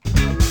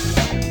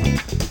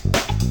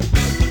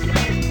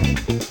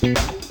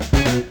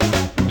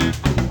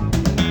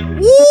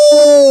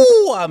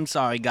I'm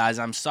sorry, guys.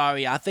 I'm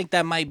sorry. I think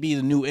that might be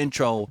the new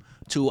intro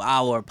to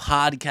our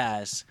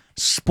podcast,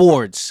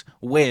 Sports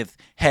with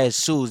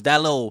Jesus.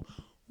 That little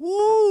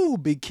woo,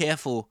 be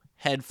careful,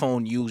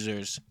 headphone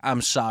users.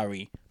 I'm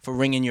sorry for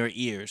ringing your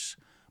ears.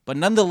 But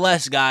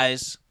nonetheless,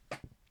 guys,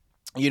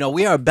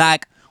 we are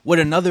back with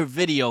another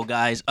video,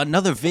 guys.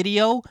 Another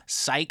video?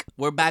 Psych.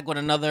 We're back with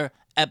another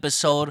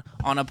episode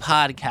on a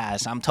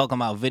podcast. I'm talking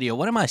about video.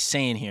 What am I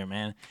saying here,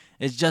 man?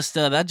 It's just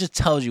that just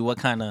tells you what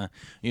kind of,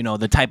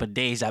 the type of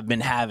days I've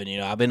been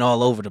having. I've been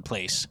all over the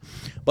place.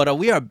 But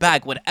we are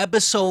back with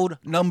episode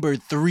number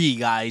 3,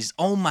 guys.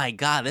 Oh my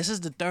God, this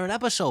is the 3rd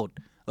episode.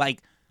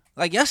 Like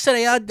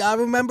yesterday, I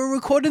remember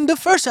recording the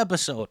 1st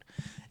episode,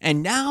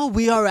 and now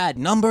we are at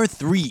number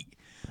 3.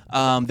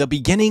 The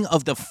beginning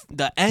of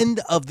the end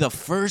of the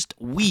 1st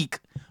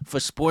week for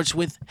Sports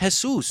with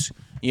Jesus.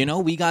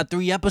 We got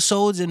 3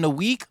 episodes in the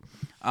week.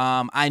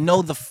 I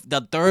know the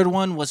 3rd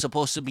one was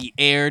supposed to be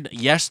aired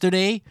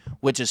yesterday,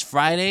 which is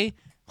Friday.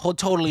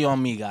 Totally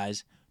on me,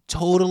 guys.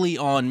 Totally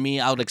on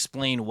me. I'll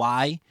explain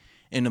why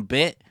in a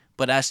bit,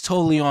 but that's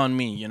totally on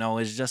me.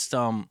 It's just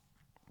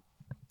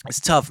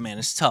it's tough, man.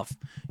 It's tough.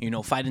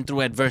 Fighting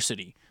through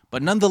adversity.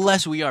 But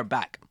nonetheless, we are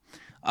back.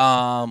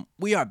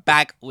 We are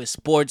back with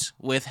Sports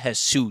with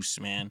Jesus,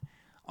 man,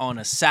 on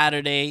a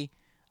Saturday.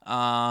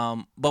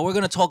 But we're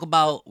gonna talk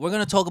about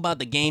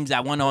the games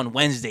that went on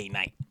Wednesday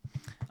night.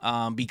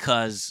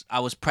 Because I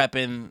was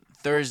prepping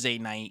Thursday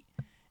night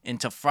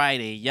into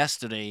Friday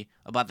yesterday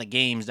about the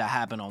games that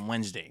happened on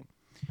Wednesday.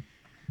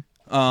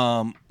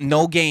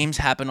 No games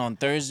happened on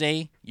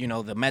Thursday.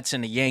 The Mets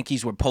and the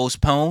Yankees were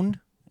postponed,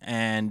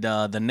 and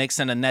the Knicks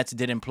and the Nets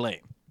didn't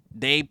play.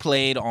 They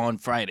played on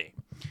Friday,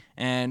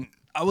 and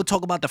I will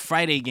talk about the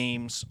Friday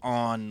games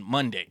on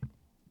Monday.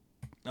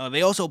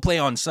 They also play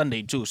on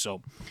Sunday too,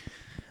 so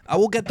I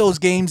will get those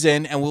games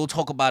in, and we'll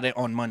talk about it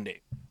on Monday.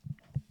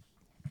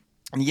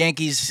 The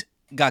Yankees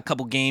got a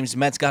couple games.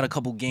 Mets got a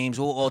couple games.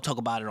 We'll all talk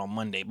about it on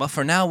Monday. But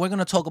for now, we're going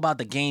to talk about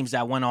the games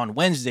that went on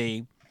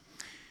Wednesday.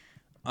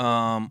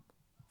 For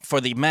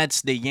the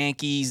Mets, the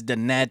Yankees, the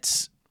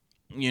Nets,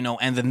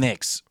 and the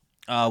Knicks.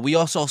 We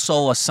also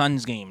saw a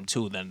Suns game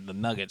too, the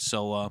Nuggets.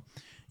 So,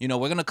 we're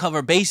going to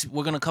cover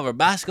we're going to cover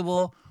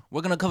basketball.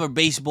 We're going to cover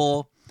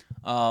baseball.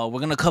 We're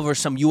going to cover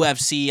some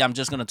UFC. I'm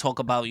just going to talk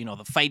about,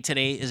 the fight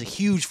today. Is a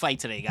huge fight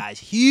today, guys.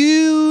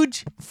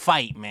 Huge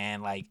fight,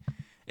 man. Like,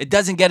 it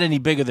doesn't get any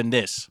bigger than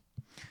this.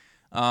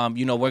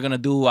 We're gonna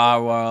do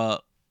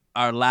our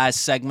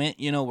last segment.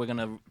 We're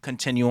gonna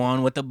continue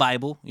on with the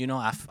Bible.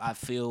 I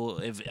feel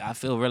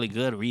really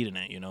good reading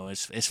it.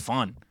 It's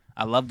fun.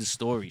 I love the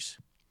stories.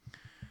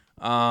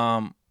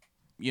 So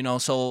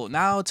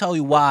now I'll tell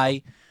you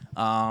why.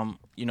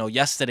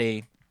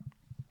 Yesterday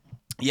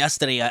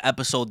an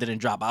episode didn't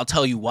drop. I'll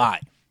tell you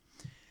why.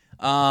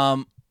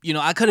 I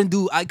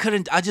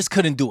just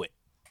couldn't do it.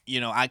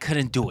 I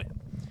couldn't do it.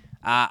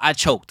 I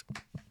choked.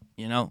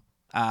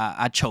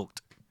 I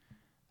choked.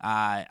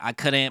 I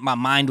couldn't. My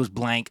mind was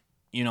blank.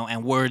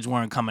 And words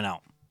weren't coming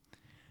out.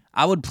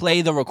 I would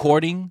play the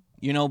recording.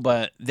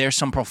 But there's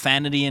some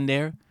profanity in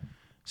there,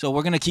 so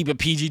we're gonna keep it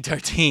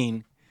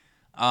PG-13.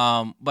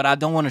 But I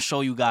don't want to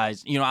show you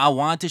guys. I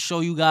want to show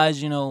you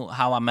guys.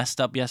 How I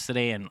messed up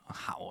yesterday and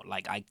how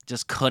I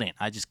just couldn't.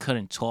 I just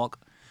couldn't talk.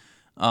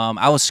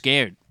 I was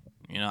scared.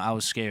 I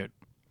was scared.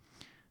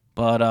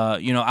 But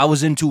I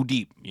was in too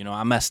deep.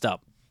 I messed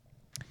up.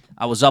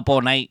 I was up all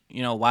night,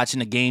 watching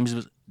the games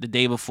the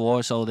day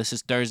before. So this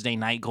is Thursday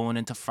night going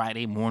into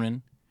Friday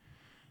morning.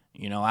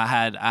 I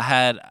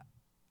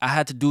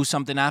had to do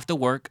something after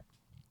work.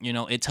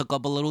 It took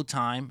up a little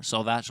time,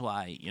 so that's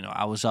why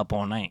I was up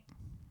all night.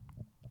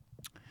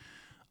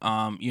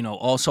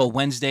 Also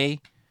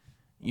Wednesday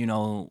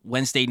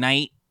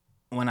night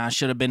when I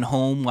should have been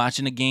home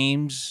watching the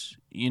games.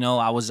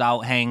 I was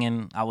out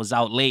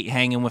late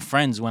hanging with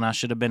friends when I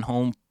should have been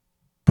home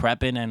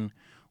prepping and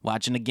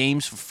watching the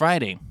games for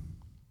Friday.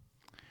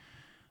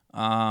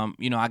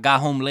 I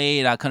got home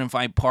late. I couldn't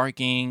find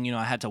parking.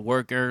 I had to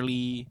work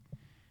early,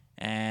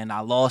 and I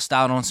lost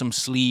out on some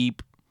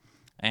sleep,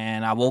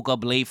 and I woke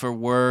up late for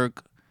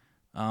work.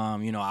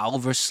 I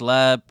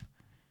overslept,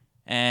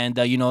 and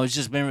it's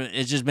just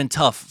been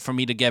tough for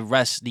me to get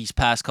rest these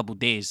past couple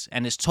days,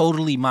 and it's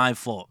totally my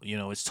fault.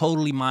 It's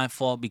totally my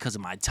fault because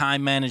of my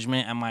time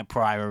management and my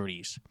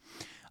priorities.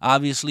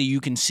 Obviously,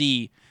 you can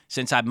see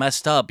since I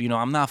messed up,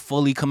 I'm not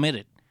fully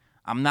committed.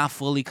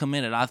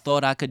 I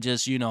thought I could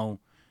just,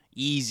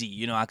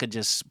 easy. I could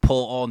just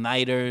pull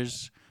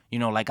all-nighters,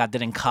 like I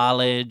did in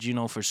college,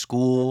 for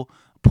school,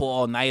 pull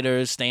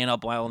all-nighters, staying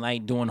up all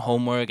night doing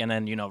homework, and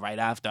then, right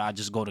after I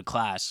just go to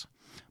class.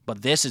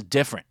 But this is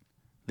different.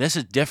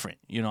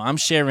 I'm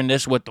sharing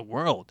this with the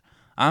world.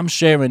 I'm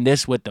sharing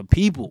this with the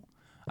people.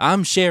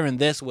 I'm sharing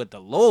this with the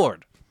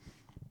Lord.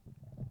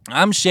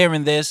 I'm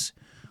sharing this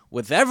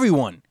with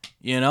everyone,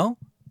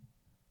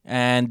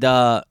 And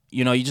I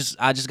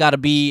gotta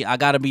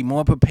be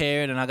more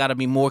prepared, and I gotta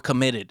be more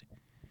committed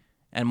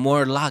and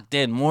more locked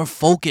in, more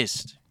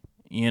focused,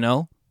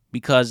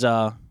 because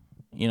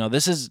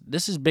this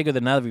is bigger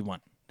than everyone.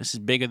 This is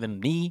bigger than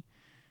me.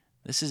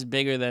 This is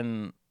bigger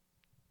than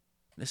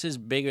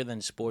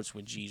sports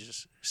with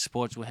Jesus,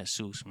 sports with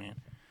Jesus, man.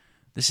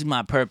 This is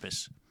my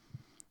purpose,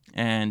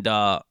 and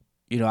I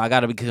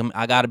gotta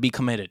be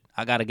committed.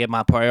 I gotta get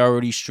my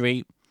priorities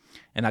straight,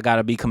 and I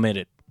gotta be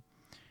committed.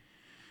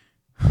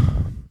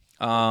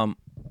 So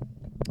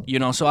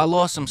I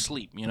lost some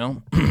sleep.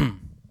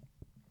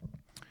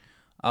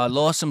 I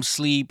lost some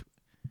sleep,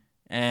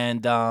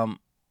 and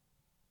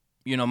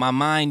my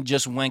mind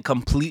just went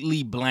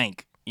completely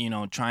blank.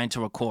 Trying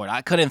to record,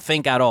 I couldn't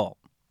think at all.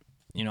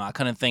 I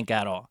couldn't think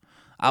at all.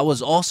 I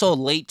was also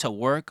late to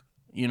work.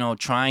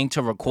 Trying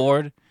to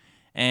record,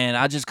 and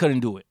I just couldn't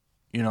do it.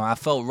 I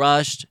felt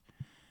rushed,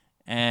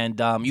 and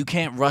you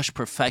can't rush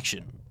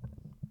perfection.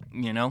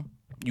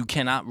 You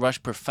cannot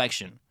rush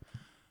perfection.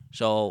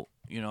 So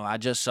I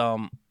just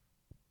I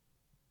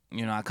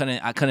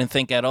couldn't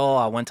think at all.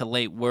 I went to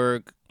late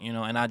work,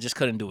 and I just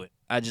couldn't do it.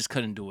 I just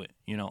couldn't do it.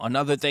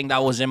 Another thing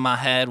that was in my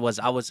head was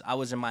I was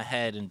in my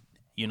head, and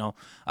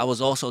I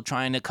was also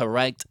trying to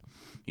correct,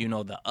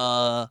 the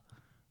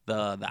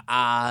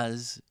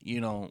ahs,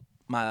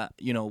 my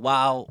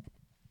while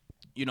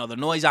the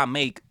noise I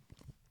make,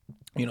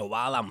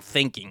 while I'm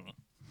thinking.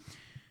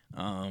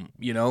 I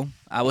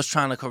was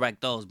trying to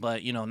correct those,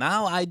 but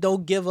now I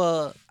don't give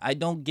a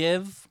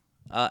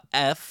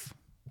F,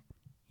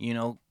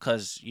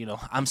 cuz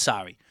I'm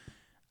sorry.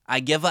 I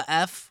give a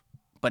F,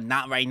 but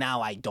not right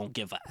now. I don't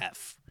give a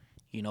F.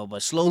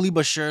 But slowly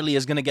but surely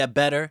it's going to get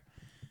better.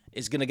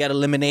 It's going to get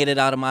eliminated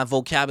out of my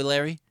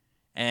vocabulary,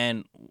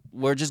 and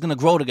we're just going to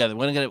grow together.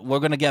 We're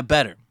going to get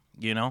better,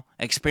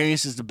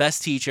 Experience is the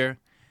best teacher,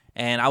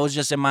 and I was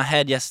just in my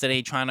head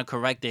yesterday trying to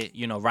correct it,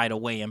 right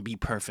away and be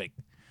perfect.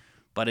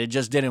 But it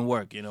just didn't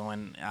work,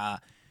 and I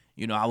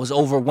was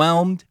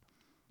overwhelmed,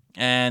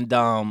 and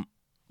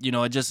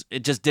it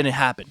just didn't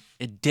happen.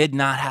 It did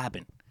not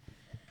happen.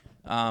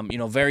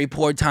 Very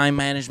poor time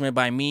management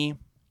by me,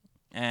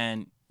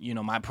 and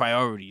my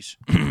priorities.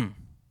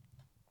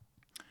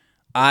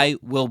 I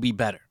will be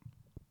better.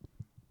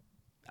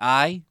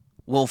 I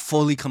will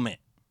fully commit.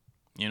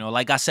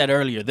 Like I said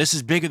earlier, this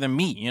is bigger than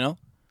me.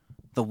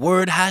 The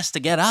word has to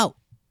get out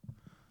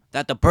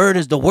that the bird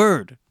is the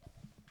word.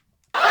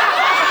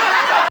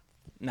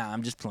 Nah,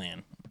 I'm just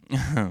playing.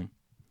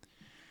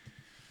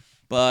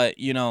 But,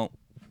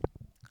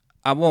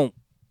 I won't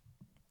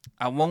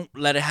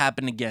let it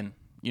happen again.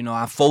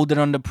 I folded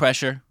under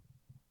pressure,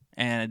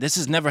 and this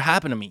has never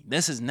happened to me.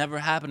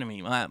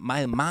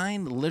 My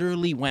mind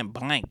literally went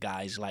blank,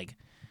 guys. Like,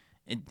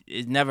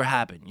 it never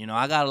happened.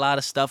 I got a lot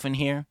of stuff in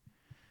here,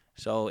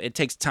 so it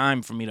takes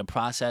time for me to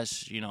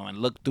process, and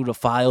look through the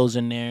files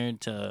in there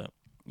to,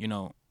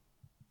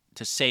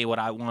 to say what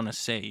I want to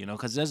say,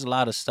 because there's a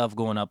lot of stuff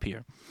going up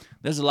here.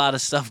 There's a lot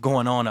of stuff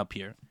going on up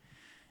here,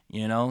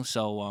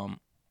 so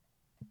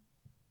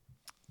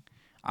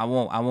I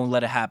won't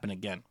let it happen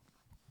again.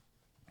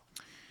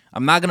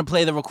 I'm not going to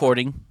play the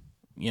recording,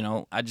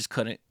 I just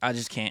couldn't. I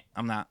just can't.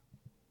 I'm not.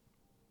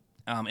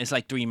 It's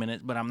like 3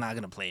 minutes, but I'm not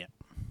going to play it.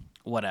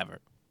 Whatever.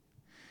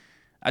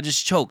 I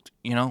just choked,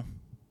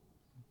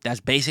 That's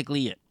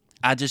basically it.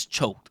 I just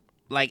choked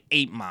like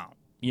 8 Mile,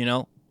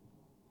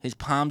 His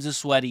palms are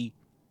sweaty,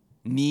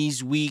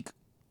 knees weak,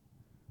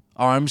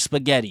 arms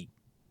spaghetti.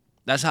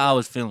 That's how I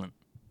was feeling.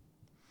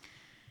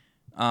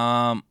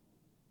 But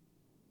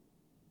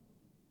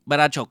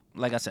I choked,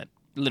 like I said,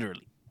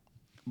 literally.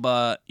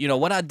 But,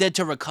 what I did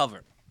to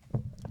recover.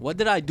 What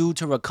did I do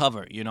to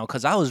recover,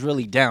 Because I was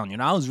really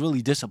down, I was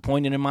really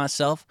disappointed in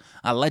myself.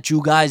 I let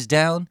you guys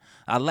down.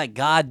 I let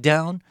God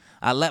down.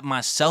 I let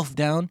myself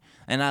down.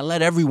 And I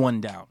let everyone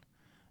down,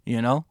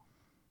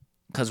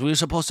 Because we were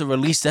supposed to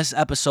release this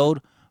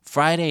episode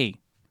Friday.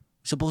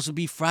 It's supposed to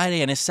be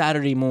Friday, and it's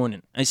Saturday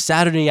morning. It's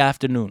Saturday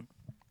afternoon.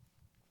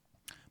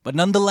 But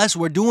nonetheless,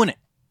 we're doing it.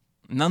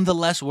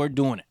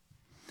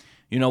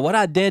 What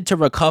I did to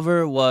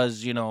recover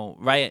was,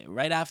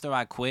 right after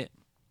I quit,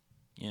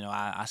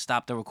 I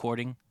stopped the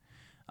recording.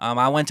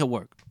 I went to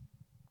work.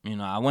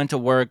 I went to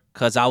work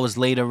because I was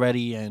late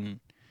already,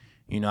 and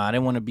I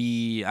didn't want to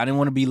be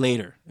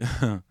later.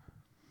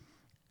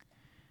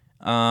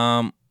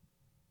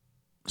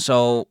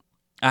 So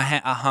I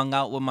hung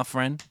out with my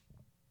friend.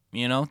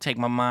 Take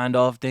my mind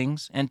off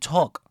things and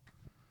talk.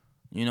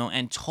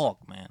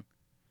 Talk, man.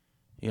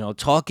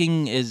 Talk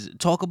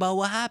about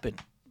what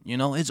happened.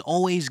 It's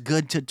always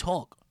good to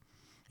talk.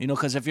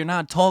 Because if you're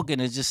not talking,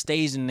 it just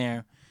stays in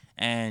there,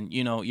 and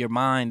your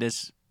mind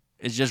is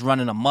just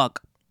running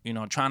amok.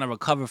 Trying to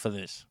recover for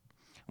this,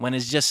 when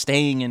it's just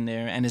staying in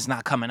there and it's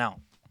not coming out.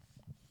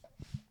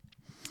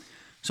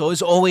 So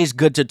it's always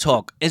good to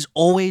talk. It's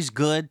always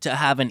good to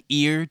have an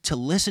ear to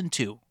listen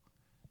to.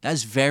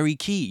 That's very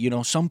key.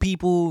 Some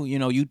people,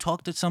 you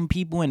talk to some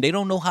people and they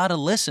don't know how to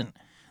listen.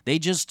 They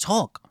just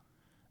talk.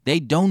 They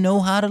don't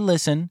know how to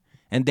listen,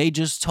 and they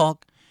just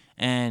talk,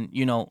 and,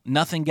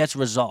 nothing gets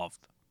resolved.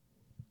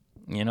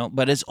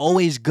 But it's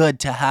always good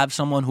to have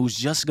someone who's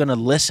just going to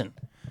listen.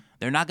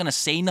 They're not going to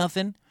say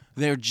nothing.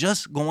 They're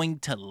just going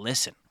to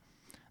listen.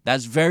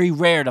 That's very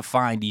rare to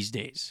find these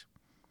days,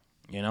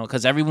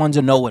 because everyone's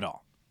a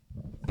know-it-all.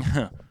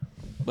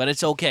 but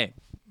it's okay.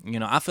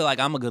 I feel like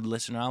I'm a good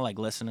listener. I like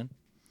listening.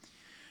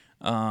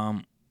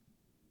 Um,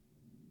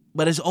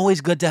 but it's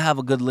always good to have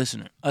a good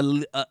listener,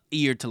 a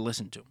ear to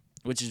listen to,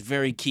 which is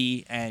very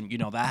key. And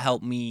that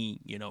helped me,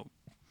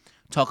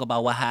 talk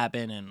about what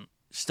happened and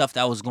stuff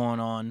that was going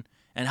on,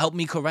 and help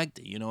me correct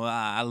it.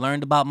 I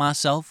learned about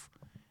myself.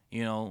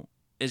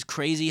 It's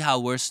crazy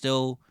how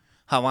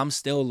I'm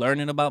still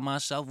learning about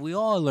myself. We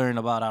all learn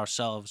about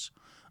ourselves,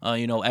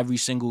 every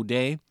single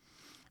day.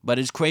 But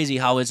it's crazy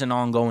how it's an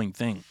ongoing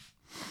thing.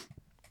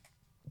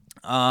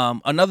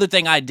 Another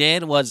thing I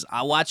did was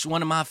I watched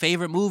one of my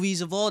favorite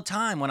movies of all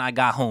time when I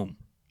got home.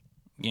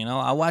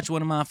 I watched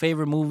one of my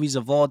favorite movies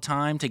of all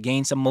time to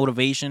gain some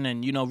motivation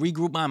and,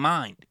 regroup my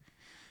mind.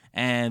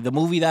 And the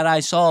movie that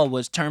I saw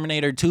was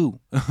Terminator 2,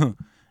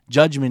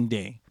 Judgment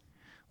Day,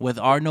 with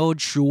Arnold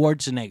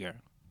Schwarzenegger.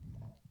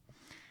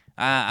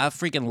 I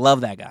freaking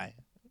love that guy.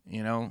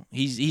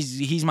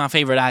 He's my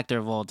favorite actor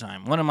of all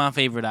time. One of my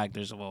favorite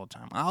actors of all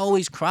time. I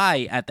always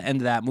cry at the end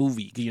of that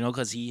movie,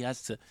 because he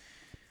has to.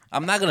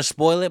 I'm not gonna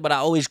spoil it, but I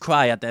always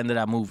cry at the end of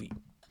that movie.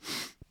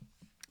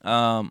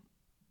 I'll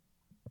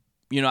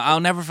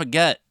never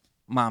forget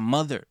my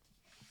mother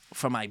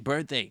for my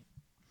birthday.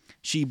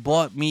 She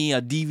bought me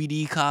a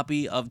DVD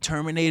copy of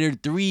Terminator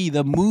 3,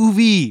 the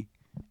movie,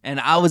 and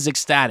I was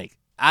ecstatic.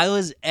 That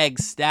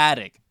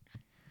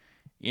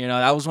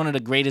was one of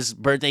the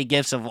greatest birthday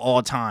gifts of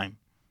all time.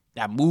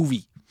 That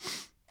movie.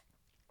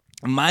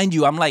 Mind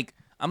you, I'm like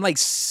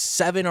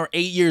 7 or 8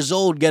 years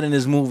old getting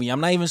this movie.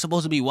 I'm not even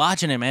supposed to be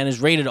watching it, man. It's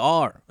rated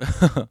R.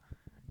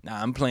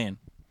 Nah, I'm playing.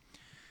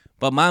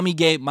 But mommy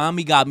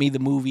got me the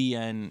movie,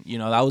 and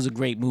that was a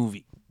great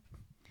movie.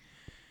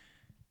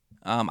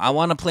 I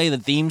want to play the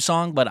theme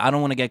song, but I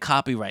don't want to get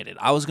copyrighted.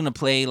 I was gonna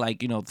play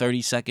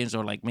 30 seconds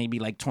or maybe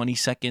 20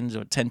 seconds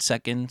or 10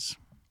 seconds,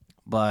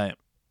 but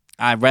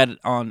I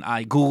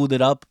Googled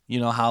it up.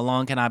 How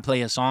long can I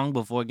play a song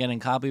before getting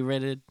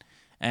copyrighted?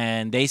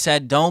 And they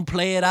said don't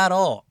play it at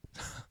all.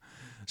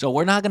 So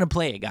we're not gonna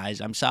play it, guys.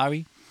 I'm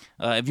sorry.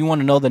 If you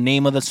want to know the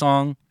name of the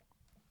song,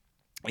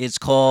 it's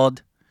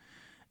called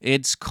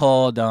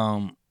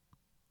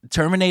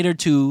Terminator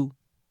 2.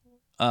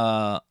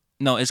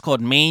 No, it's called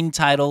Main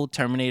Title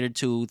Terminator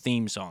 2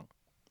 Theme Song.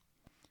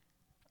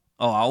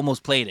 Oh, I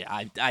almost played it.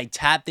 I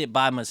tapped it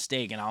by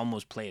mistake and I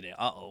almost played it.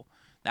 Uh-oh.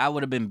 That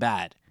would have been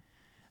bad.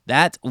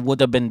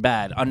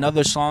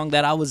 Another song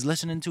that I was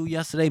listening to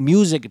yesterday,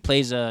 music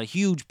plays a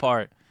huge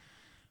part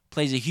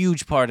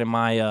in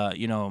my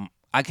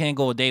I can't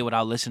go a day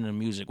without listening to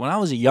music. When I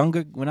was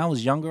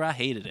younger, I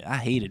hated it. I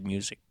hated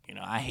music.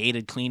 I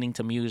hated cleaning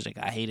to music.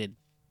 I hated,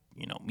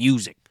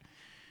 music.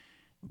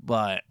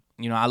 But,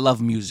 I love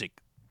music.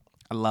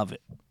 I love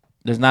it.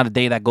 There's not a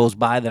day that goes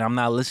by that I'm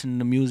not listening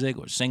to music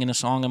or singing a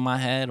song in my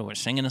head or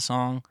singing a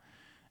song.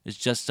 It's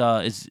just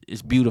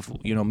it's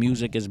beautiful.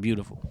 Music is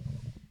beautiful.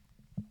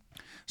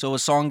 So a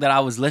song that I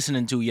was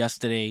listening to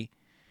yesterday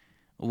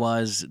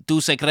was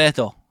Tu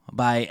Secreto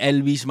by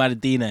Elvis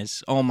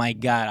Martinez. Oh my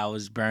God, I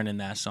was burning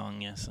that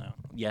song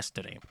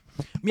yesterday.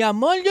 Mi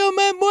amor, yo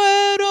me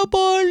muero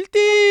por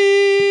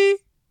ti.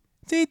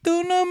 Si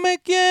tú no me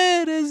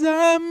quieres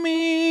a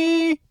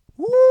mí.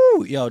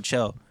 Woo! Yo,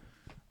 chill.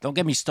 Don't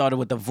get me started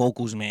with the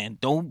vocals, man.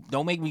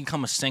 Don't make me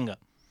become a singer.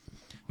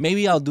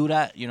 Maybe I'll do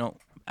that,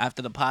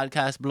 after the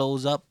podcast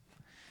blows up.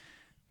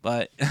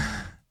 But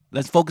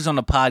let's focus on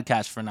the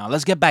podcast for now.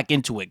 Let's get back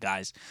into it,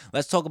 guys.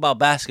 Let's talk about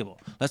basketball.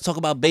 Let's talk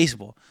about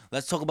baseball.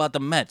 Let's talk about the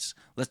Mets.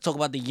 Let's talk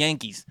about the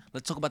Yankees.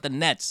 Let's talk about the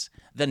Nets,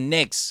 the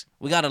Knicks.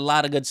 We got a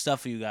lot of good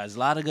stuff for you guys. A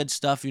lot of good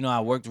stuff. I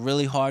worked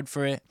really hard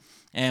for it.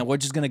 And we're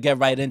just going to get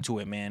right into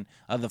it, man.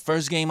 The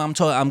first game I'm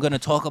going to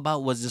talk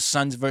about was the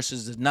Suns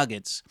versus the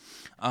Nuggets.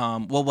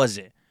 What was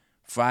it?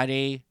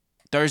 Thursday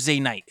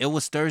night. It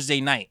was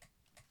Thursday night.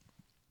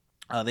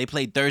 They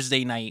played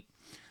Thursday night.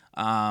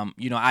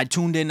 I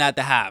tuned in at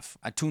the half.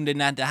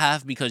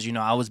 Because,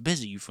 I was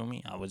busy, you feel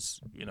me? I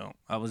was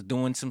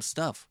doing some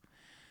stuff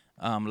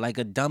like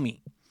a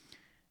dummy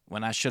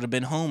when I should have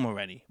been home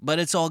already. But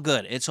it's all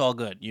good.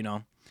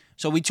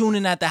 So we tune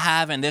in at the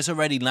half, and there's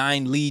already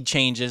 9 lead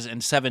changes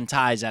and 7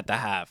 ties at the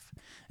half.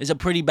 It's a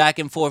pretty back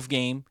and forth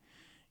game.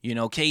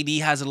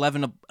 KD has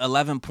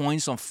 11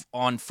 points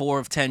on 4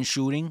 of 10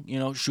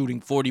 shooting,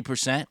 shooting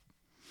 40%.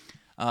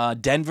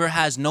 Denver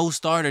has no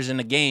starters in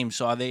the game,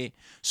 so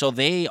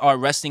they are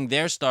resting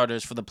their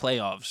starters for the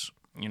playoffs.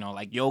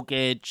 Like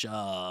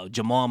Jokic,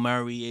 Jamal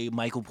Murray,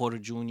 Michael Porter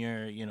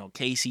Jr.,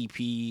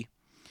 KCP,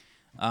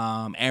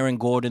 Aaron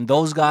Gordon.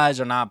 Those guys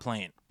are not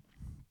playing.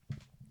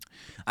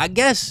 I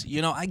guess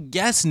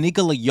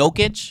Nikola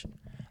Jokic,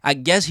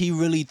 he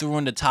really threw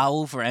in the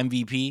towel for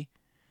MVP.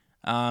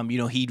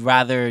 He'd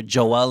rather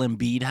Joel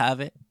Embiid have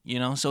it,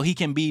 so he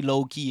can be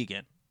low-key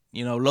again.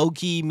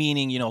 Low-key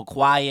meaning,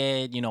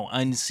 quiet,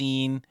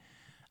 unseen,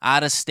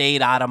 out of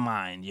state, out of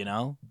mind,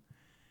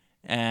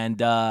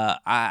 And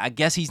I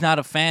guess he's not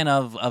a fan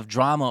of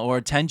drama or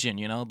attention,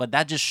 but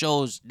that just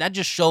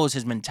shows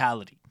his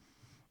mentality.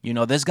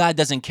 This guy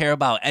doesn't care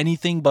about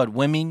anything but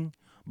winning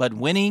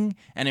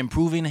and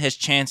improving his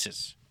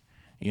chances.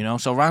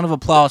 So round of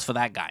applause for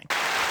that guy.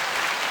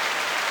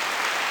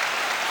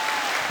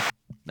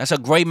 That's a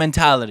great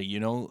mentality,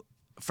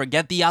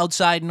 Forget the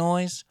outside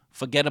noise,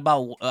 forget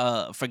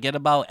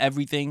about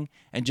everything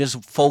and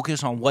just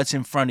focus on what's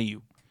in front of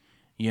you.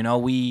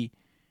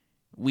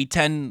 We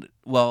tend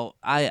well,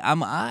 I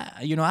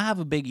have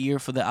a big ear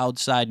for the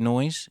outside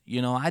noise.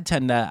 I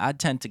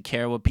tend to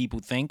care what people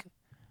think,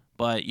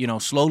 but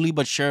slowly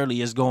but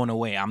surely it's going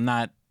away. I'm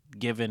not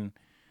giving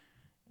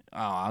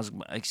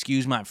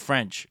excuse my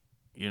French,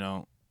 you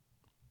know.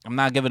 I'm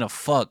not giving a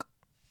fuck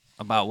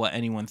about what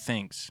anyone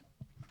thinks.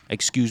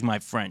 Excuse my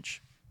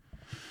French.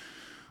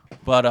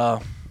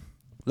 But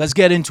let's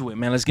get into it,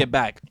 man. Let's get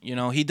back.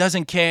 He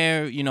doesn't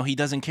care. He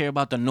doesn't care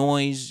about the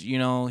noise.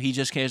 He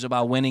just cares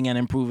about winning and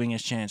improving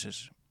his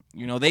chances.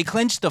 They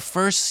clinched the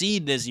first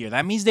seed this year.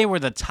 That means they were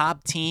the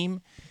top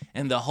team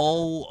in the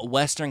whole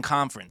Western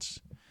Conference.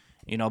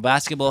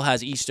 Basketball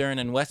has Eastern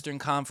and Western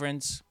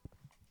Conference,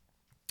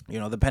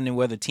 depending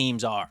where the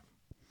teams are.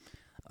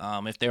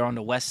 If they're on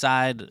the west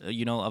side,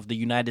 of the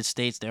United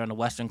States, they're on the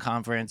Western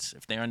Conference.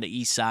 If they're on the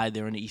east side,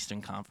 they're in the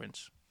Eastern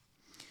Conference.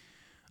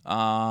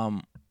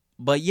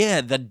 But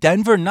yeah, the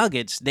Denver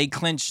Nuggets, they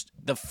clinched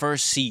the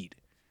first seed.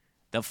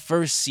 The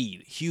first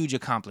seed. Huge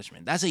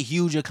accomplishment. That's a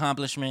huge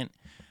accomplishment.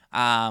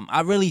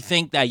 I really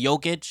think that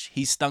Jokic,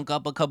 he stunk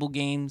up a couple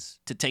games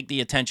to take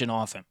the attention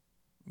off him,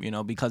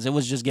 because it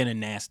was just getting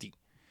nasty.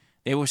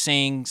 They were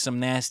saying some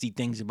nasty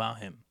things about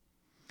him.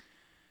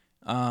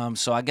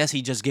 So I guess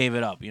he just gave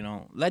it up,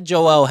 Let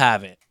Joel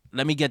have it.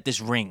 Let me get this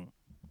ring.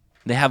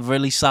 They have a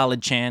really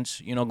solid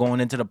chance, going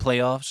into the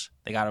playoffs.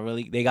 They got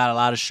a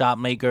lot of shot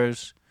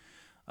makers,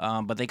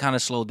 but they kind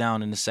of slowed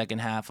down in the second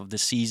half of the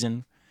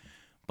season.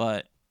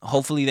 But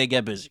hopefully they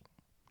get busy.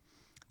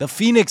 The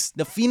Phoenix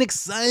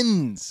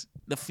Suns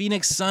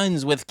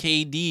with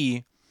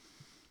KD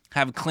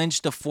have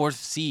clinched the fourth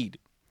seed.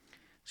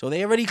 So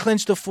they already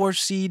clinched the fourth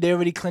seed. They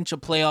already clinched a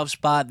playoff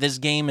spot. This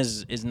game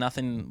is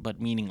nothing but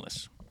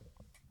meaningless.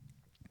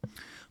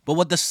 But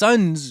what the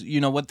Suns,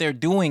 what they're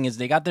doing is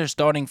they got their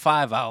starting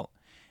five out,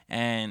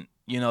 and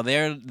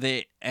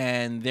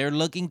they're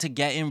looking to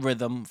get in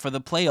rhythm for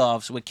the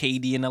playoffs with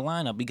KD in the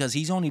lineup because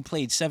he's only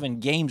played 7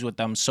 games with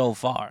them so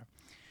far,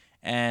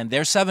 and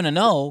they're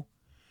 7-0.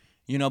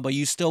 But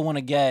you still want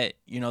to get,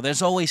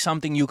 there's always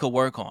something you could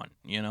work on,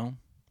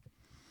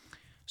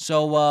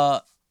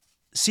 So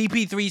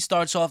CP3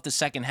 starts off the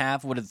second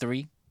half with a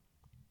 3.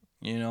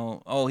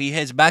 He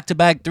hits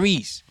back-to-back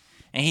threes,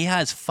 and he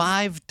has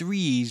 5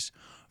 threes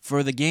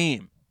for the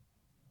game.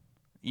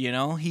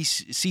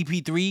 He's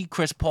CP3,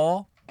 Chris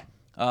Paul.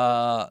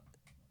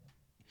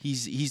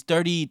 He's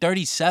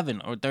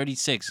 37 or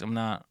 36. I'm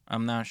not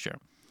sure.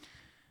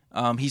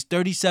 He's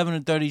 37 or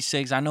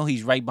 36. I know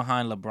he's right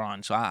behind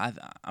LeBron, so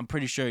I'm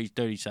pretty sure he's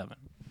 37.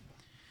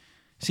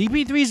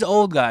 CP3's the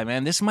old guy,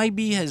 man. This might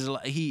be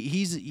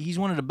he's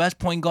one of the best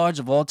point guards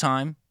of all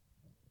time.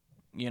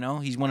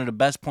 He's one of the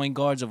best point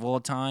guards of all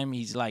time.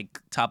 He's like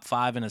top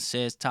 5 in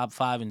assists, top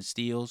 5 in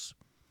steals.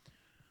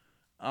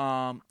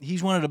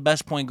 He's one of the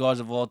best point guards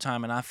of all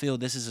time, and I feel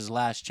this is his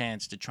last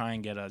chance to try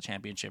and get a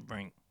championship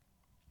ring.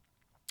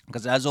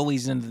 Because that's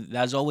always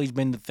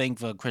been the thing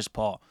for Chris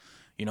Paul.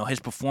 His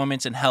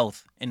performance and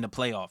health in the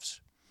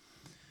playoffs.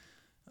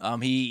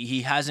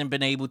 He hasn't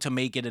been able to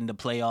make it in the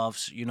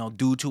playoffs,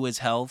 due to his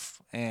health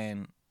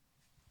and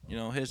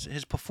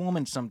his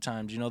performance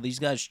sometimes. These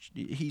guys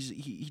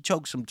he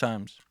chokes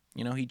sometimes.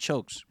 He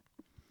chokes.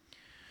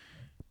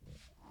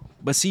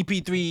 But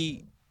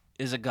CP3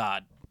 is a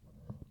god.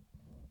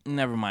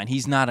 Never mind.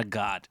 He's not a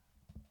god.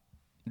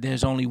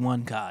 There's only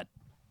one God.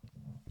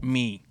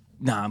 Me.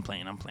 Nah, I'm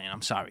playing.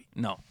 I'm sorry.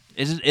 No.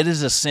 It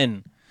is a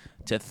sin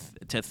to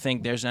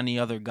think there's any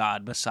other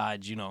God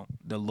besides,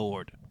 the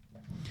Lord.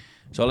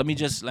 So let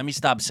me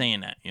stop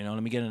saying that,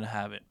 let me get in the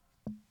habit.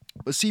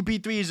 But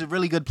CP3 is a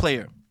really good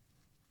player.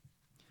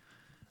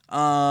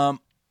 So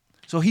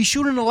he's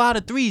shooting a lot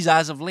of threes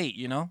as of late,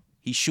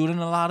 He's shooting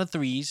a lot of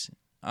threes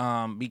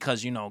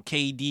because,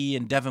 KD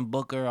and Devin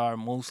Booker are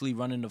mostly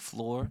running the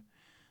floor.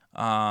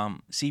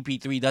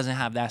 CP3 doesn't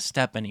have that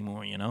step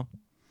anymore,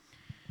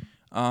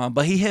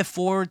 But he hit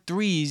 4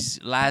 threes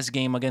last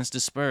game against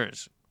the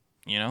Spurs,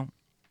 It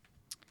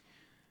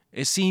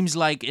seems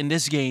like in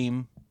this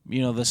game,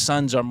 the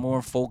Suns are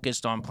more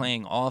focused on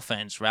playing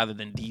offense rather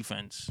than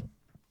defense.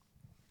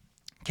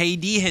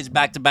 KD hits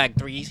back-to-back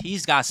threes.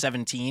 He's got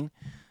 17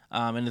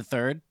 in the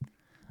third.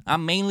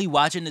 I'm mainly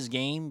watching this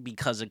game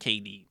because of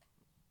KD.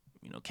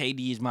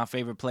 KD is my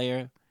favorite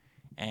player,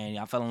 and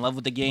I fell in love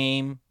with the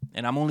game,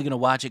 and I'm only going to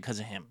watch it because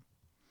of him.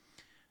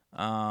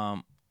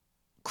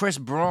 Chris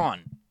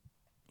Braun,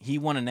 he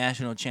won a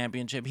national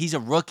championship. He's a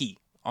rookie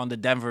on the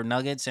Denver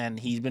Nuggets, and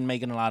he's been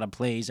making a lot of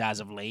plays as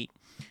of late.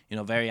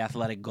 Very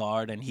athletic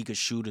guard, and he could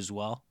shoot as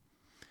well.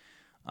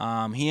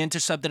 He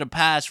intercepted a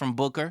pass from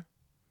Booker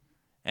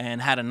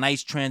and had a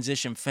nice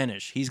transition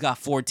finish. He's got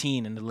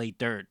 14 in the late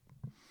third.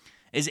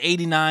 It's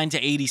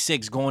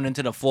 89-86 going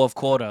into the fourth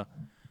quarter.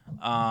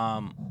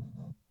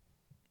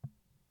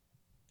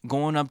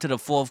 Going up to the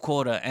fourth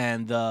quarter,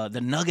 and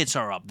the Nuggets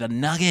are up. The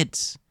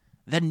Nuggets.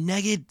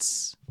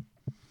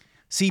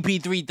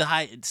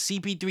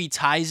 CP3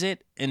 ties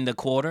it in the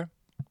quarter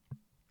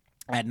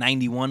at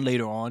 91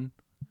 later on.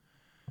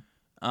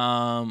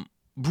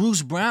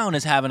 Bruce Brown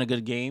is having a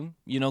good game,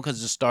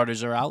 because the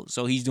starters are out,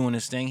 so he's doing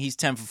his thing. He's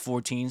 10 for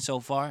 14 so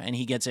far, and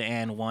he gets an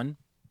and one.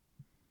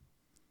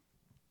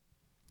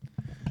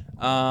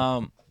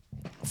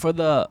 For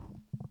the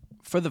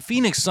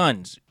Phoenix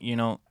Suns,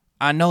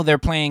 I know they're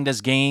playing this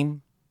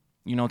game,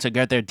 to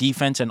get their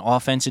defense and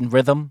offense in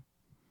rhythm.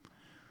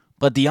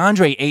 But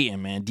DeAndre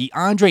Ayton, man,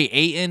 DeAndre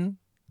Ayton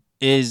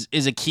is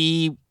a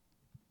key.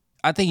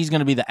 I think he's going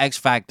to be the X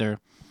factor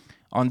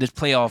on this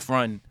playoff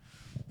run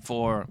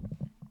for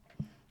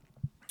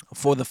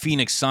the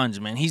Phoenix Suns,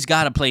 man. He's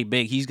got to play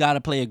big. He's got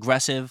to play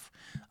aggressive.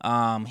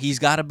 He's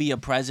got to be a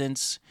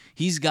presence.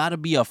 He's got to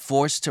be a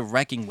force to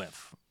reckon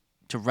with.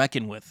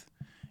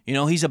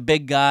 He's a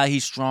big guy.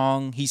 He's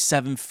strong. He's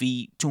 7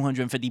 feet,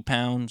 250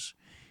 pounds.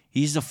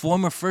 He's the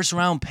former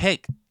first-round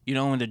pick,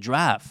 in the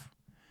draft.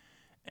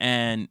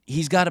 And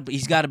he's got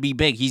to be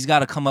big. He's got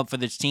to come up for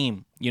this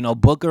team.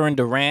 Booker and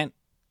Durant,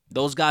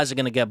 those guys are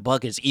going to get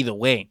buckets either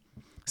way.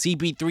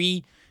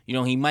 CP3,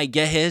 he might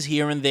get his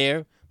here and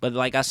there. But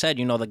like I said,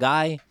 that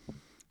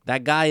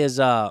guy is,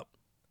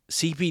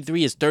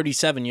 CP3 is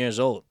 37 years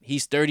old.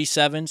 He's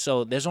 37,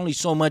 so there's only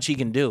so much he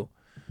can do.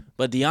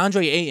 But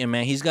DeAndre Ayton,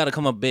 man, he's got to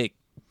come up big.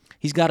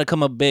 He's got to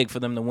come up big for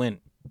them to win.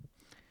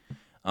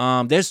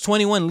 There's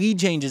 21 lead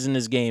changes in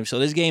this game, so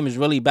this game is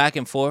really back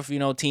and forth.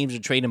 Teams are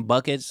trading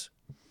buckets.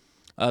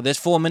 There's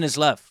 4 minutes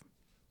left.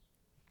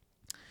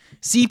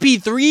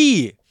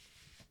 CP3.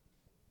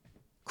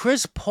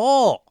 Chris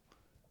Paul.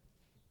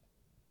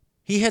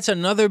 He hits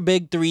another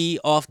big three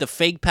off the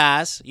fake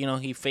pass.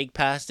 He fake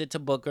passed it to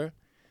Booker.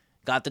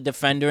 Got the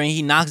defender, and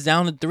he knocks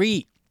down the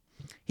three.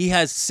 He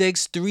has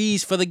 6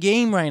 threes for the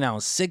game right now.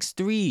 6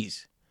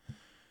 threes.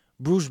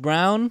 Bruce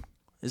Brown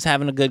is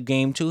having a good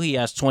game, too. He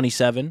has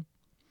 27.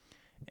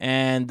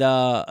 And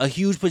a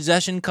huge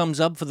possession comes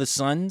up for the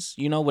Suns,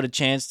 with a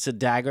chance to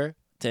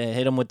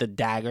hit him with the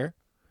dagger.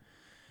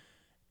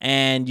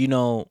 And,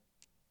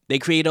 they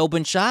create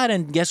open shot,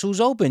 and guess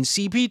who's open?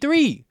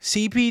 CP3.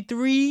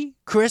 CP3,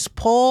 Chris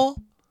Paul.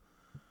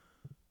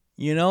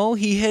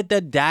 He hit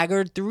the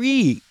dagger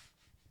 3.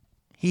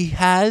 He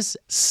has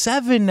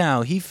 7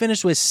 now. He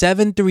finished with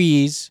 7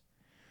 threes.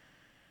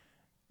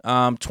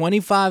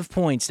 25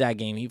 points that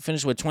game. He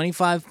finished with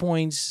 25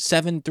 points,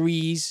 7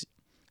 threes,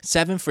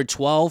 7 for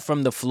 12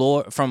 from the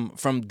floor,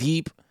 from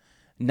deep,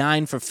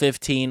 9 for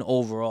 15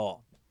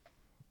 overall.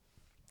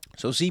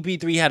 So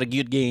CP3 had a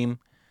good game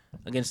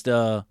against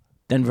the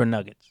Denver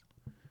Nuggets.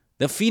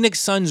 The Phoenix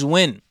Suns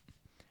win,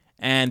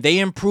 and they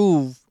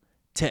improve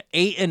to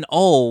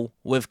 8-0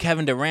 with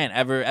Kevin Durant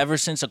ever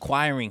since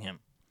acquiring him.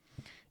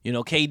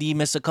 KD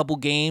missed a couple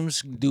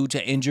games due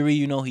to injury.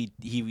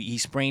 He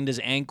sprained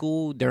his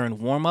ankle during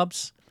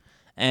warm-ups,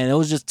 and it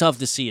was just tough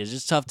to see. It's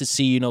just tough to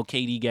see,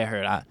 KD get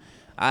hurt.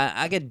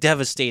 I get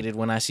devastated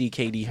when I see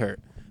KD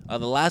hurt. The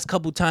last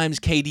couple times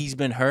KD's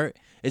been hurt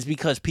is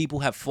because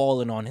people have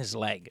fallen on his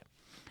leg,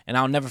 and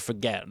I'll never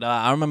forget.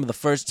 I remember the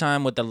first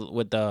time with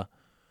the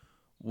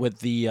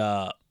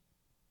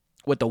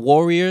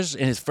Warriors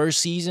in his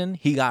first season,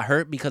 he got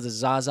hurt because of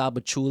Zaza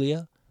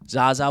Pachulia.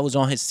 Zaza was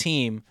on his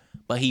team,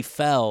 but he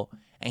fell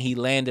and he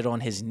landed on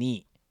his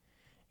knee.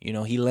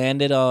 He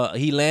landed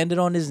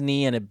on his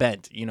knee and it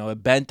bent.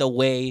 It bent a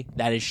way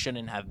that it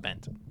shouldn't have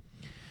bent.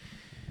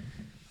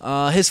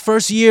 His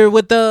first year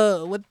with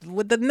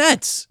the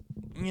Nets,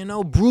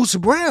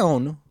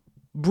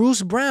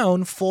 Bruce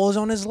Brown falls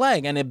on his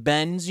leg and it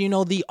bends,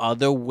 the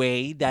other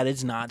way that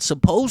it's not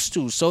supposed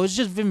to. So it's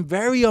just been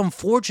very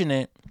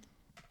unfortunate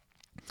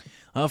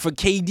for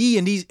KD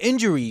and these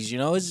injuries.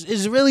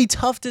 It's really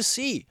tough to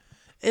see.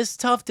 It's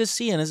tough to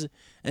see, and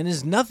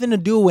it's nothing to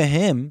do with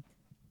him.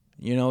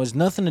 It's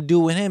nothing to do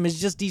with him. It's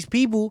just these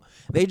people,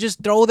 they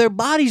just throw their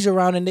bodies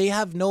around and they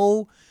have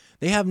no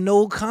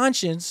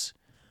conscience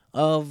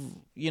of,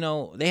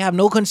 they have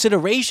no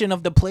consideration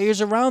of the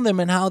players around them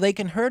and how they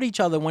can hurt each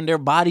other when their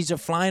bodies are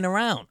flying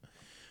around.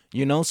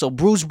 So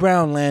Bruce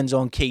Brown lands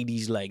on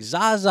KD's leg.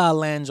 Zaza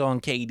lands on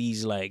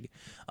KD's leg.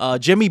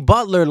 Jimmy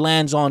Butler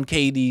lands on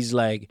KD's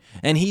leg.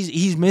 And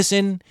he's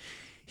missing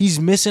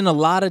a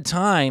lot of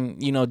time,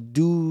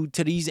 due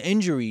to these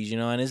injuries,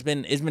 and it's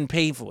been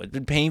painful. It's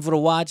been painful to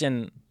watch,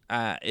 and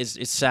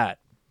it's sad.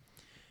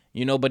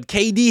 But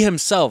KD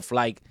himself,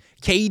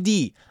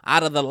 KD,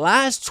 out of the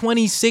last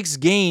 26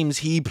 games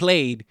he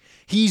played,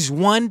 he's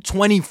won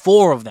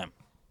 24 of them.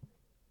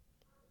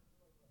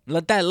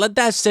 Let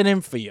that sit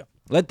in for you.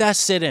 Let that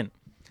sit in.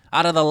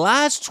 Out of the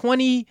last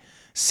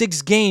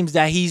 26 games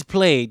that he's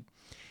played,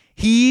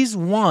 he's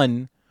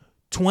won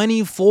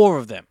 24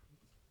 of them.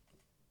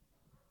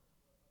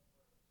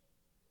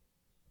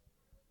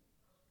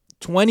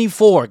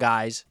 24,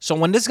 guys. So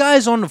when this guy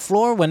is on the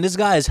floor, when this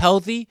guy is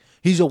healthy,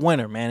 he's a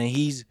winner, man, and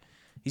he's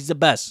the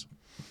best.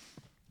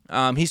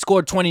 He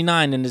scored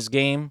 29 in this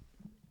game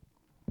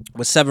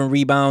with 7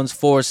 rebounds,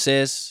 4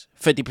 assists,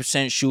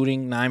 50%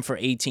 shooting, 9 for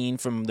 18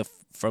 from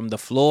the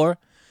floor,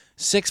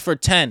 6 for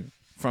 10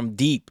 from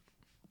deep.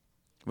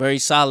 Very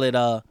solid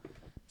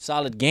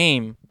solid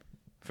game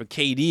for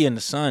KD and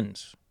the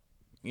Suns.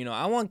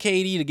 I want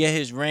KD to get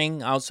his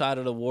ring outside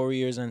of the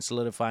Warriors and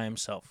solidify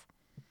himself.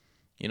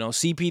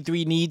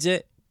 CP3 needs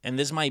it, and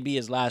this might be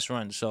his last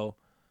run. So,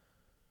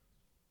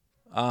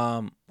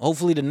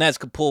 hopefully the Nets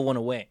could pull one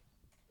away.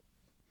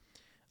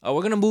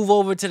 We're going to move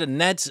over to the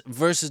Nets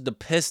versus the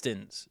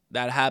Pistons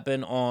that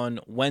happened on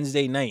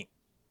Wednesday night.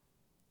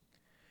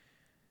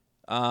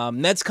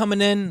 Nets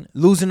coming in,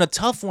 losing a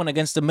tough one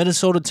against the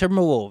Minnesota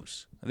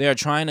Timberwolves. They are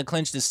trying to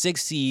clinch the 6th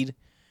seed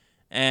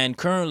and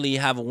currently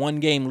have a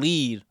 1-game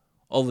lead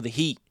over the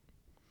Heat.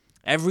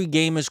 Every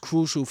game is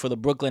crucial for the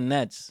Brooklyn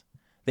Nets.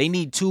 They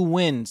need 2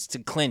 wins to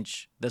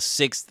clinch the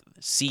 6th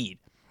seed.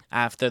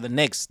 After the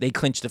Knicks, they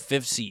clinch the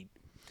 5th seed.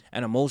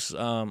 And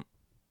the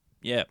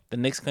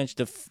Knicks clinched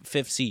the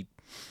 5th seed.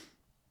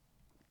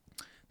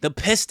 The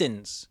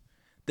Pistons,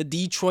 the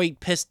Detroit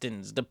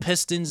Pistons, the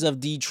Pistons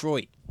of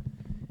Detroit.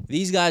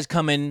 These guys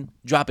come in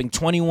dropping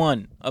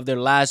 21 of their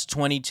last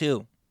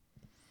 22.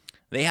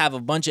 They have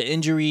a bunch of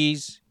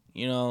injuries.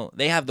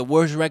 They have the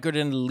worst record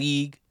in the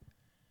league.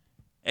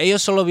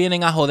 Ellos solo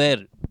vienen a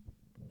joder.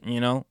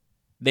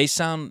 They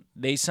sound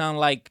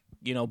like,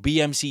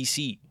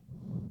 BMCC.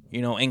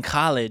 In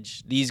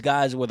college, these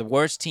guys were the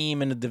worst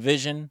team in the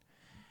division.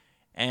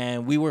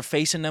 And we were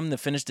facing them to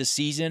finish the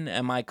season,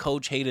 and my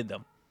coach hated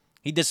them.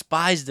 He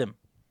despised them.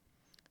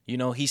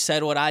 He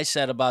said what I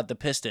said about the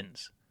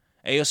Pistons.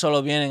 Ellos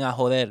solo vienen a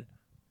joder.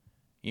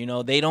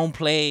 They don't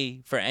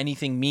play for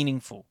anything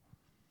meaningful.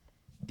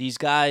 These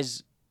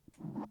guys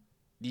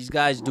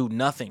do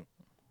nothing.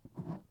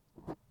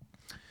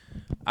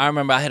 I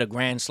remember I hit a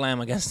grand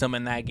slam against them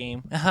in that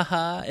game.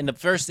 In the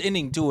first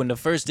inning, too.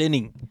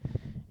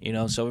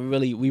 So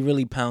we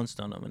really pounced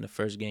on them in the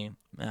first game.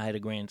 I had a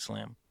grand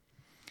slam.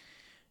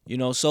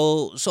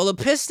 So the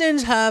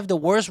Pistons have the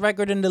worst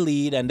record in the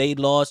league, and they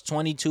lost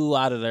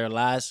 21 out of their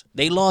last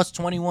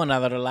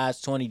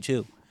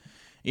 22.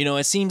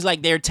 It seems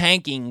like they're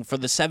tanking for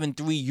the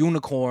 7-3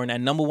 unicorn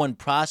and number 1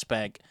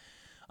 prospect,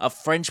 a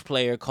French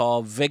player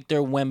called Victor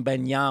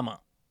Wembanyama.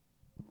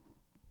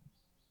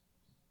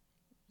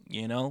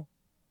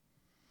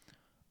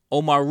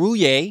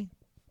 Omaruye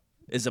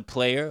is a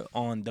player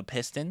on the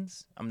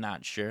Pistons. I'm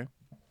not sure.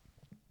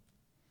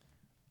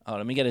 Oh,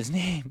 let me get his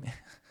name.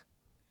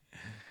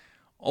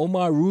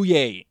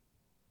 Omaruye.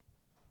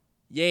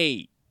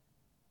 Yay.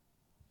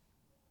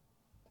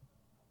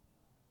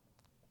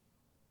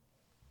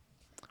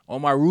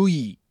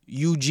 Omaruye.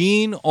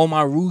 Eugene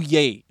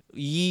Omaruye.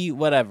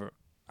 Whatever.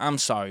 I'm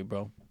sorry,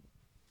 bro.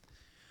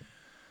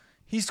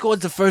 He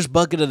scored the first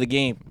bucket of the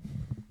game.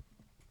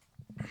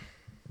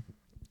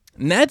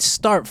 Nets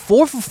start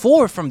 4 for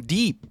 4 from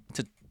deep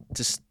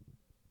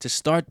to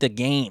start the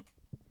game.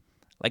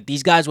 Like,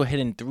 these guys were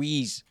hitting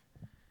threes.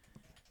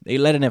 They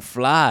letting it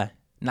fly,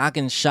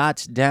 knocking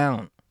shots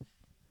down.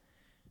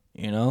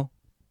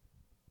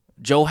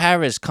 Joe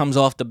Harris comes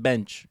off the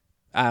bench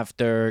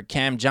after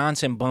Cam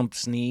Johnson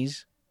bumps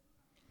knees.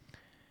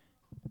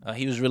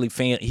 He was really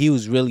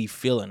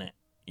feeling it.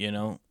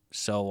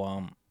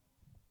 So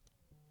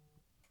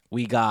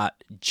we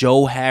got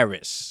Joe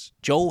Harris.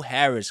 Joe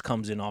Harris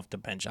comes in off the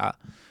bench.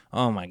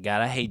 Oh my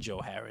God, I hate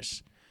Joe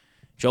Harris.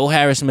 Joe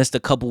Harris missed a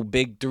couple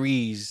big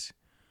threes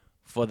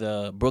for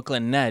the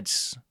Brooklyn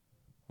Nets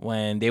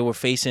when they were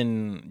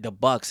facing the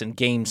Bucks in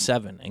Game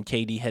 7, and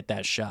KD hit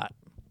that shot.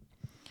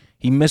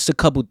 He missed a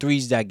couple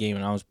threes that game,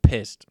 and I was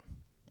pissed.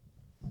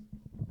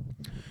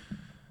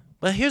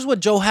 But here's what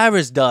Joe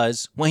Harris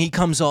does when he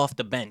comes off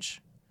the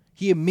bench.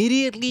 He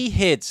immediately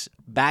hits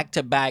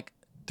back-to-back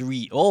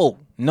three. Oh,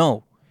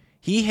 no.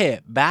 He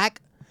hit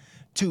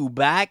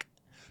back-to-back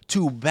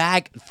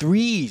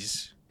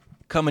threes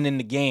coming in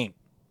the game.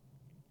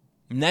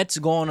 Nets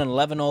go on an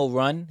 11-0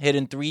 run,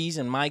 hitting threes,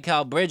 and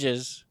Mikal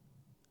Bridges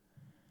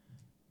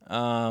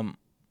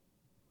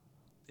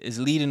is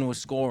leading with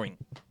scoring.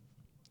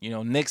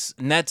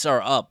 Nets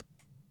are up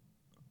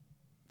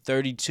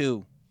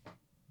 32-27.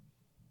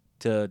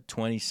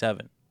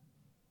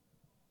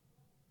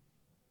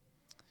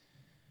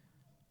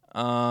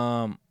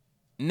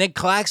 Nick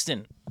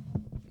Claxton,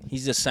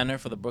 he's the center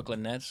for the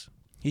Brooklyn Nets.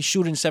 He's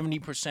shooting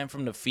 70%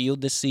 from the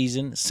field this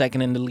season,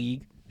 second in the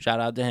league.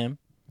 Shout out to him.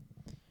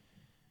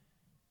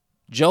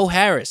 Joe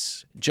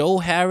Harris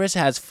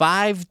has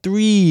 5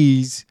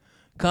 threes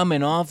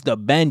coming off the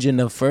bench in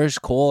the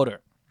first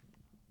quarter.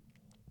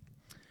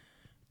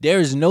 There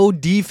is no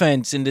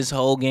defense in this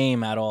whole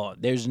game at all.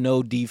 There's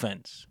no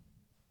defense.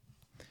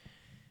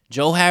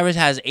 Joe Harris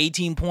has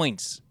 18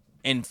 points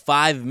in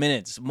 5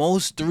 minutes.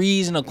 Most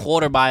threes in a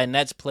quarter by a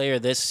Nets player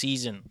this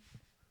season.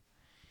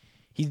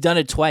 He's done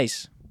it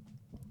twice.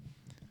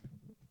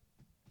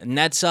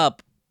 Nets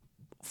up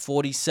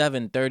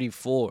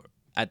 47-34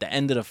 at the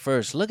end of the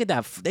first. Look at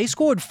that. They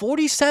scored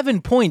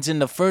 47 points in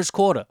the first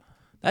quarter.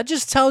 That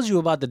just tells you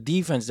about the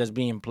defense that's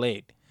being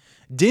played.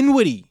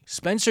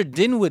 Spencer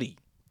Dinwiddie.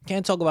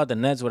 Can't talk about the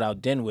Nets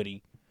without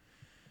Dinwiddie.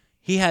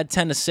 He had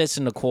 10 assists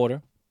in the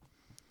quarter.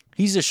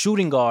 He's a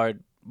shooting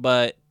guard,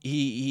 but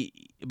he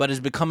is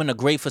becoming a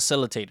great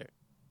facilitator.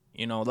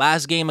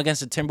 Last game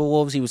against the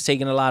Timberwolves, he was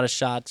taking a lot of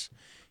shots.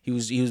 He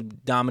was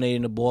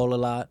dominating the ball a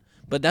lot.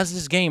 But that's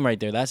his game right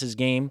there. That's his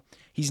game.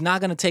 He's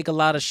not gonna take a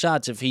lot of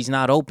shots if he's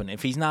not open.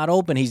 If he's not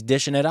open, he's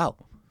dishing it out.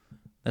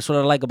 That's what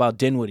I like about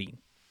Dinwiddie.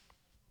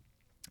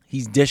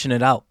 He's dishing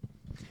it out.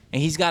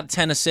 And he's got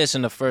 10 assists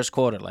in the first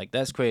quarter. Like,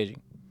 that's crazy.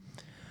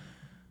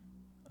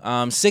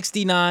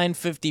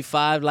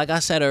 69-55. Like I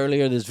said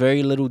earlier, there's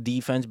very little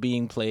defense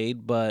being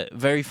played, but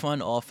very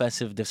fun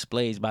offensive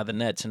displays by the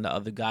Nets and the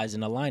other guys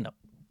in the lineup.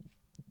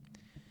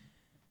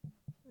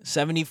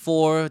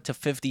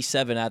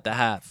 74-57 at the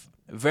half.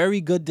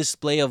 Very good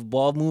display of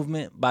ball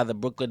movement by the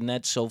Brooklyn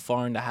Nets so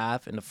far in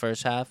the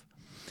first half.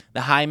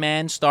 The high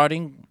man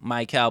starting,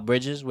 Mikal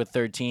Bridges with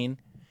 13.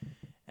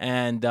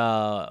 And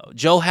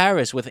Joe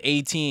Harris with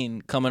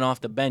 18 coming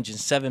off the bench in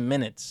 7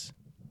 minutes.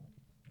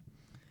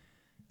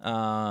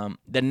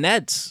 The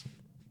Nets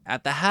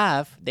at the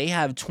half, they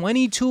have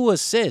 22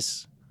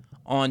 assists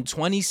on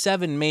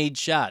 27 made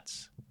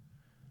shots.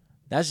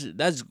 That's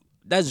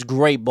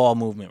great ball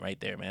movement right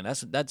there, man.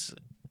 That's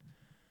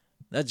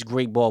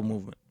great ball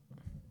movement.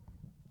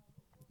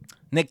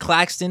 Nick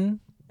Claxton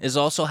is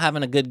also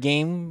having a good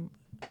game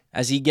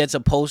as he gets a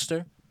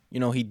poster. He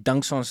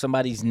dunks on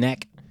somebody's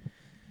neck.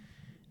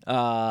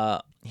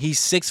 He's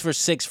 6 for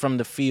 6 from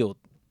the field.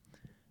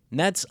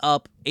 Nets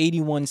up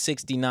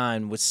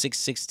 81-69 with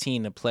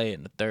 6:16 to play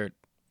in the third.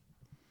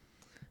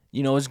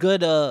 It's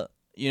good.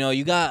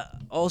 You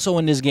got also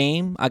in this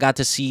game, I got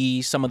to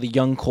see some of the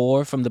young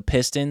core from the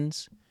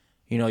Pistons.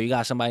 You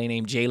got somebody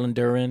named Jalen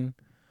Duren,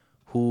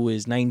 who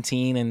is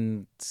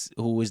 19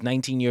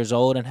 years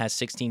old and has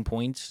 16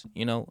 points,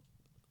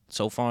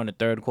 so far in the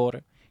third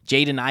quarter.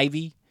 Jaden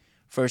Ivey,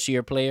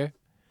 first-year player.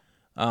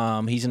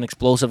 He's an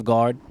explosive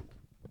guard.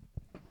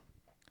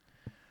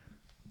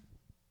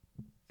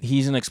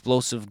 He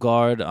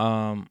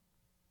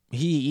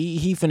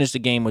finished the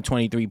game with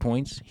 23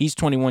 points. He's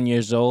 21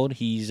 years old.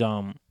 He's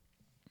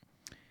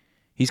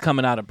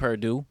coming out of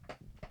Purdue.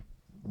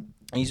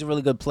 He's a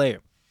really good player.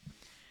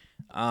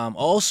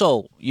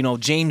 Also,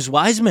 James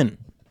Wiseman.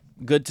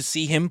 Good to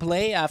see him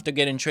play after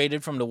getting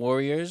traded from the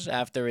Warriors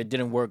after it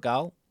didn't work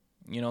out.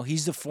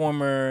 He's the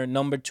former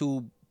number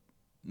two,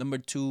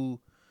 the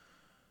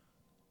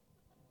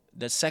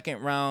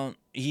second round.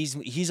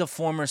 He's a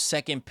former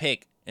second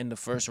pick in the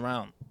first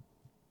round.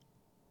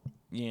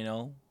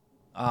 They'll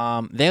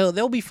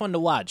be fun to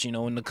watch,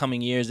 in the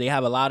coming years. They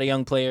have a lot of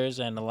young players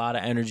and a lot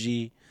of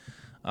energy,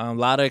 a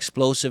lot of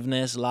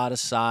explosiveness, a lot of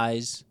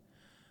size.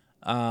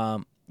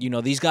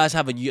 These guys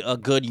have a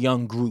good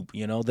young group,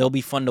 They'll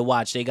be fun to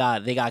watch. They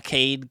got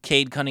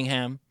Cade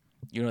Cunningham.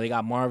 They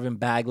got Marvin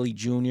Bagley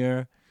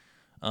Jr.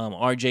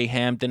 RJ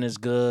Hampton is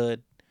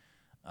good.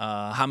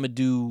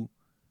 Hamidou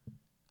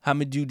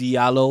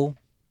Diallo,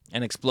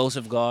 an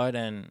explosive guard,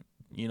 and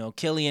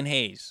Killian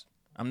Hayes.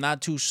 I'm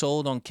not too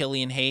sold on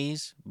Killian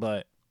Hayes,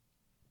 but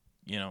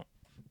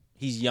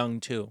he's young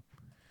too.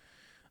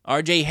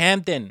 RJ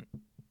Hampton,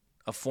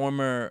 a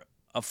former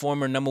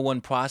number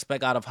one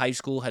prospect out of high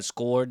school, has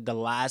scored the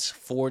last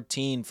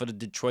 14 for the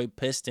Detroit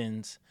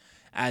Pistons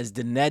as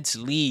the Nets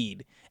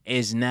lead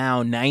is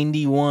now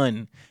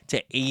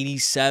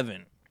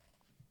 91-87.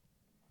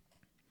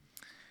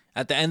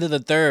 At the end of the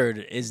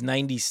third is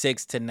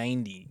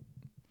 96-90.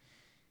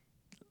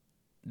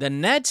 The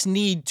Nets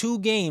need 2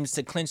 games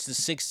to clinch the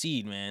 6th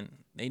seed, man.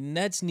 The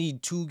Nets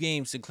need 2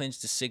 games to clinch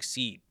the 6th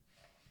seed.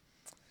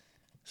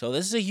 So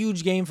this is a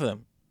huge game for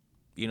them,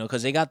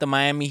 because they got the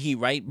Miami Heat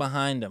right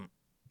behind them.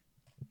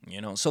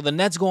 So the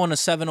Nets go on a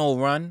 7-0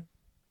 run.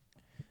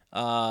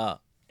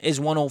 Is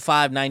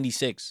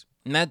 105-96.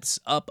 Nets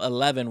up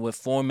 11 with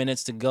 4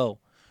 minutes to go.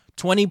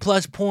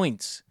 20-plus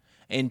points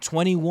in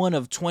 21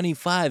 of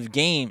 25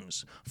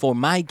 games for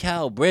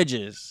Mikal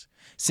Bridges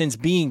since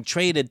being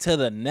traded to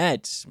the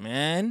Nets,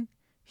 man.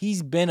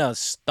 He's been a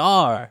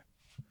star.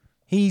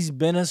 He's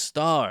a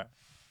star.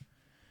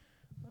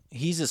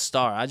 He's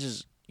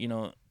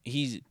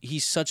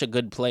such a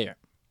good player.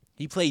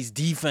 He plays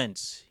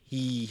defense.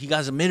 He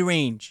got a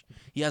mid-range.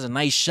 He has a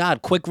nice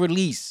shot, quick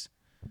release.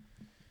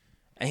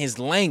 And his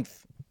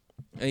length.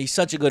 And he's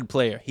such a good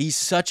player.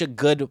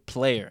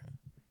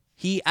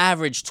 He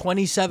averaged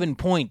 27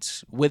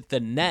 points with the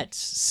Nets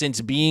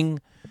since being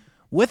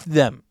with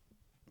them.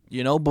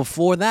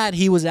 Before that,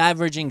 he was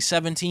averaging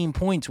 17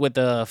 points with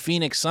the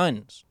Phoenix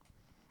Suns.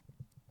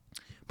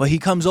 But he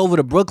comes over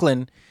to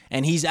Brooklyn,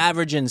 and he's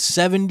averaging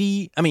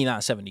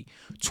 27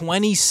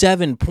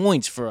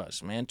 points for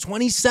us, man.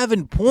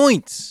 27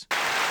 points.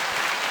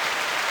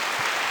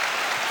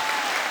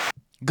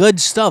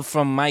 Good stuff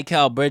from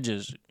Mikal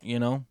Bridges,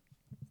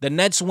 The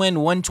Nets win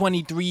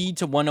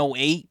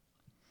 123-108.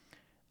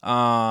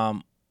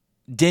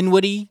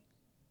 Dinwiddie,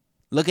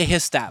 look at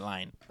his stat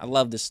line. I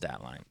love this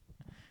stat line.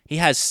 He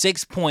has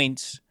 6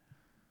 points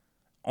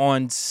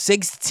on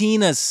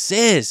 16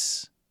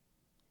 assists.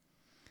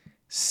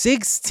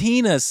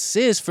 16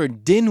 assists for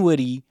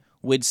Dinwiddie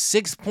with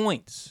 6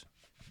 points.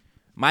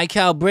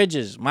 Mikal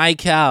Bridges.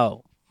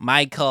 Mikal.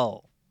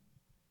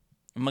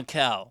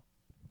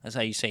 That's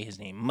how you say his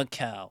name.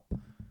 Mikal.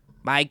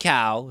 Mike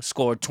Cal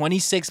scored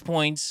 26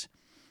 points,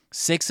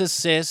 6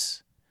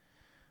 assists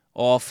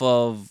off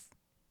of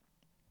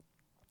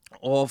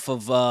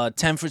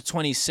 10 for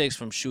 26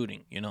 from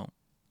shooting,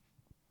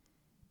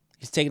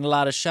 He's taking a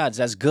lot of shots.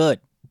 That's good.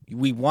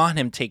 We want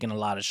him taking a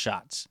lot of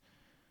shots.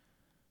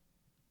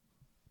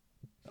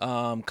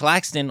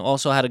 Claxton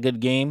also had a good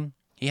game.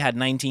 He had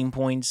 19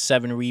 points,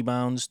 7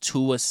 rebounds,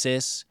 2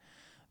 assists,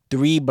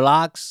 3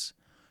 blocks,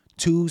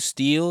 2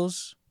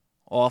 steals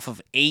off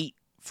of 8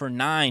 for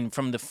 9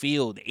 from the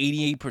field.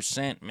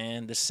 88%,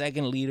 man. The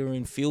second leader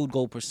in field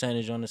goal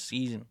percentage on the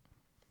season.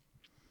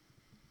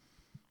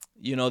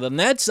 The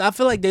Nets, I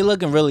feel like they're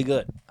looking really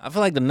good. I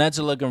feel like the Nets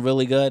are looking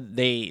really good.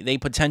 They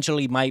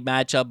potentially might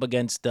match up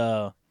against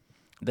the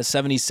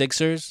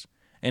 76ers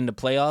in the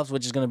playoffs,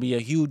 which is going to be a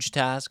huge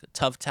task, a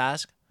tough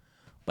task.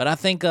 But I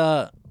think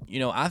I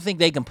think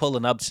they can pull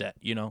an upset,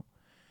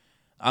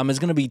 It's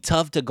going to be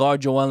tough to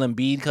guard Joel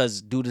Embiid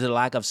because due to the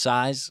lack of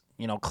size,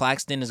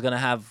 Claxton is going to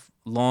have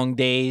long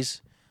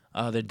days.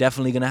 They're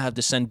definitely going to have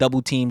to send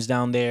double teams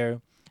down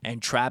there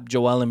and trap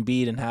Joel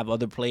Embiid and have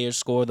other players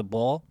score the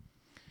ball.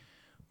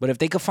 But if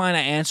they could find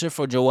an answer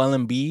for Joel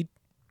Embiid,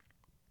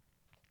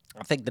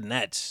 I think the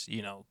Nets,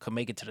 could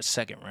make it to the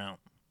second round.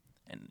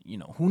 And,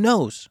 who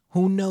knows?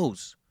 Who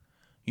knows?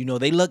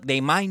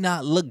 They might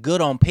not look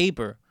good on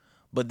paper,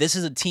 but this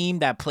is a team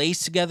that plays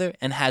together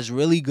and has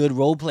really good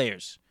role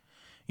players.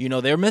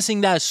 They're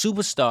missing that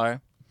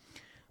superstar,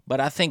 but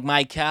I think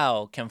Mike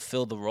Cal can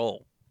fill the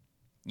role.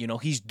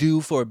 He's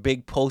due for a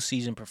big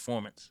postseason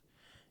performance.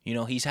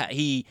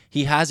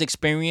 He has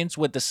experience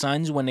with the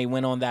Suns when they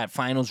went on that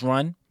finals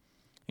run.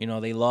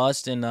 They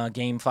lost in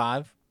Game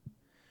 5.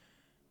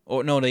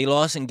 Or, no, they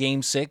lost in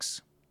Game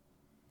 6.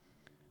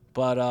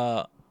 But,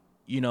 the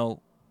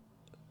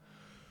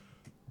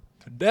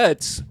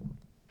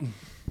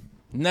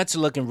Nets are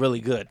looking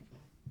really good.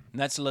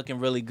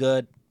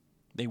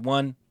 They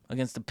won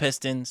against the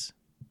Pistons.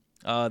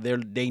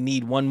 They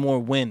need one more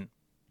win.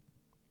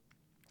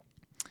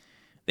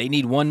 They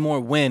need one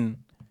more win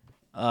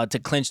to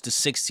clinch the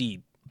 6th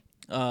seed.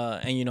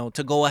 And,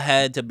 to go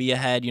ahead, to be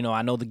ahead,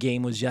 I know the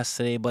game was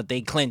yesterday, but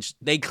they clinched.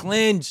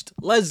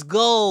 Let's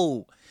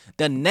go.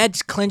 The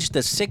Nets clinched the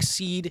 6th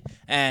seed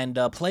and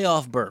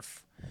playoff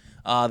berth.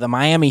 The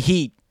Miami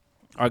Heat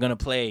are going to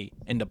play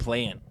in the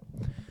play-in.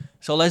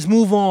 So let's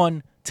move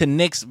on to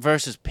Knicks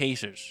versus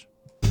Pacers.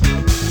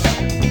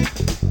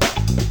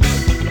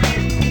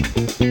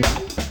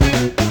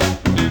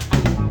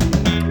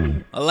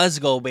 Let's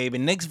go, baby.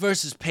 Knicks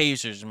versus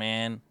Pacers,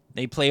 man.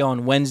 They play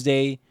on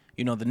Wednesday.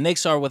 The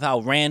Knicks are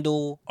without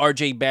Randall,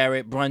 RJ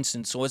Barrett,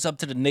 Brunson, so it's up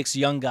to the Knicks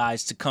young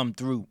guys to come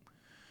through.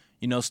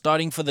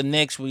 Starting for the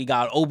Knicks, we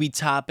got Obi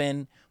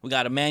Toppin, we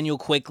got Emmanuel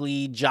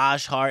Quickley,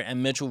 Josh Hart,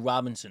 and Mitchell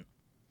Robinson.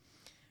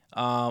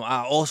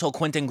 Also,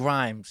 Quentin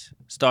Grimes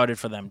started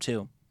for them,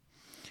 too.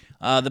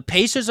 The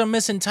Pacers are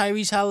missing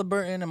Tyrese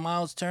Halliburton and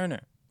Miles Turner.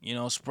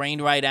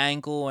 Sprained right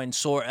ankle and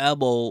sore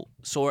elbow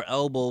for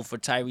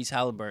Tyrese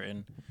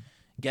Halliburton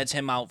gets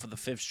him out for the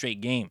 5th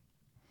straight game.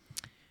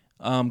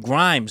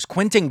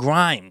 Quentin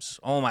Grimes.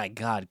 Oh, my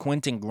God.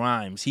 Quentin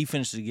Grimes. He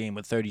finished the game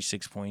with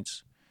 36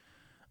 points.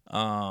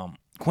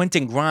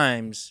 Quentin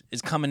Grimes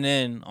is coming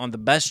in on the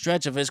best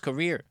stretch of his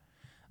career.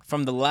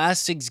 From the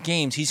last 6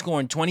 games, he's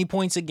scoring 20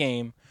 points a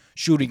game,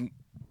 shooting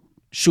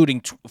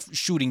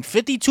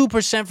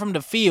 52% from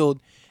the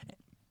field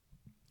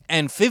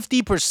and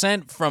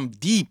 50% from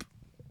deep.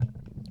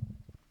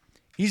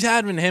 He's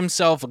having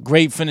himself a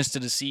great finish to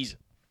the season.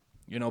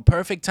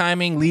 Perfect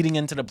timing leading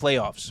into the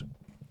playoffs.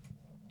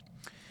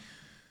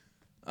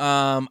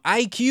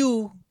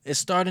 IQ is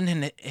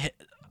starting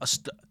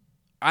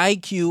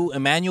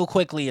Emmanuel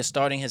Quickley is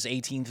starting his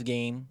 18th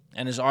game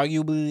and is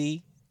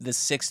arguably the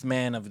 6th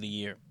man of the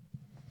year.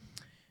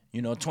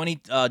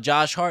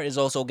 Josh Hart is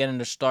also getting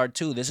the start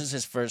too. This is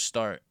his first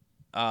start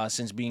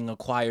since being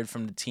acquired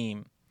from the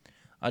team.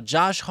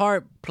 Josh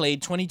Hart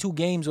played 22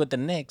 games with the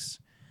Knicks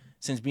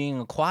since being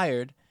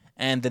acquired,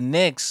 and the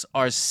Knicks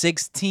are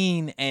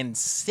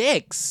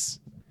 16-6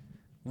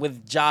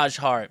 with Josh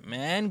Hart,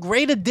 man.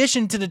 Great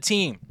addition to the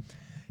team.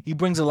 He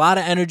brings a lot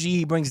of energy.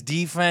 He brings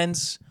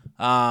defense.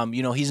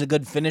 He's a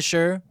good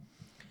finisher.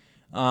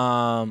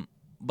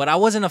 But I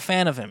wasn't a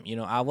fan of him.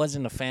 I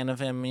wasn't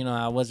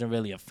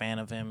really a fan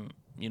of him.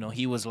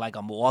 He was like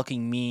a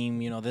walking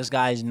meme. This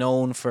guy's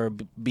known for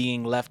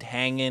being left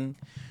hanging.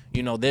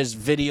 There's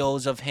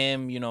videos of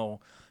him,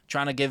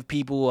 trying to give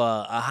people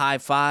a high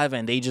five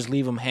and they just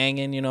leave him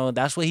hanging.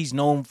 That's what he's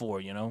known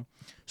for,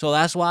 So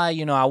that's why,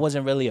 I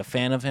wasn't really a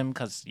fan of him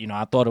because,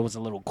 I thought it was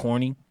a little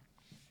corny.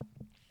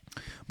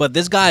 But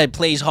this guy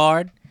plays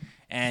hard,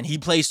 and he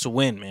plays to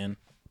win, man.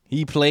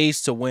 He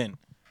plays to win.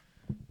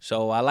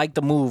 So I like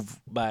the move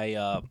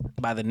by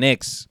the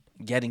Knicks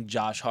getting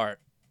Josh Hart.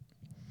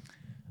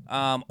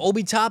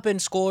 Obi Toppin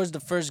scores the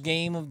first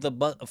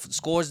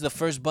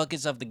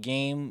buckets of the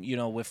game,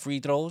 with free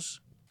throws.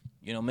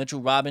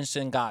 Mitchell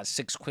Robinson got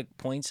 6 quick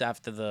points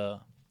after the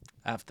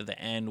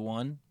and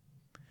one.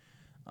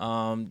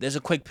 There's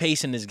a quick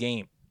pace in this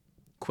game.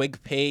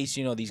 Quick pace,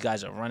 these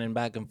guys are running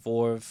back and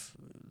forth.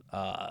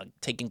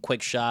 taking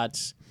quick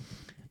shots,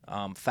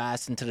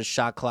 fast into the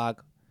shot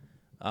clock.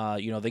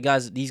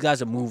 These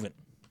guys are moving.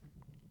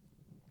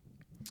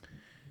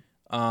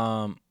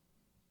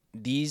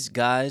 These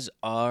guys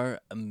are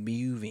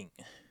moving.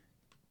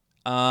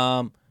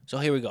 So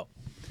here we go.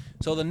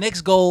 So the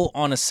Knicks go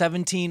on a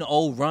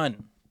 17-0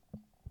 run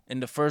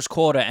in the first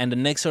quarter, and the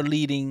Knicks are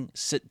leading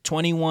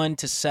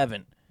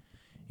 21-7.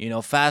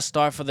 Fast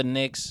start for the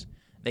Knicks.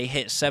 They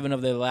hit 7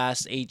 of their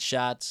last 8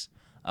 shots.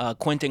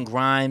 Quentin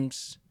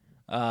Grimes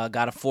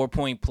got a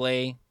 4-point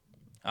play.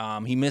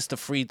 He missed a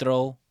free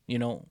throw,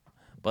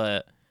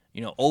 but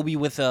Obi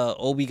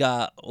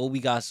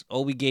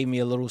gave me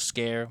a little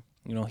scare.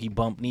 He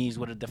bumped knees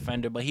with a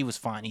defender, but he was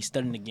fine. He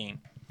stood in the game.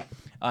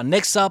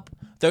 Knicks up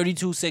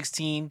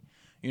 32-16.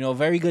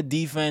 Very good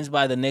defense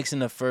by the Knicks in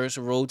the first,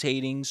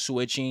 rotating,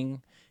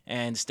 switching,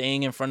 and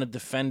staying in front of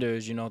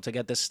defenders, to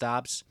get the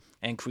stops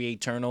and create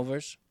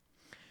turnovers.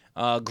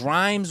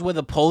 Grimes with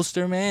a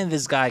poster, man.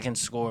 This guy can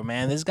score,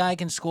 man. This guy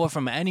can score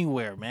from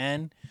anywhere,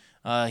 man.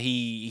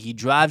 He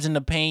drives in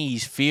the paint.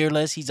 He's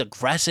fearless. He's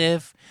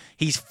aggressive.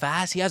 He's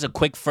fast. He has a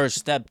quick first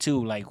step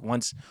too. Like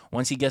once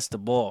he gets the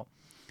ball,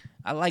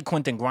 I like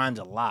Quentin Grimes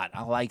a lot.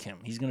 I like him.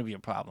 He's gonna be a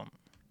problem.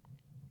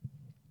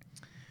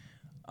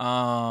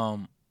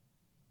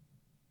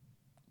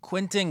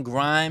 Quentin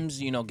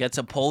Grimes, gets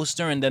a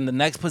poster, and then the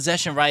next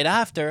possession right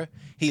after,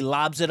 he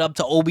lobs it up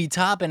to Obi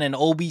Toppin, and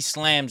Obi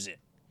slams it.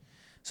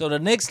 So the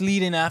Knicks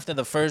leading after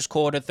the first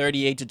quarter,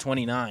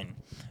 38-29.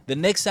 The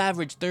Knicks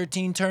average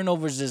 13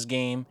 turnovers this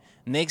game.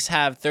 Knicks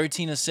have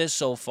 13 assists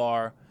so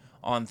far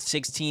on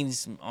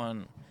 16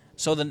 on.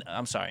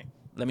 I'm sorry.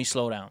 Let me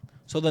slow down.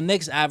 So the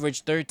Knicks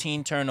average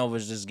 13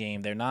 turnovers this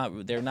game. They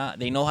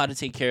know how to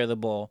take care of the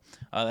ball.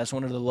 That's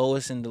one of the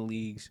lowest in the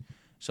leagues.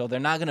 So they're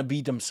not gonna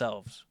beat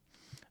themselves.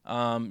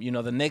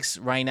 The Knicks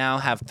right now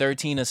have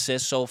 13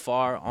 assists so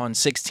far on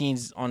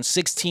 16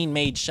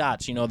 made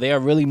shots. They are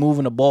really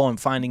moving the ball and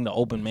finding the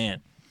open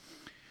man.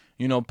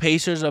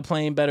 Pacers are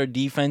playing better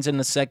defense in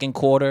the second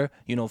quarter,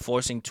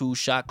 forcing 2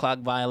 shot clock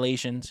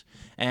violations.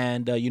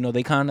 And,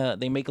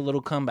 they make a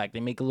little comeback. They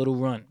make a little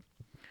run.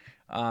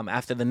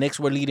 After the Knicks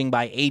were leading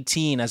by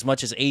 18, as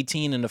much as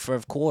 18 in the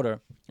first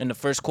quarter,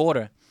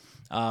 the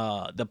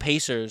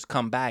Pacers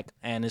come back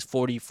and it's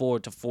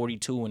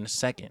 44-42 in the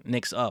second.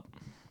 Knicks up.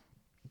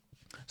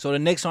 So the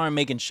Knicks aren't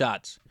making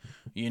shots,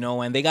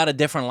 and they got a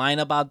different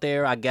lineup out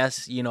there. I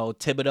guess,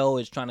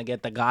 Thibodeau is trying to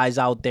get the guys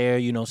out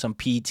there, some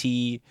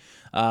PT,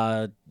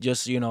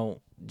 just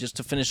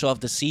to finish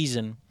off the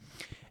season.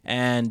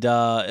 And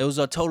it was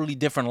a totally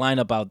different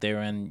lineup out there,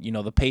 and,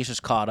 the Pacers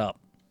caught up.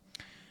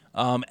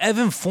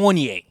 Evan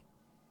Fournier.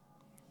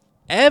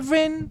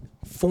 Do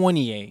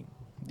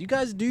you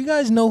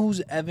guys know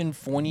who's Evan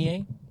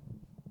Fournier?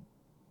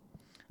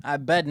 I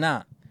bet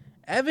not.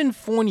 Evan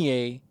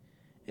Fournier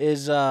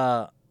is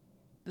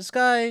this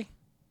guy.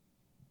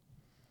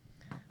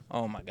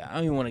 Oh my God, I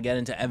don't even want to get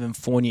into Evan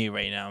Fournier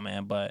right now,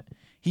 man, but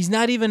he's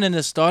not even in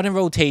the starting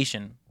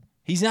rotation.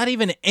 He's not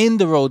even in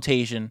the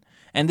rotation,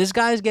 and this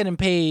guy's getting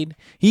paid.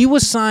 He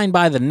was signed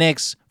by the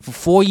Knicks for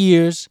 4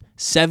 years,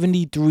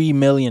 $73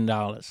 million.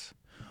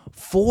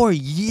 4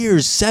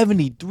 years,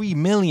 $73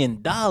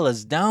 million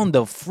down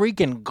the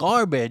freaking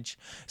garbage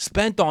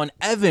spent on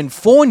Evan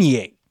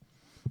Fournier.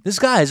 This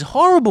guy is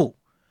horrible.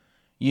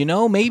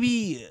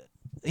 Maybe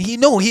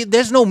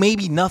there's no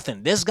maybe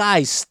nothing. This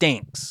guy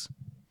stinks.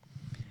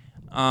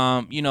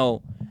 So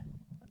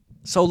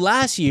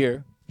last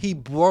year he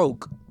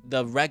broke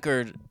the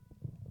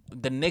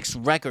Knicks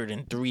record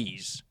in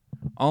threes.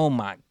 Oh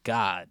my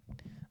God.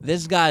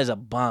 This guy's a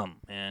bum,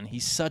 man.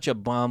 He's such a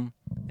bum.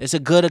 It's a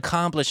good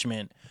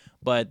accomplishment,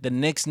 but the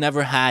Knicks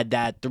never had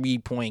that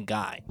 3-point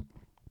guy.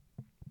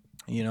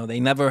 They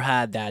never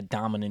had that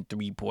dominant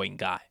 3-point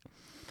guy.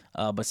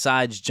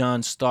 Besides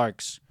John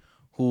Starks,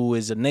 who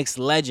is a Knicks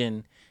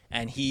legend,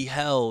 and he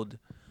held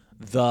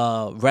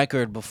the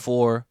record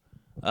before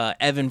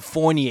Evan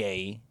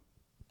Fournier.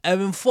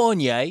 Evan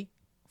Fournier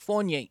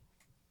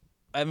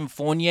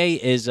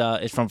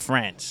is from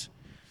France.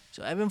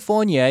 So Evan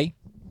Fournier,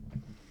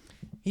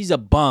 he's a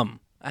bum.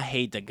 I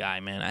hate the guy,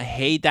 man. I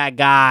hate that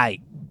guy.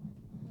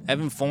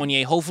 Evan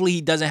Fournier. Hopefully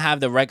he doesn't have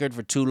the record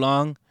for too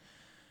long.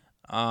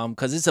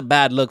 Because it's a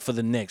bad look for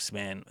the Knicks,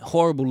 man.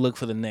 Horrible look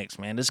for the Knicks,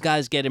 man. This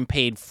guy's getting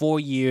paid 4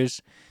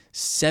 years,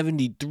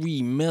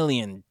 $73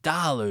 million,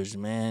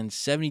 man.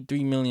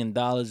 $73 million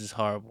is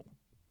horrible.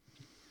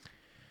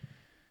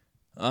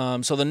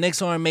 So the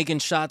Knicks aren't making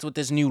shots with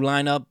this new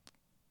lineup,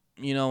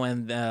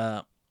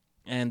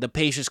 and the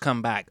Pacers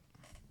come back.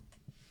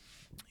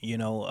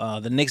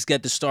 The Knicks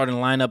get the starting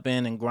lineup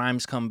in, and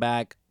Grimes come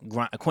back.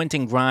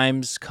 Quentin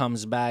Grimes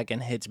comes back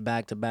and hits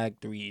back-to-back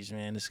threes,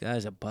 man. This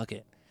guy's a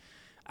bucket.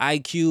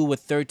 IQ with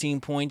 13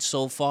 points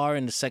so far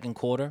in the second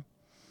quarter.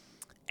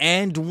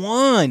 And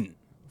one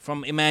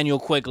from Immanuel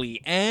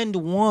Quickley. And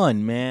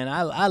one, man.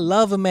 I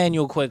love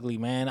Immanuel Quickley,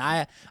 man.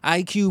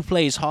 IQ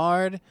plays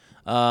hard.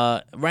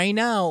 Right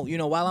now,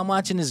 while I'm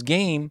watching this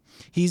game,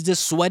 he's the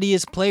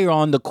sweatiest player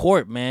on the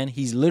court, man.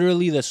 He's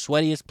literally the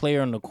sweatiest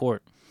player on the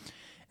court.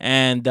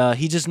 and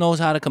he just knows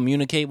how to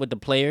communicate with the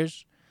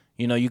players.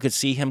 You know, you could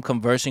see him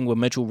conversing with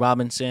Mitchell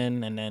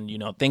Robinson, and then,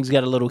 things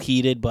get a little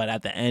heated, but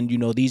at the end,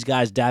 these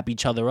guys dap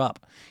each other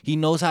up. He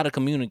knows how to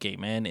communicate,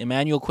 man.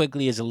 Emmanuel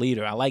Quickly is a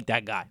leader. I like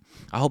that guy.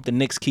 I hope the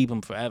Knicks keep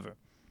him forever.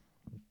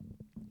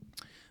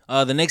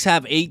 The Knicks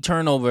have 8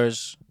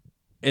 turnovers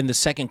in the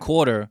second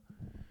quarter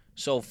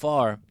so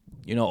far.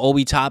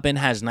 Obi Toppin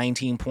has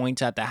 19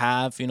 points at the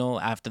half,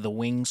 after the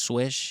wing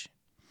swish.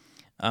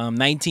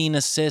 19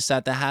 assists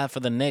at the half for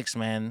the Knicks,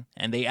 man.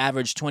 And they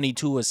average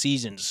 22 a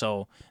season.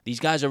 So these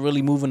guys are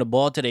really moving the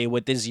ball today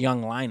with this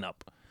young lineup.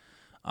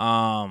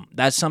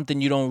 That's something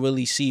you don't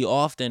really see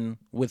often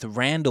with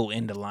Randall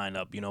in the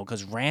lineup,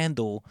 because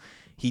Randall,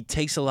 he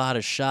takes a lot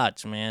of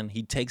shots, man.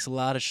 He takes a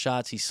lot of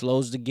shots. He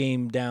slows the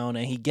game down,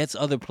 and he gets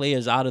other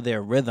players out of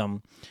their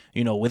rhythm,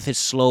 with his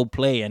slow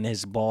play and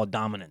his ball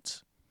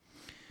dominance.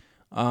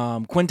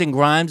 Quentin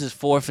Grimes is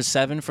 4 for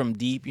 7 from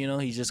deep.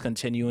 He's just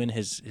continuing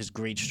his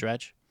great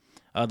stretch.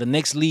 The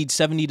Knicks lead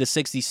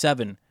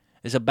 70-67.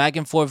 It's a back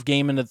and forth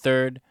game in the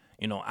third.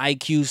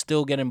 IQ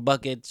still getting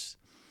buckets.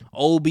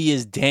 Obi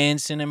is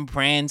dancing and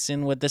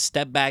prancing with the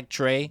step back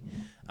tray.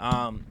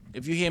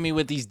 If you hear me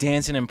with these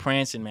dancing and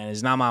prancing, man,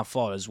 it's not my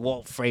fault. It's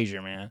Walt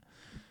Frazier, man,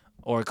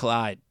 or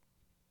Clyde.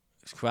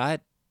 It's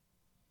Clyde.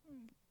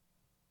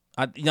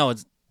 No,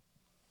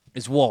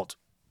 it's Walt.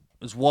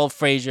 It's Walt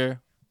Frazier.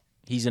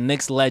 He's a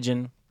Knicks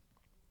legend,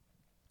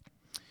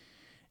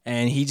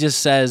 and he just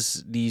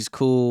says these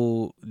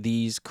cool.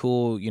 He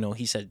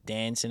said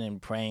dancing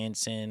and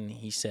prancing.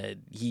 He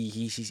said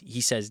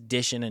he says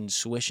dishing and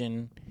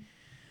swishing.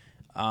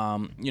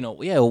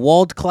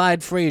 Walt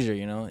Clyde Frazier.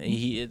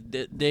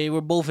 They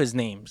were both his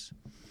names.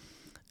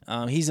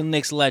 He's a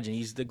Knicks legend.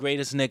 He's the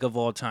greatest Knick of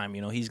all time.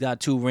 He's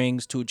got 2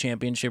 rings, 2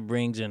 championship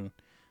rings, and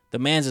the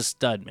man's a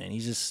stud, man.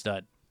 He's a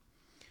stud.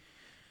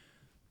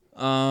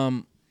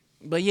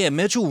 But yeah,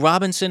 Mitchell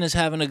Robinson is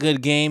having a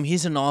good game.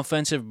 He's an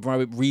offensive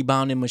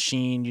rebounding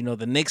machine.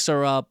 The Knicks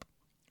are up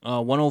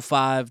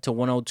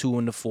 105-102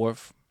 in the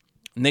fourth.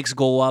 Knicks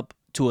go up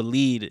to a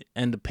lead,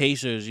 and the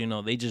Pacers,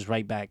 they just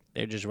right back.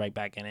 They're just right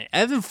back in it.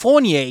 Evan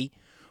Fournier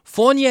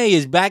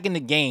is back in the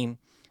game,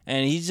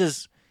 and he's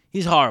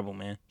horrible,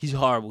 man. He's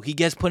horrible. He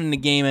gets put in the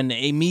game and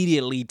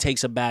immediately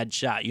takes a bad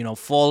shot,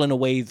 falling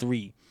away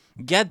 3.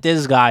 Get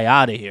this guy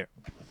out of here.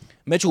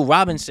 Mitchell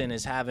Robinson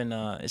is having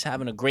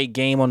a great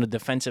game on the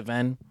defensive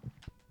end.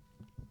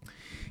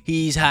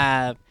 He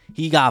got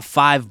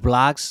 5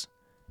 blocks,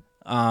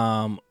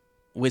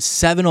 with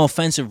 7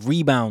 offensive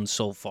rebounds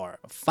so far.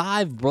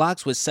 5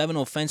 blocks with 7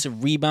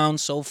 offensive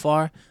rebounds so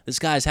far. This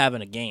guy's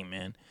having a game,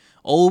 man.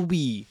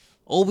 Obi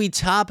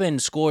Toppin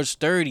scores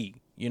 30.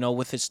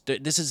 With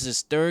this is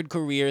his 3rd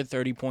career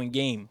 30-point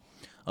game.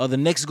 The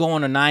Knicks go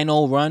on a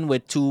 9-0 run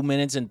with 2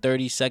 minutes and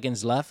 30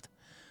 seconds left.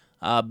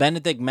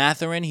 Benedict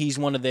Mathurin, he's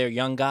one of their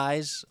young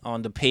guys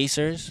on the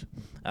Pacers.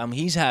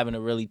 He's having a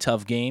really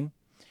tough game.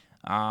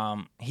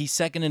 He's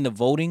second in the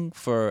voting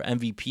for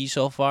MVP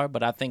so far,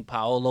 but I think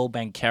Paolo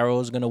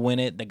Banchero is going to win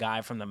it, the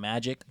guy from the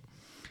Magic.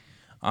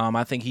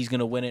 I think he's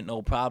going to win it,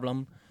 no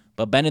problem.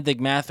 But Benedict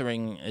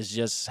Mathurin is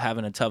just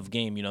having a tough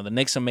game. The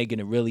Knicks are making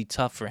it really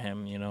tough for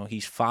him.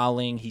 He's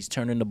fouling, he's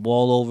turning the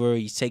ball over,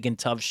 he's taking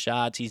tough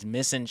shots, he's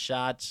missing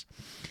shots.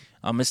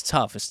 It's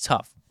tough.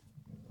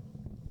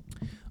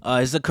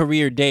 It's a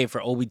career day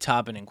for Obi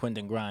Toppin and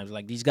Quentin Grimes.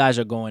 Like, these guys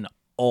are going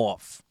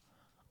off.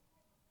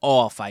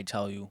 I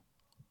tell you.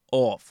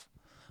 Off.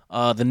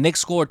 The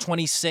Knicks scored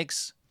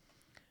 26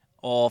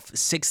 off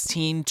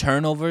 16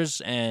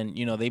 turnovers, and,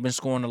 they've been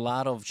scoring a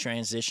lot of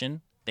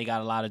transition. They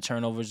got a lot of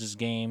turnovers this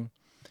game.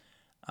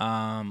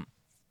 The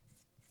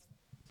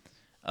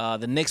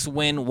Knicks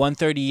win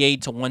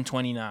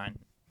 138-129.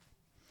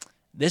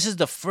 This is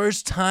the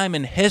first time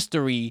in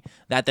history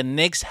that the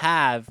Knicks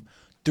have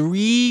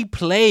 3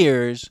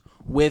 players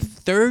with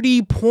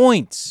 30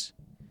 points.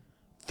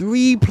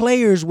 3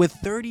 players with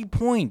 30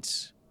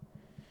 points.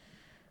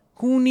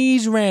 Who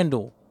needs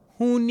Randall?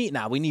 We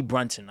need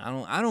Brunson.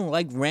 I don't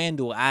like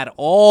Randall at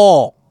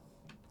all.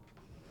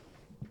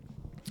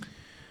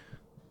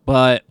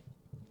 But,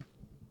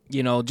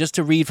 just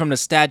to read from the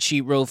stat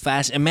sheet real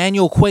fast,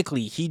 Emmanuel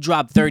Quickly, he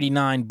dropped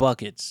 39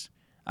 buckets.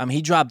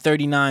 He dropped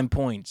 39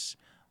 points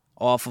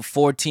off of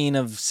 14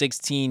 of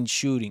 16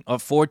 shooting, or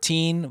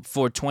 14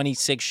 for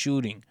 26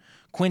 shooting.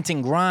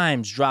 Quentin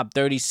Grimes dropped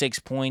 36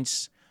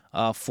 points,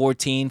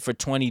 14 for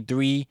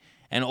 23.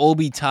 And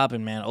Obi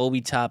Toppin, man.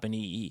 Obi Toppin,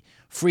 he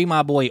free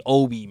my boy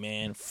Obi,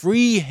 man.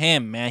 Free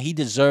him, man. He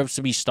deserves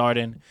to be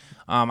starting.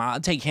 I'll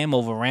take him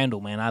over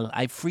Randall, man.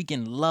 I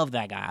freaking love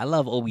that guy. I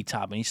love Obi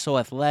Toppin. He's so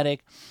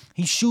athletic.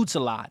 He shoots a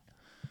lot.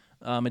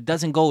 It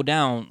doesn't go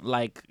down.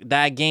 Like,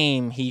 that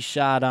game, he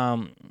shot,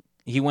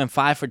 he went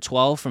 5 for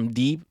 12 from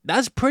deep.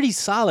 That's pretty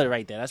solid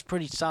right there. That's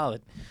pretty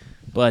solid.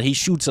 But he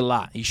shoots a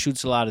lot. He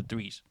shoots a lot of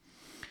threes.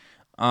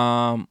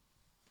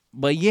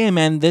 But yeah,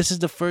 man, this is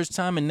the first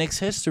time in Knicks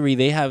history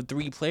they have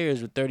 3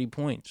 players with 30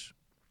 points.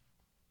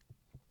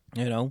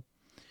 In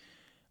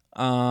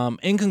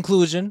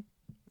conclusion,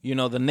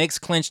 The Knicks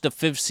clinched the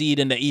fifth seed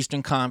in the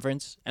Eastern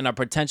Conference and are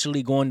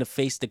potentially going to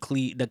face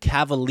the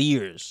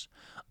Cavaliers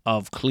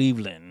of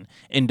Cleveland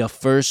in the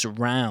first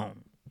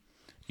round.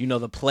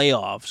 The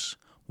playoffs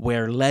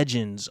where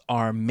legends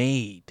are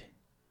made.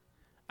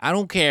 I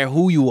don't care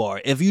who you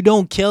are. If you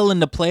don't kill in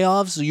the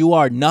playoffs, you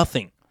are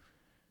nothing.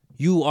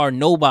 You are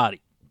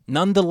nobody.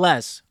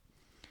 Nonetheless,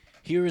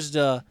 here is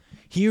the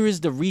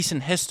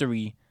recent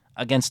history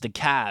against the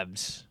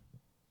Cavs.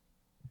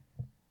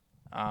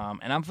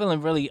 And I'm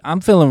feeling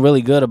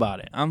really good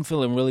about it.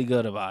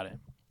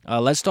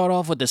 Let's start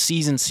off with the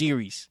season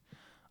series.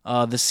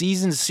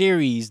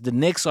 The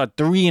Knicks are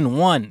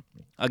 3-1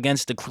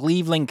 against the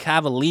Cleveland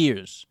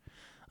Cavaliers.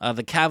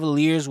 The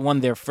Cavaliers won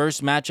their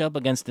first matchup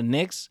against the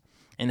Knicks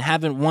and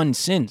haven't won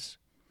since.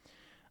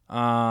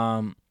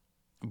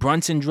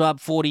 Brunson dropped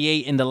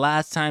 48 in the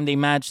last time they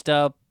matched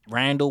up.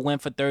 Randall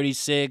went for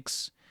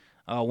 36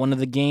 one of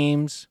the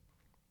games.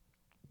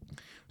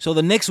 So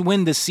the Knicks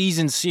win the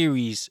season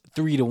series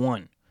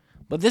 3-1.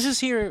 But this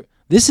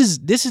is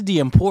the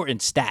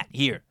important stat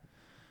here.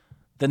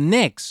 The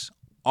Knicks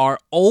are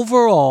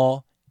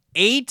overall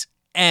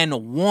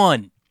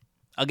 8-1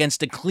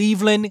 against the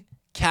Cleveland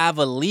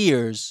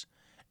Cavaliers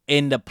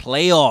in the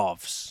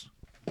playoffs.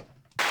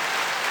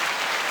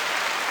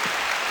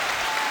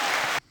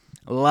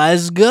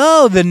 Let's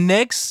go. The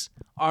Knicks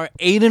are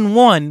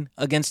 8-1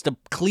 against the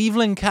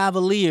Cleveland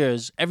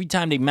Cavaliers every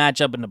time they match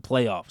up in the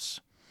playoffs.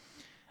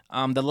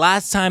 The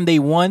last time they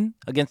won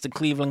against the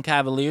Cleveland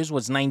Cavaliers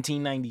was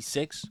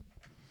 1996.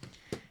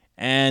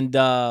 And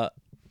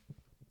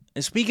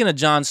speaking of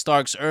John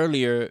Starks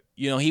earlier,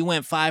 he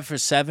went 5 for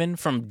 7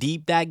 from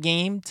deep that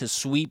game to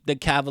sweep the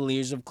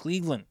Cavaliers of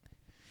Cleveland.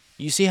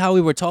 You see how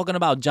we were talking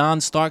about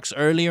John Starks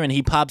earlier and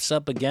he pops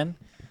up again?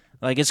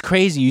 Like, it's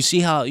crazy. You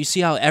see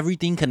how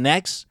everything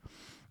connects?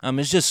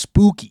 It's just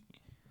spooky.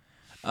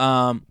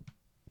 But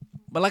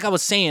like I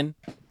was saying,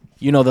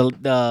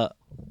 the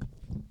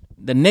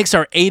Knicks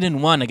are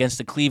 8-1 against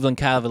the Cleveland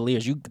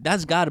Cavaliers.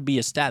 That's got to be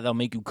a stat that'll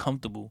make you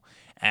comfortable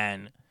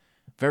and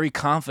very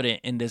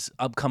confident in this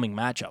upcoming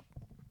matchup.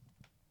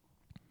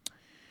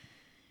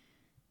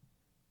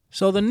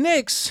 So the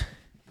Knicks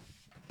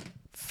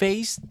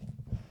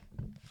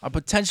are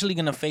potentially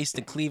going to face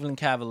the Cleveland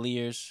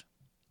Cavaliers,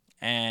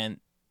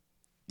 and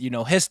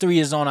history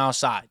is on our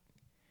side.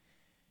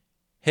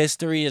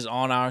 History is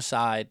on our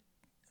side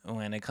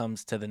when it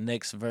comes to the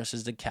Knicks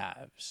versus the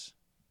Cavs.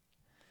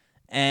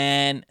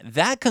 And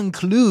that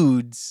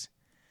concludes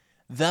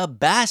the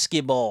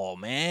basketball,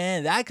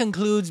 man. That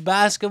concludes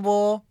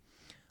basketball.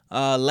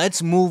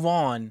 Let's move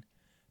on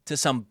to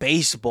some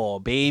baseball,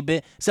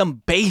 baby.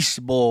 Some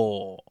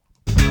baseball.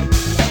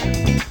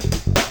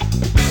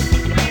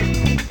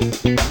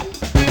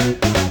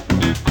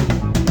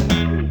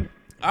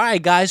 All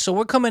right, guys. So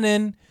we're coming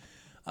in.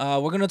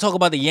 We're gonna talk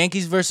about the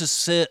Yankees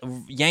versus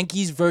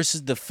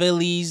the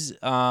Phillies.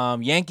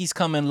 Yankees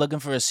come in looking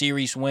for a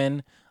series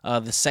win,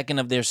 the second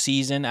of their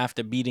season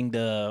after beating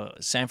the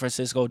San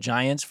Francisco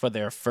Giants for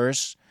their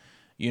first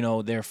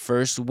win, their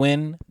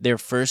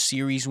first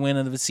series win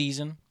of the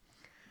season.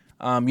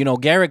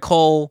 Garrett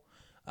Cole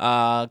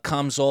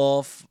comes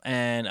off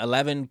an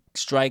 11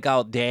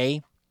 strikeout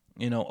day,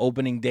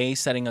 opening day,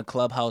 setting a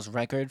clubhouse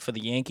record for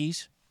the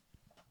Yankees.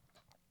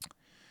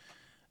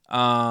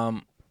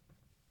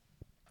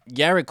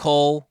 Garrett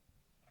Cole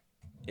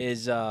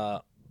is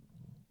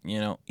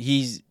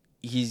he's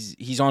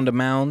on the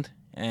mound,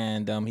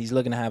 and he's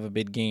looking to have a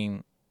big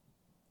game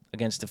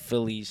against the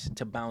Phillies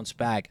to bounce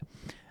back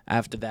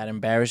after that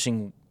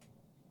embarrassing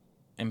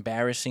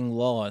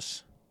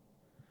loss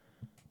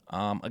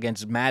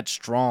against Matt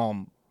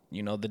Strahm,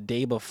 the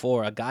day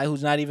before. A guy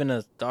who's not even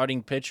a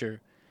starting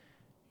pitcher,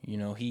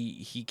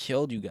 he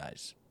killed you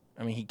guys.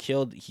 I mean, he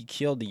killed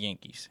the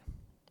Yankees.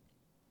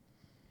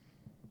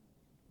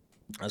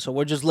 So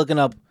we're just looking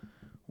up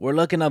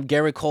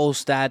Garrett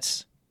Cole's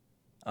stats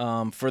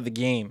for the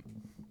game.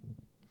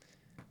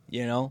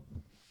 No,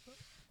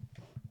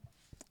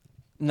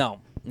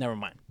 never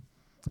mind.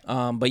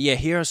 But yeah,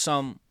 here are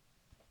some.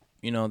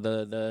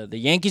 The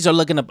Yankees are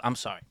looking to. I'm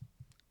sorry.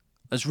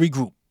 Let's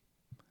regroup.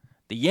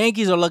 The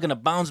Yankees are looking to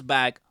bounce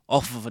back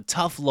off of a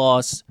tough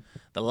loss.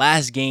 The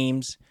last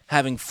games,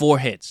 having 4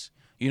 hits.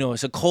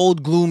 It's a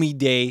cold, gloomy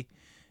day,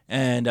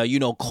 and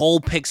Cole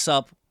picks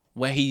up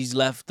where he's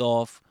left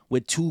off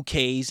with 2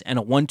 Ks and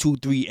a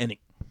 1-2-3 inning.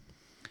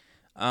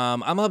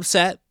 I'm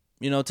upset,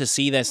 to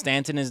see that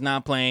Stanton is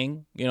not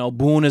playing.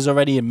 Boone is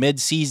already in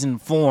mid-season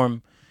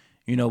form,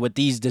 with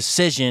these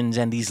decisions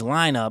and these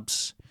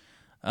lineups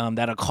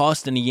that are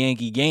costing the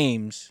Yankee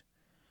games.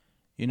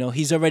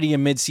 He's already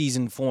in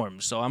mid-season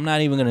form, so I'm not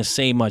even going to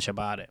say much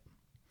about it.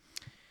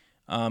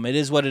 It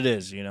is what it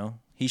is,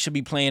 He should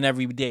be playing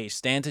every day.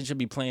 Stanton should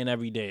be playing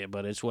every day,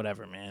 but it's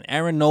whatever, man.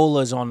 Aaron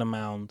Nola is on the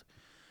mound.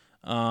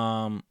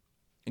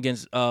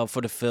 Against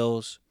for the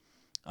Phils.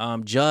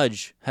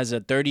 Judge has a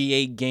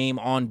 38-game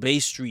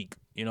on-base streak,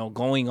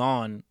 going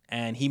on,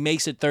 and he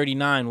makes it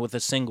 39 with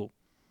a single.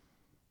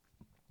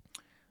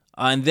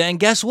 And then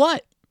guess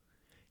what?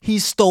 He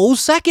stole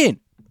second.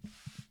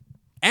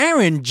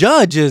 Aaron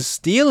Judge is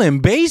stealing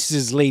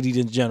bases, ladies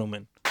and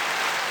gentlemen.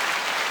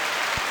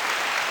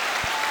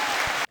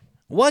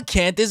 What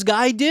can't this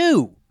guy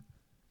do?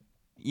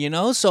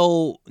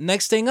 So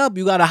next thing up,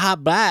 you got a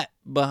hot bat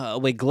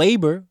with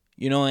Glaber,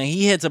 and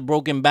he hits a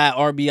broken bat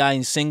RBI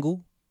and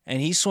single,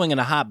 and he's swinging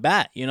a hot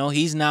bat.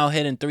 He's now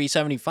hitting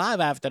 375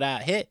 after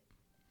that hit.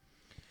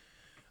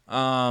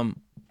 And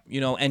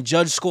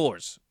Judge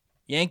scores.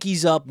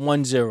 Yankees up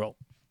 1-0.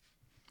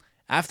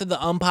 After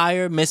the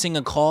umpire missing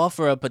a call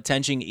for a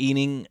potential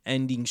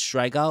inning-ending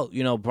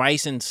strikeout,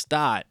 Bryson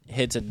Stott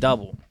hits a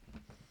double.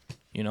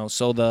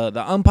 So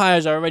the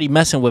umpires are already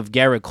messing with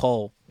Garrett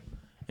Cole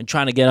and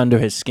trying to get under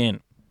his skin.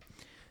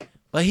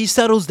 But he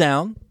settles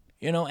down,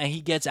 and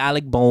he gets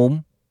Alec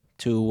Bohm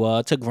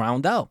to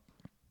ground out.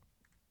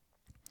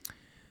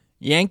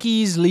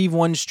 Yankees leave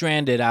one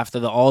stranded after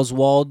the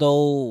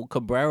Oswaldo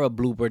Cabrera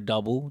blooper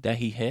double that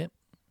he hit.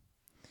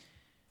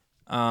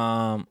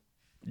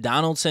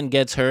 Donaldson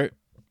gets hurt,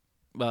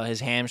 his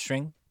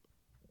hamstring.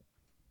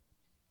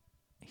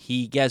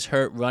 He gets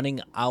hurt running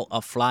out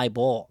a fly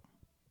ball.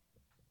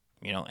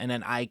 And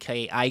then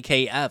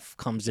IKF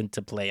comes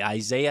into play.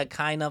 Isaiah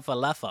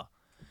Kiner-Falefa.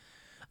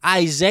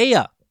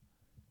 Isaiah,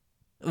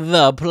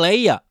 the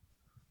player.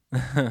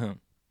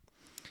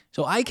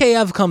 So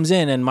IKF comes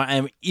in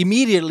and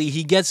immediately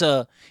he gets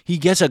a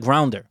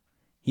grounder.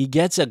 He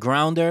gets a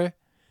grounder.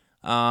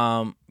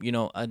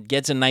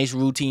 Gets a nice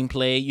routine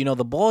play.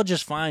 The ball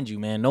just finds you,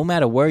 man. No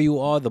matter where you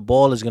are, the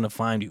ball is gonna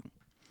find you.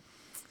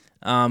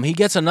 He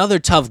gets another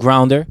tough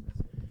grounder,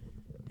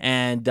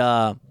 and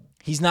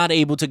he's not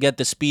able to get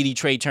the speedy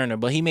Trey Turner,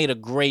 but he made a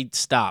great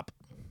stop.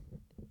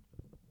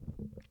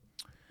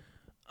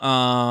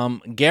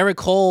 Garrett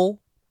Cole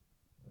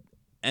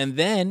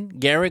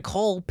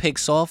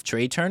picks off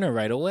Trey Turner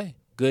right away.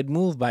 Good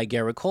move by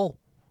Garrett Cole.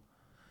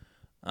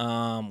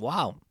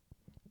 Wow.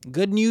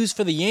 Good news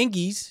for the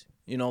Yankees.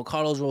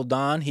 Carlos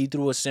Rodon, he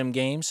threw a sim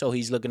game, so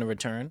he's looking to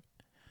return.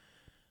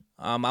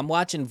 I'm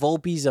watching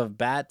Volpe's of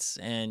bats,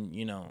 and,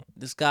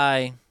 this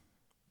guy,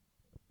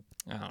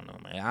 I don't know,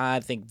 man. I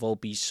think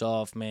Volpe's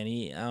soft, man.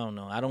 I don't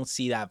know. I don't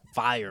see that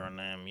fire on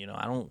him.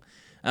 I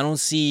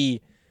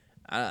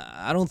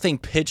don't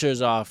think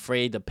pitchers are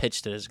afraid to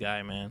pitch to this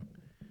guy, man.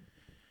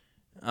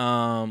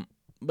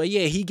 But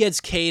yeah, he gets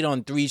K'd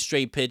on 3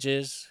 straight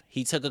pitches.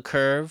 He took a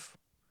curve.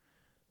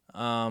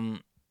 There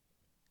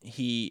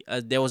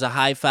was a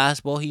high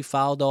fastball he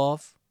fouled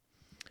off,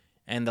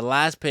 and the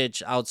last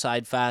pitch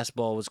outside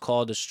fastball was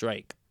called a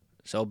strike.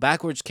 So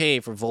backwards K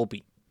for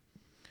Volpe.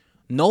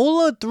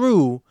 Nola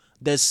threw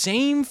the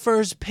same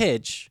first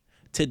pitch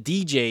to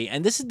DJ,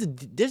 and this is the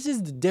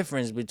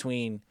difference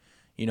between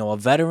a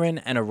veteran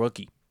and a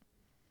rookie.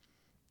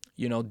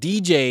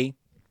 DJ's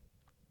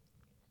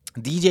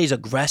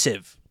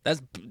aggressive.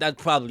 That's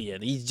probably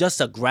it. He's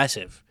just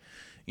aggressive.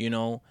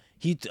 Aaron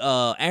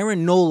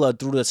Nola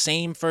threw the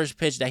same first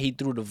pitch that he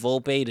threw to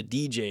Volpe to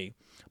DJ,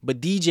 but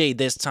DJ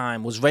this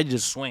time was ready to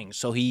swing,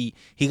 so he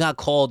got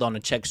called on a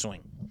check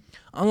swing.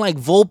 Unlike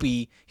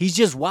Volpe, he's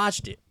just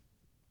watched it.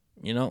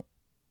 He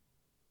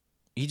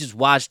just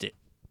watched it.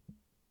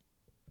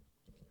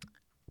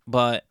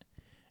 But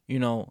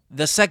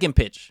the second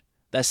pitch,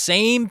 the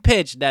same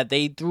pitch that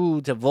they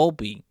threw to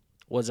Volpe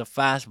was a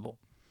fastball.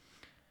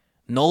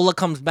 Nola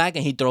comes back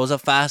and he throws a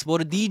fastball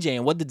to DJ.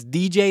 And what does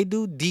DJ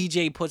do?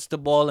 DJ puts the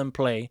ball in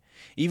play.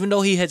 Even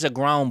though he hits a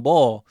ground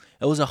ball,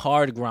 it was a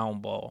hard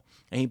ground ball.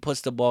 And he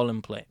puts the ball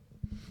in play.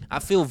 I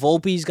feel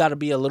Volpe's got to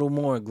be a little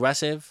more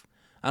aggressive.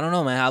 I don't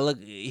know,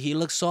 man. He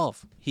looks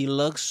soft.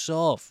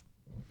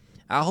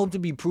 I hope to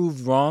be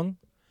proved wrong.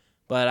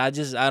 But I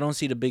don't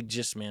see the big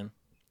gist, man.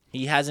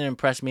 He hasn't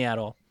impressed me at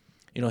all.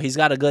 He's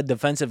got a good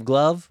defensive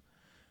glove.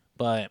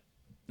 But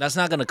that's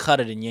not going to cut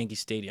it in Yankee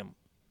Stadium.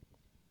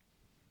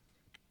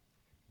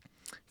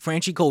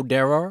 Franchy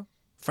Cordero,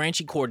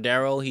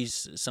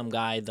 he's some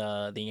guy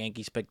the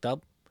Yankees picked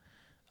up.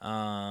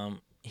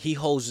 He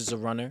hoses a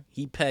runner.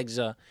 He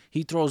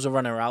throws a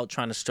runner out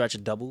trying to stretch a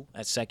double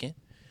at second.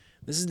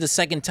 This is the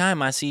second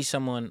time I see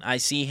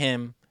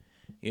him,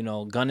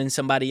 gunning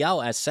somebody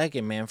out at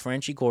second, man.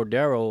 Franchy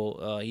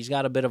Cordero, he's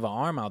got a bit of an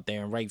arm out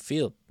there in right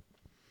field.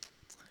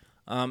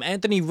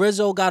 Anthony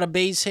Rizzo got a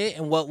base hit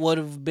in what would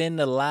have been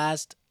the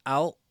last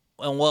out.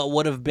 And what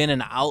would have been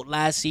an out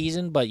last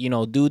season, but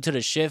due to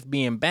the shift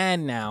being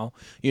banned now,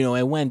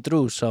 it went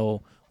through.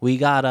 So we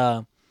got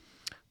a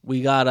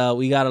lot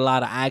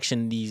of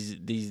action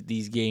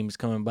these games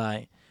coming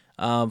by.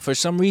 For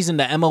some reason,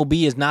 the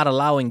MLB is not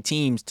allowing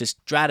teams to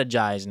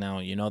strategize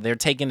now. They're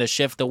taking the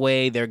shift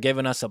away. They're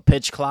giving us a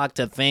pitch clock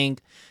to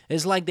think.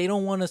 It's like they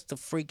don't want us to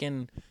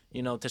freaking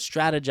to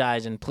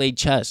strategize and play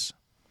chess.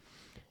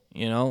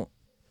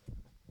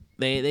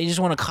 They just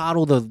want to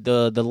coddle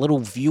the little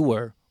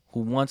viewer who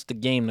wants the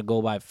game to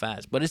go by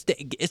fast. But it's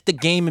the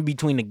game in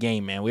between the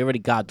game, man. We already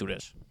got through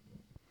this.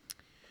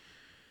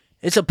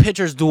 It's a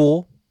pitcher's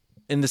duel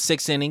in the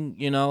 6th inning.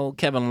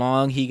 Kevin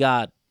Long, he's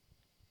a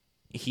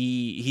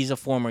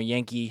former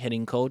Yankee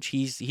hitting coach.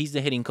 He's the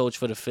hitting coach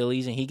for the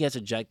Phillies, and he gets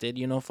ejected,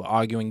 for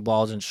arguing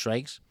balls and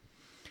strikes.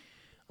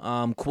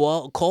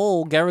 Garrett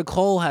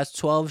Cole has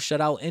 12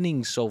 shutout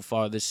innings so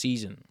far this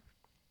season.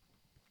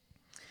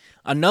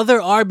 Another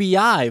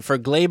RBI for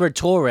Gleyber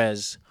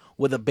Torres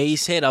with a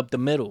base hit up the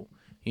middle.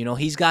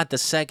 He's got the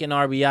second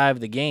RBI of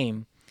the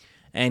game,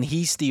 and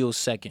he steals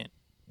second.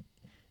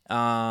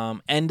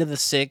 End of the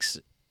sixth,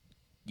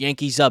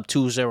 Yankees up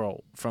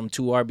 2-0 from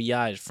 2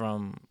 RBIs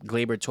from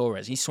Gleyber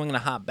Torres. He's swinging a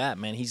hot bat,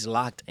 man. He's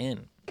locked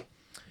in.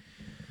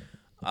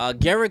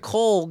 Garrett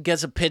Cole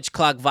gets a pitch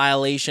clock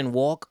violation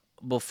walk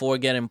before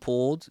getting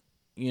pulled.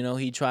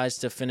 He tries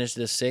to finish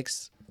the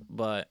sixth,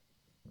 but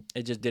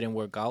it just didn't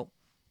work out.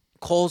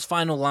 Cole's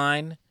final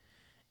line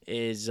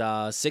is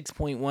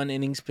 6.1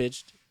 innings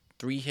pitched,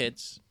 3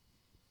 hits,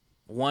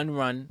 1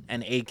 run,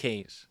 and 8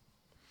 Ks.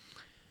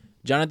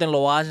 Jonathan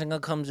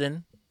Loaisiga comes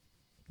in,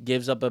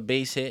 gives up a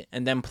base hit,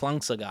 and then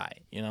plunks a guy.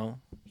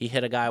 He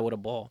hit a guy with a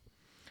ball.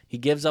 He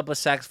gives up a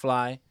sac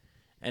fly,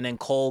 and then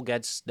Cole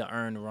gets the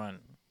earned run.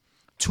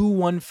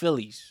 2-1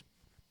 Phillies.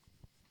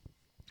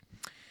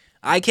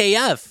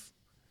 IKF,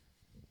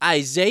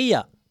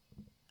 Isaiah,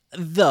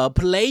 the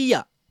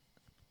player.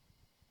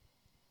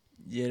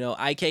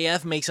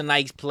 IKF makes a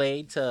nice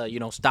play to,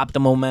 stop the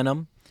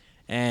momentum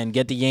and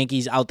get the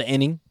Yankees out the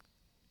inning.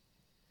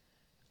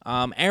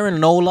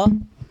 Aaron Nola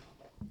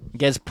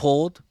gets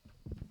pulled.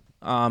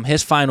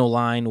 His final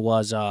line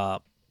was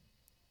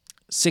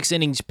 6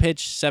 innings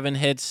pitched, 7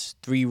 hits,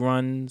 3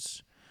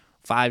 runs,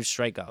 5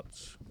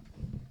 strikeouts.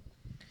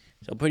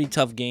 So pretty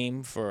tough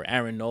game for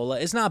Aaron Nola.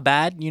 It's not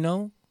bad,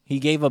 He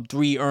gave up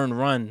 3 earned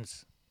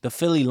runs. The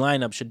Philly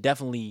lineup should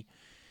definitely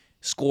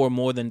score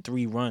more than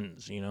 3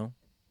 runs,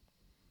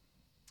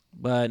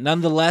 But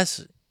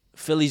nonetheless,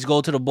 Phillies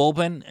go to the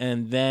bullpen,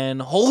 and then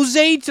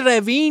Jose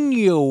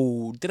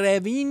Trevino,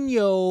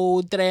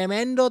 Tremendo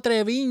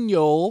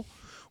Trevino,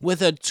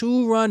 with a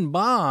 2-run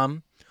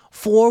bomb,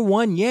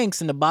 4-1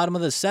 Yanks in the bottom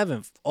of the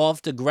 7th,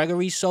 off of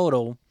Gregory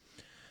Soto,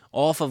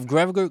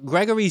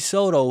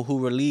 who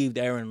relieved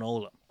Aaron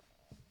Nola.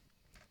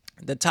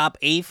 The top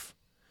 8th,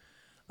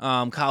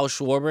 Kyle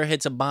Schwarber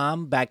hits a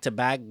bomb,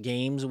 back-to-back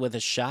games with a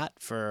shot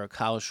for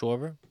Kyle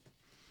Schwarber.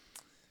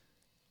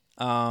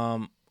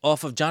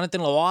 Off of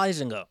Jonathan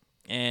Loaisiga.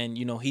 And,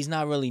 he's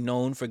not really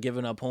known for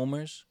giving up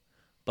homers,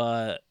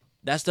 but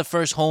that's the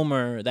first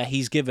homer that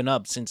he's given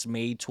up since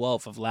May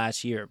 12th of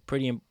last year.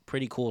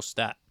 Pretty cool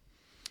stat.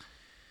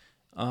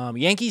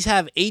 Yankees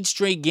have 8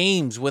 straight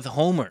games with a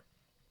homer,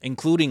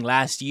 including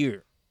last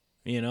year,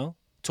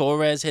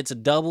 Torres hits a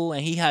double,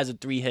 and he has a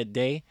 3-hit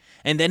day.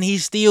 And then he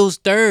steals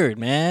third,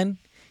 man.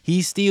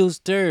 He steals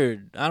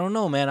third. I don't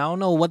know, man. I don't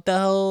know what the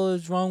hell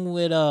is wrong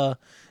with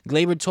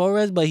Gleyber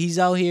Torres, but he's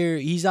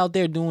out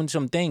there doing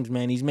some things,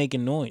 man. He's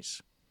making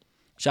noise.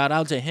 Shout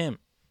out to him.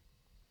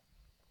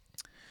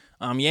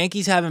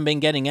 Yankees haven't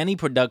been getting any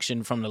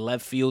production from the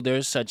left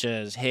fielders such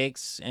as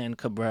Hicks and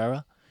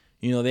Cabrera.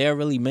 They're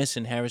really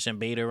missing Harrison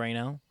Bader right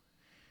now.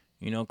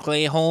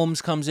 Clay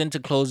Holmes comes in to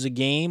close the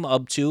game,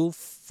 up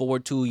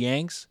 4-2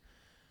 Yanks.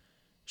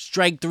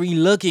 Strike 3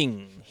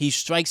 looking. He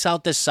strikes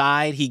out the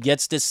side. He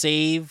gets the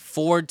save.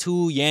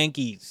 4-2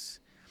 Yankees.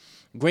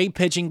 Great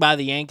pitching by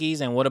the Yankees,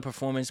 and what a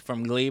performance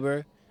from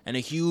Gleyber. And a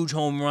huge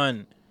home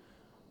run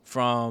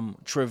from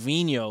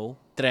Tremendo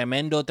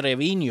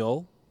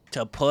Trevino,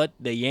 to put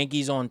the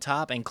Yankees on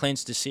top and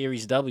clinch the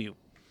series W.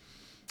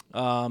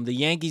 The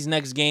Yankees'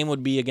 next game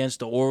would be against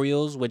the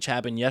Orioles, which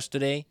happened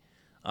yesterday.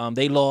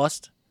 They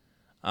lost,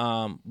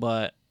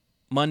 but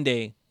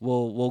Monday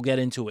we'll get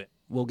into it.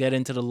 We'll get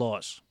into the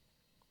loss.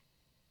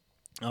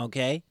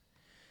 Okay,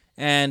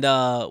 and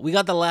we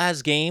got the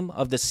last game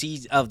of the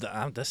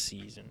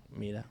season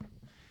Mira.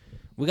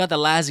 We got the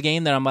last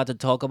game that I'm about to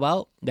talk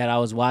about that I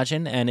was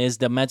watching, and is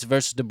the Mets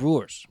versus the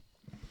Brewers.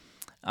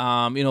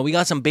 We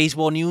got some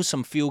baseball news,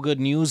 some feel-good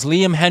news.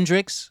 Liam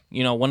Hendricks,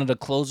 one of the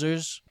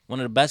closers, one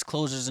of the best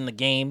closers in the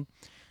game,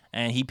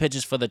 and he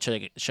pitches for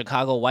the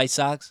Chicago White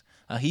Sox.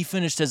 He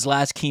finished his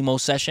last chemo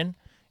session,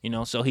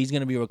 so he's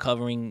going to be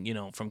recovering,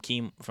 from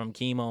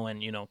chemo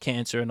and,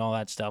 cancer and all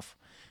that stuff.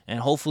 And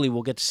hopefully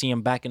we'll get to see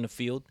him back in the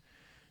field.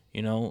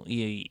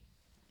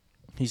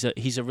 He's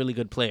a really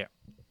good player.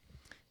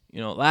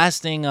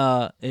 Last thing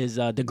is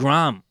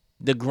DeGrom.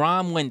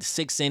 DeGrom went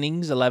 6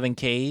 innings, 11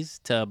 Ks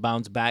to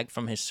bounce back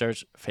from his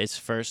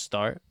first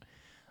start.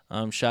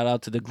 Shout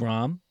out to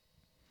DeGrom.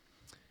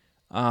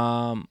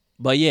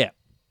 But yeah,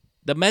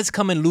 the Mets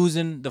come in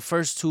losing the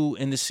first 2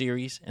 in the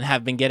series and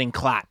have been getting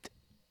clapped.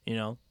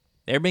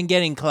 They've been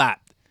getting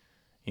clapped.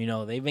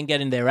 They've been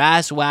getting their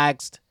ass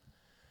waxed.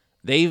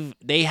 They've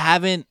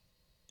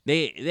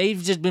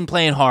just been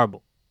playing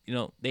horrible.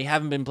 They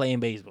haven't been playing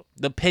baseball.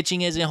 The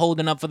pitching isn't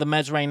holding up for the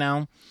Mets right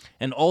now,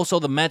 and also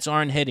the Mets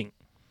aren't hitting.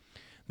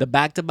 The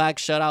back-to-back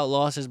shutout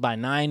losses by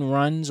 9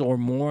 runs or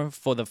more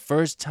for the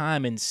first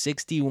time in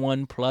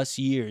 61-plus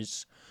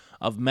years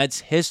of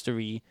Mets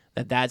history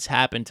that's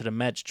happened to the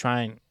Mets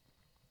trying.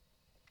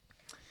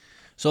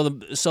 So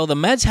the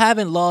Mets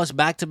haven't lost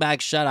back-to-back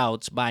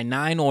shutouts by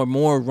 9 or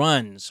more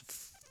runs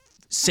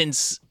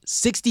since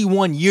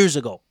 61 years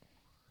ago.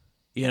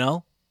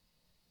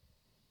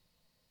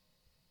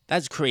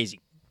 That's crazy.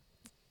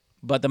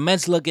 But the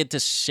Mets look it to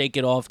shake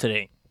it off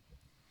today.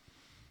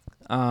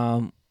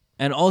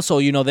 And also,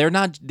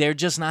 they're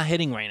just not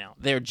hitting right now.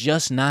 They're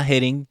just not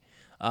hitting.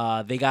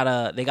 They got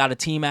a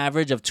team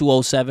average of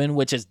 207,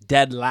 which is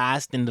dead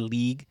last in the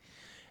league.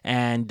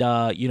 And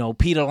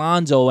Pete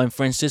Alonso and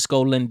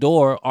Francisco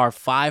Lindor are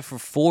 5 for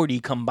 40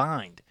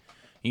 combined.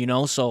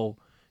 So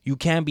you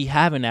can't be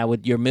having that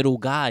with your middle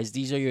guys.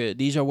 These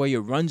are where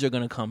your runs are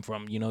gonna come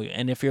from.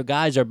 And if your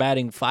guys are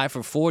batting 5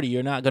 for 40,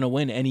 you're not gonna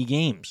win any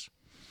games.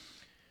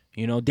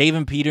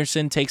 David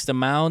Peterson takes the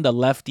mound, a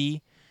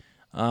lefty.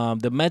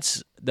 The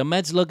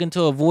Mets looking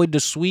to avoid the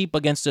sweep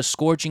against the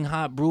scorching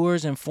hot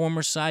Brewers and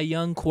former Cy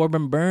Young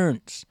Corbin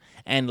Burns,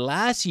 and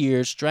last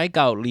year's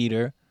strikeout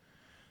leader,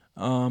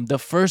 the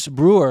first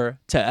Brewer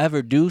to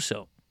ever do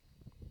so.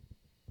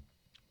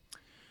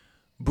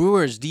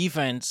 Brewers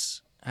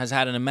defense has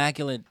had an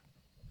immaculate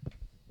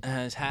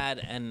has had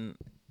an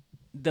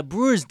the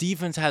Brewers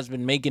defense has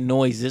been making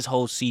noise this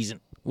whole season.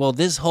 Well,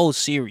 this whole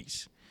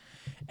series.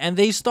 And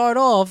they start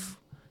off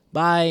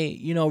by,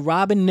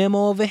 robbing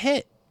Nimmo of a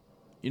hit.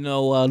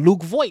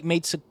 Luke Voigt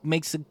makes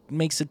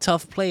a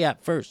tough play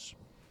at first.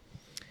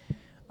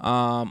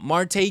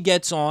 Marte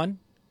gets on,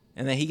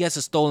 and then he gets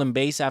a stolen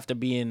base after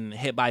being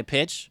hit by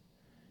pitch.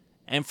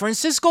 And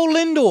Francisco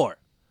Lindor,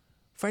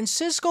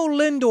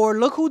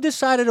 look who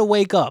decided to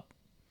wake up.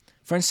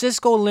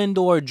 Francisco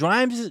Lindor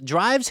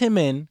drives him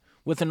in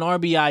with an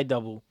RBI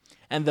double,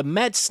 and the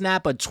Mets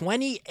snap a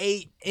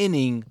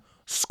 28-inning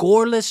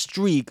scoreless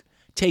streak,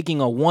 taking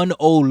a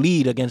 1-0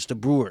 lead against the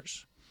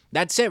Brewers.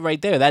 That's it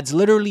right there. That's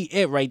literally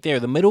it right there.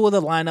 The middle of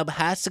the lineup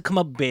has to come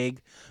up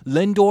big.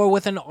 Lindor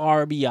with an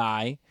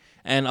RBI,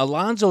 and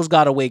Alonso's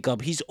got to wake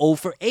up. He's 0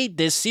 for 8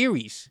 this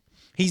series.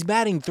 He's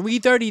batting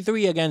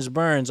 .333 against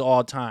Burns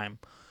all time.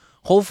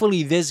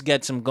 Hopefully this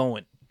gets him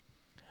going.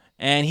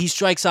 And he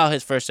strikes out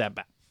his first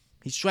at-bat.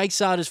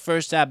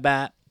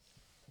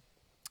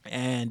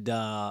 And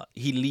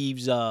he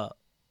leaves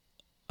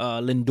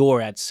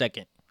Lindor at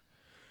second.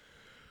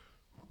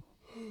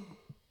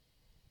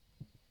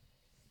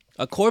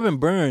 Corbin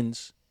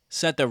Burns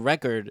set the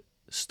record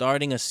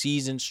starting a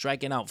season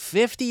striking out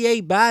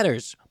 58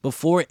 batters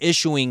before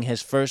issuing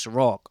his first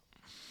walk.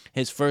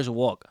 I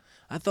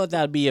thought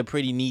that would be a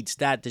pretty neat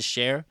stat to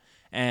share,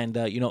 and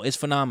it's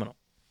phenomenal.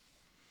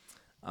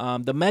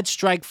 The Mets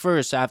strike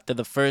first after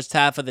the first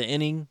half of the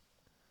inning.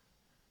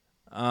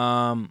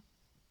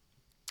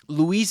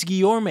 Luis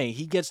Guillorme,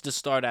 he gets the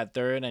start at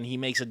third, and he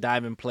makes a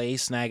diving play,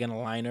 snagging a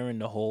liner in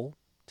the hole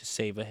to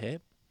save a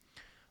hit.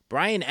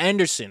 Brian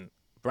Anderson,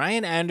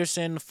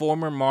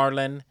 former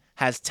Marlin,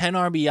 has 10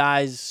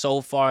 RBIs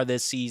so far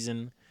this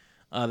season.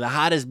 The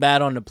hottest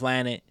bat on the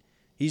planet.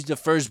 He's the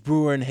first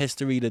Brewer in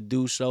history to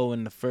do so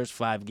in the first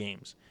 5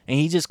 games. And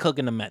he's just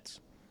cooking the Mets.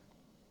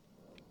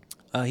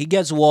 He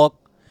gets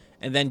walked,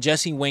 and then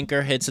Jesse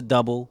Winker hits a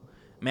double.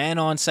 Man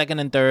on second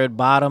and third,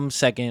 bottom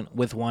second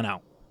with 1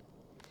 out.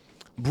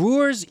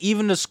 Brewers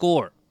even the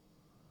score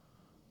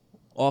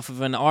off of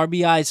an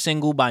RBI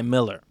single by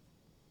Miller.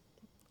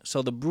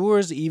 So the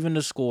Brewers even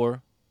the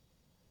score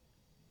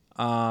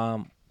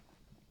 2-2.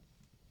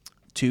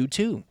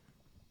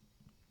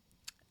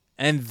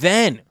 And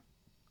then,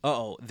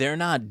 they're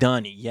not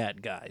done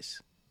yet,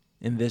 guys,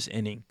 in this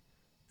inning,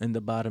 in the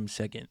bottom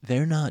second.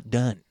 They're not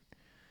done.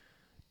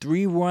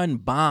 3-run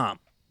bomb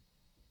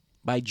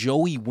by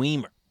Joey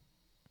Wiemer.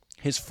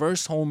 His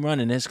first home run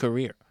in his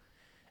career.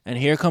 And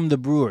here come the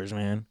Brewers,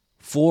 man.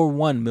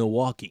 4-1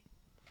 Milwaukee.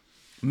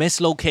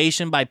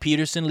 Mislocation by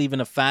Peterson, leaving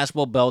a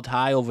fastball belt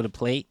high over the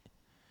plate.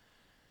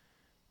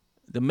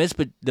 The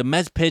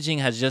Mets pitching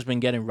has just been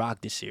getting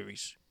rocked this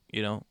series,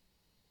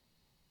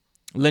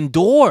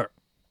 Lindor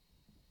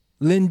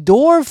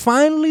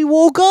finally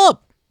woke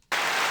up.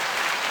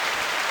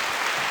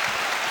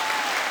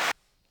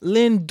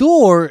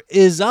 Lindor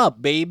is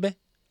up, baby.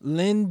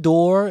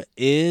 Lindor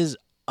is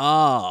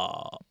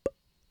up.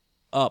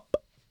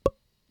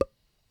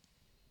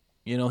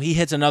 He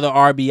hits another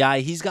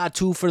RBI. He's got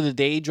 2 for the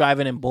day,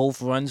 driving in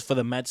both runs for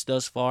the Mets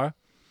thus far.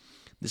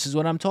 This is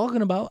what I'm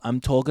talking about. I'm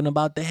talking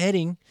about the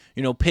hitting.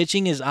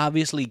 Pitching is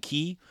obviously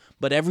key,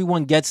 but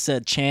everyone gets a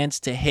chance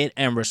to hit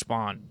and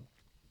respond.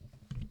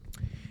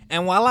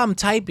 And while I'm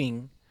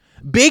typing,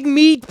 Big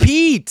Meat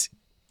Pete.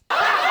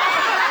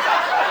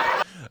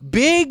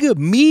 Big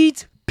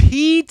Meat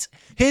Pete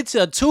hits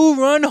a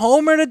 2-run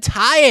homer to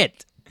tie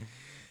it.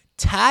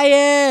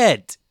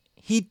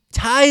 He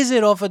ties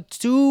it off a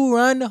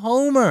 2-run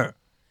homer.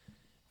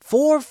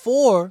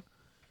 4-4.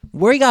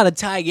 We got a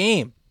tie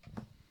game.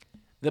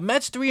 The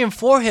Mets 3 and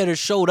 4 hitters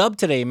showed up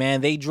today,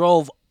 man. They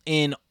drove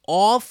in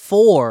all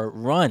 4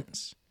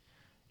 runs.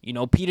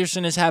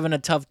 Peterson is having a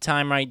tough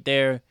time right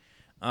there.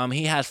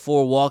 He has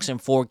 4 walks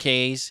and 4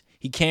 Ks.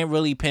 He can't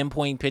really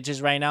pinpoint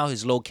pitches right now.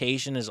 His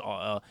location is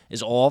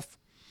off.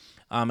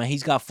 And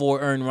he's got 4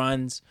 earned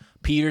runs.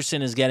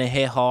 Peterson is getting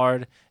hit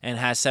hard and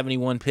has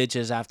 71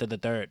 pitches after the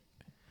third.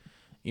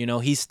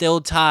 He's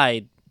still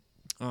tied.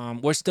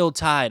 We're still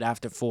tied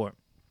after 4.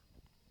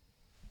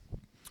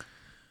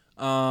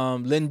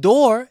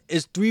 Lindor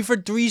is 3 for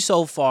 3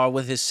 so far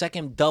with his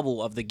second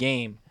double of the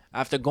game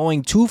after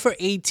going 2 for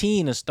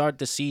 18 to start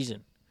the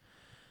season.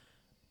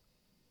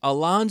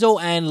 Alonso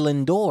and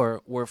Lindor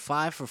were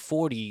 5 for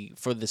 40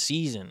 for the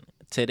season.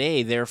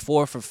 Today, they're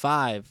 4 for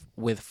 5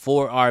 with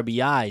 4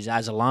 RBIs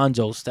as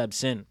Alonso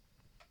steps in.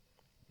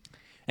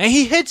 And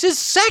he hits his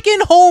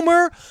second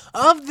homer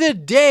of the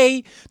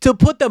day to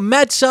put the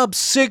Mets up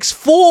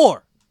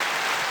 6-4.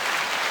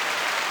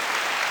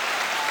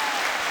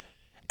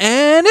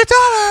 And it's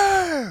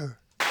over.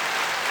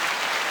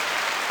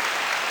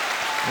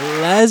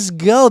 Let's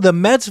go. The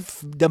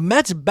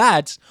Mets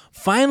bats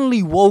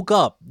finally woke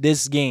up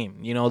this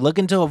game,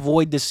 looking to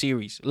avoid the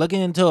series,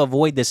 looking to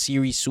avoid the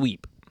series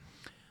sweep.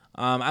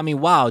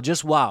 Wow,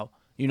 just wow.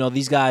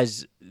 These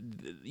guys,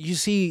 you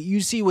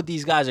see what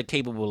these guys are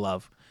capable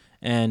of.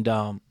 And,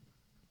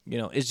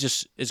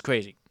 it's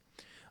crazy.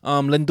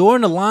 Lindor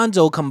and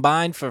Alonso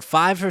combined for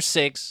 5 for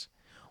 6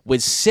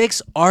 with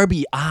 6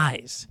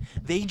 RBIs.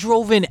 They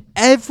drove in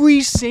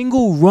every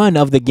single run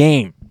of the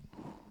game.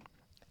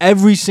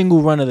 Every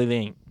single run of the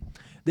game.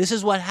 This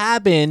is what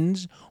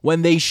happens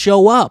when they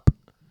show up.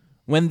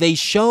 When they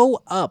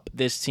show up,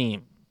 this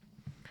team.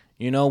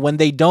 When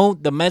they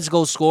don't, the Mets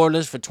go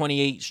scoreless for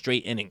 28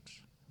 straight innings.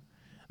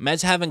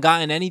 Mets haven't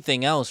gotten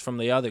anything else from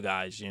the other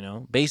guys,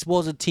 Baseball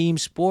is a team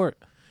sport.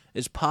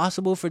 It's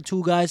possible for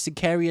 2 guys to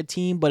carry a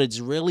team, but it's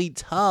really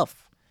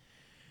tough.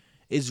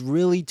 It's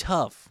really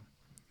tough.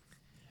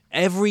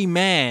 Every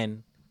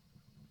man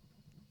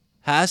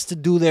has to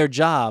do their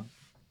job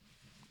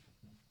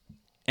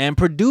and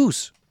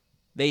produce.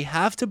 They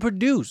have to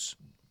produce.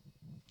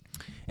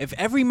 If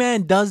every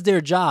man does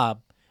their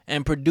job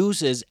and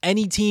produces,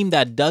 any team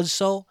that does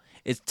so,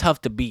 it's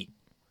tough to beat.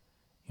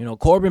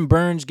 Corbin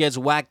Burns gets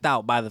whacked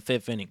out by the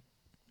 5th inning.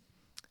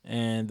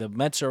 And the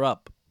Mets are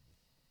up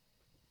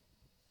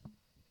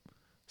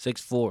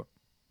 6-4.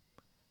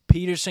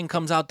 Peterson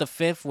comes out the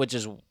 5th,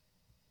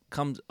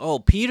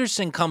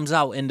 Peterson comes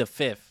out in the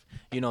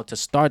 5th, to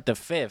start the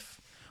 5th,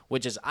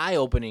 which is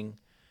eye-opening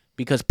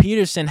because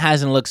Peterson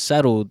hasn't looked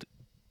settled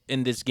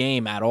in this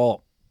game at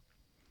all.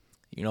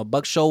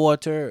 Buck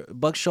Showalter,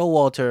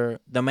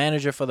 the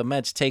manager for the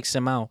Mets, takes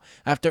him out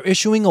after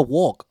issuing a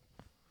walk.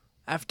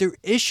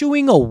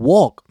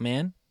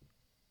 Man.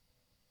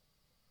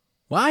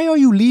 Why are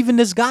you leaving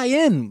this guy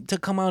in to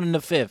come out in the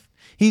 5th?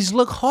 He's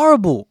looked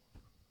horrible.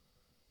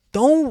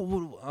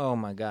 Oh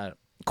my God.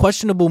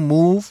 Questionable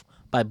move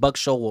by Buck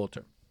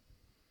Showalter.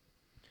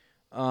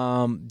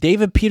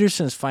 David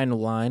Peterson's final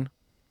line.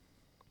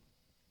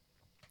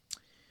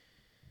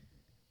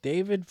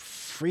 David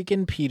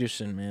freaking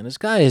Peterson, man. This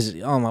guy is,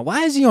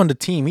 why is he on the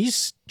team?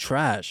 He's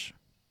trash.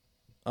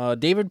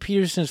 David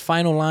Peterson's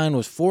final line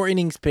was 4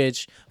 innings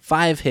pitched,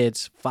 5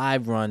 hits,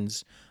 5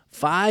 runs,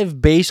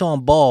 5 base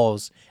on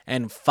balls,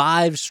 and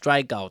 5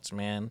 strikeouts,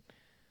 man.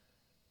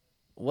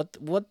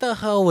 What the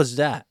hell was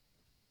that?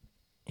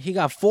 He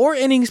got 4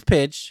 innings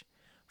pitched,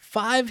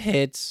 5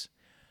 hits,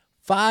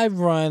 5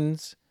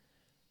 runs,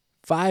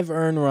 5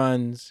 earned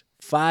runs,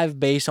 5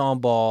 base on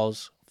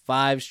balls,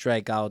 5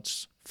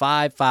 strikeouts,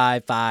 5.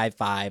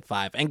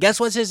 And guess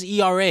what's his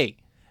ERA?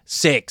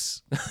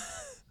 6.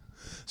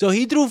 So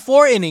he threw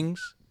 4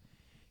 innings.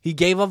 He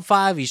gave up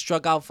 5. He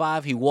struck out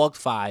 5. He walked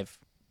 5.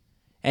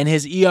 And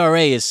his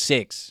ERA is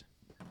 6.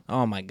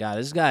 Oh, my God.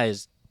 This guy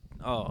is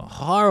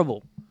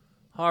horrible.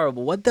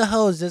 Horrible. What the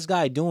hell is this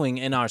guy doing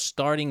in our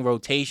starting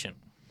rotation?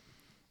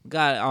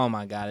 God, oh,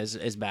 my God.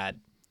 It's bad.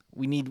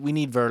 We need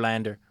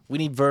Verlander. We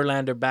need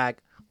Verlander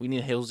back. We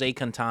need Jose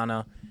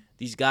Quintana.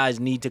 These guys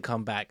need to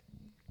come back.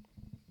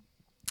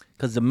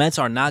 Because the Mets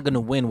are not going to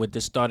win with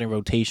this starting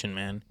rotation,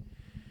 man.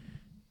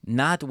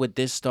 Not with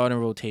this starting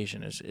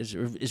rotation.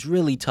 It's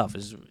really tough.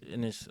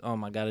 Oh,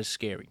 my God, it's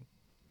scary.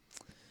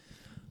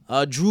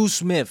 Drew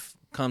Smith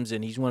comes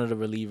in. He's one of the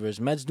relievers.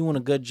 Mets doing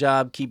a good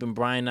job keeping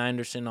Brian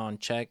Anderson on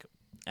check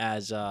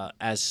as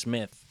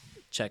Smith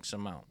checks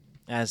him out.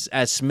 As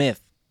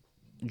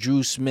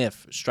Drew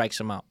Smith strikes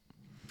him out.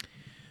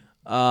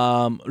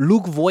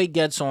 Luke Voit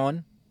gets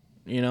on,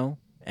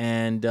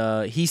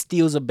 and he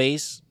steals a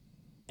base.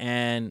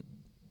 And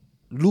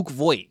Luke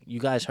Voit, you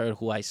guys heard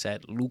who I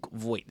said, Luke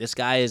Voit. This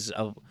guy is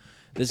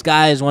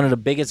one of the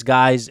biggest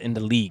guys in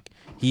the league.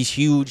 He's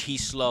huge,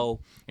 he's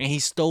slow, and he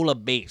stole a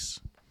base.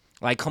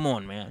 Like, come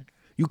on, man.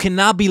 You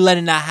cannot be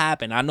letting that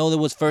happen. I know there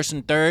was 1st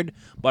and 3rd,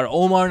 but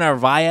Omar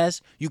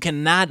Narvaez, you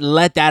cannot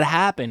let that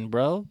happen,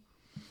 bro.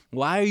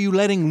 Why are you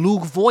letting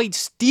Luke Voit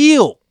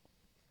steal?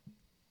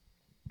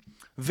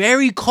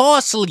 Very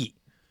costly.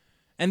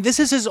 And this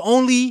is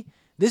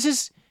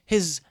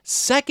his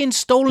second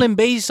stolen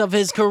base of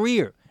his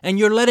career. And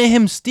you're letting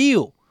him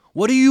steal.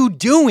 What are you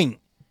doing?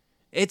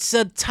 It's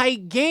a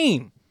tight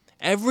game.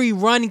 Every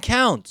run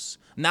counts.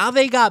 Now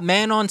they got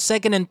man on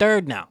 2nd and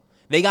 3rd now.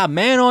 They got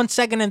man on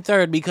 2nd and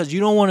 3rd because you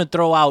don't want to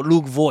throw out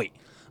Luke Voit.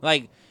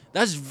 Like,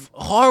 that's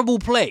horrible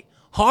play.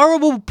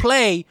 Horrible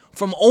play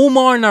from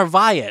Omar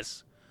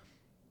Narvaez.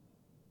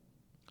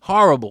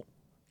 Horrible.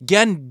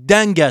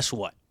 Then guess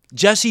what?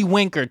 Jesse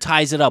Winker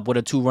ties it up with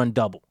a 2-run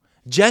double.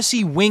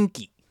 Jesse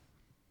Winky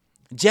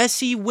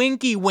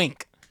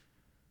Wink.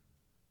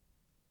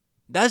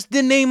 That's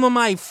the name of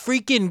my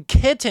freaking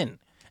kitten.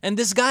 And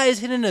this guy is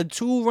hitting a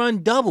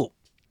 2-run double.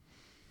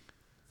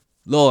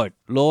 Lord,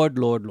 Lord,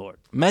 Lord, Lord.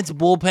 Mets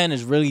bullpen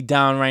is really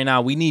down right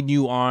now. We need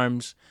new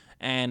arms.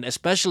 And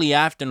especially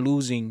after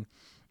losing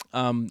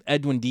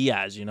Edwin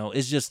Diaz,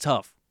 it's just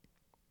tough.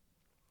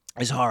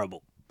 It's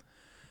horrible.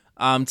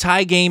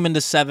 Tie game in the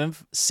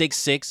 7th,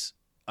 6-6.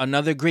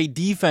 Another great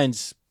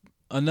defense.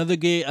 Another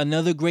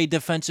great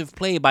defensive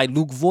play by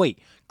Luke Voigt.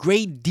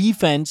 Great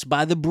defense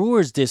by the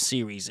Brewers this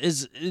series.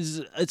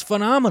 It's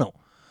phenomenal.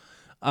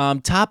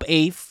 Top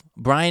 8th,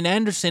 Brian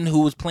Anderson,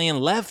 who was playing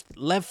left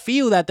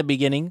field at the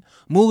beginning,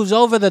 moves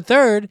over the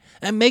third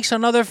and makes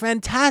another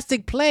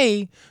fantastic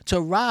play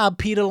to rob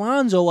Pete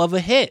Alonso of a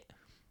hit.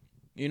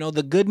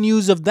 The good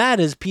news of that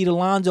is Pete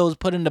Alonso is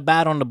putting the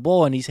bat on the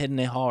ball and he's hitting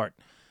it hard.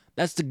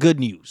 That's the good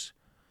news.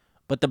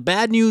 But the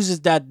bad news is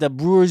that the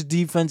Brewers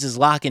defense is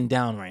locking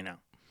down right now.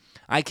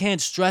 I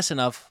can't stress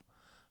enough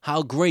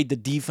how great the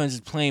defense is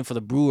playing for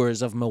the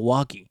Brewers of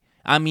Milwaukee.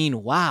 I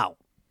mean, wow.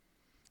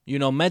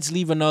 Mets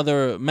leave a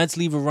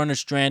runner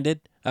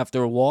stranded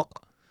after a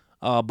walk.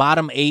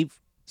 Bottom 8th,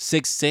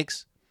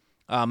 6-6.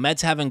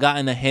 Mets haven't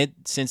gotten a hit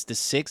since the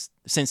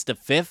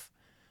 5th,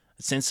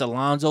 since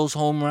Alonso's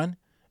home run.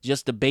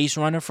 Just the base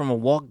runner from a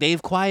walk.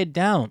 They've quieted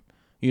down.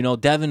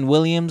 Devin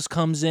Williams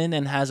comes in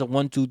and has a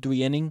 1-2-3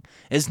 inning.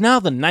 It's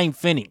now the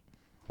 9th inning.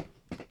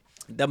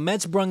 The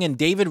Mets brung in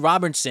David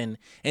Robertson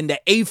in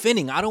the 8th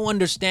inning. I don't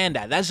understand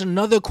that. That's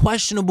another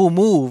questionable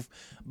move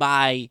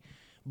by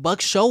Buck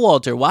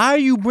Showalter. Why are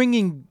you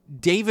bringing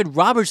David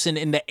Robertson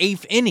in the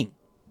 8th inning?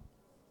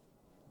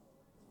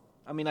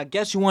 I mean, I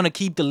guess you want to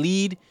keep the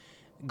lead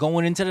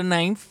going into the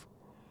 9th.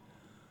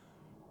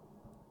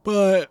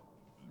 But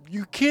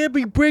you can't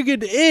be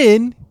bringing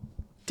in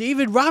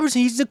David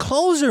Robertson. He's the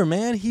closer,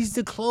 man. He's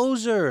the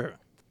closer.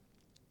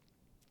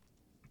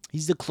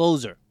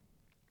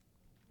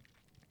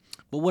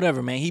 But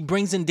whatever, man. He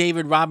brings in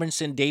David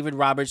Robertson. David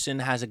Robertson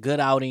has a good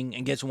outing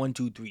and gets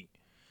 1-2-3.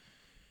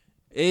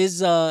 Is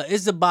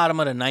the bottom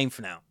of the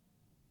 9th now.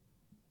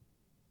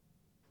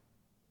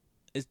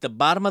 It's the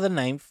bottom of the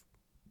 9th.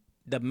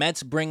 The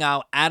Mets bring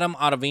out Adam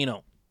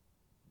Ottavino.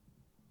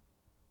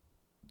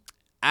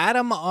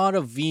 Adam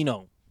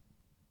Ottavino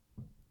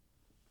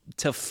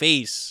to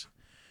face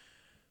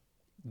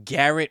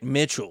Garrett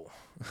Mitchell.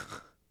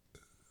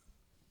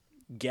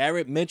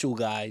 Garrett Mitchell,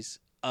 guys.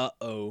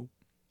 Uh-oh.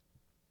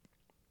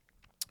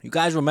 You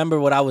guys remember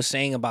what I was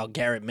saying about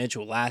Garrett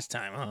Mitchell last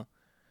time, huh?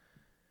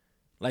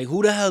 Like,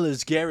 who the hell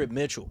is Garrett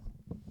Mitchell?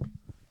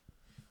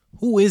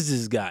 Who is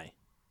this guy?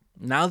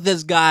 Now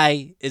this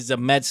guy is a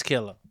Mets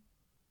killer.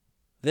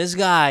 This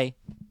guy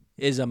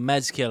is a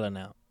Mets killer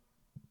now.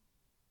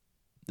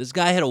 This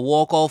guy hit a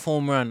walk-off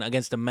home run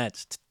against the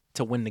Mets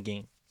to win the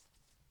game.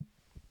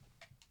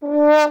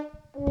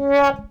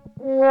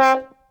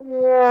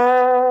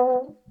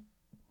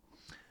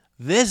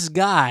 This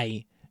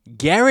guy,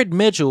 Garrett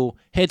Mitchell,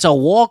 hits a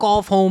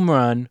walk-off home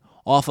run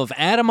off of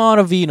Adam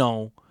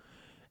Ottavino,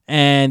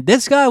 and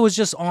this guy was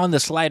just on the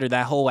slider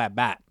that whole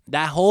at-bat.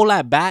 That whole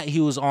at-bat, he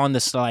was on the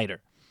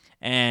slider.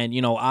 And,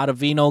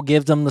 Ottavino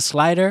gives him the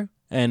slider,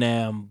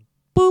 and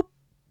boop,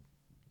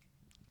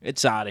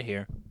 it's out of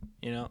here.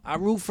 I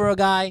root for a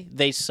guy,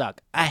 they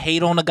suck. I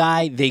hate on a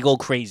guy, they go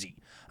crazy.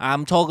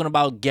 I'm talking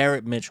about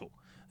Garrett Mitchell.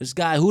 This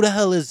guy, who the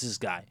hell is this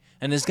guy?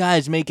 And this guy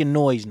is making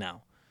noise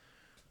now.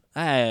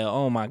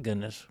 Oh my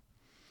goodness.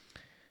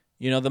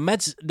 The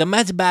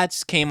Mets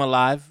bats came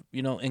alive,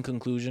 in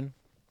conclusion.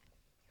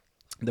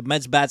 The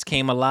Mets bats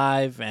came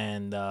alive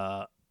and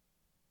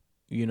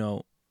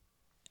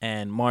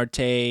and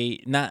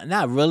Marte,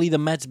 not really the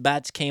Mets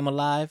bats came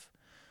alive,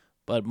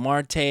 but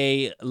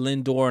Marte,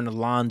 Lindor, and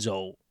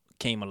Alonso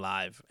came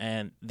alive.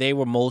 And they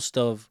were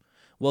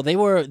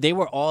they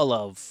were all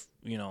of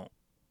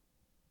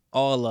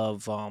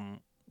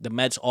the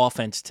Mets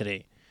offense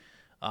today.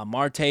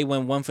 Marte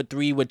went 1 for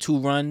 3 with 2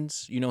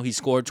 runs. He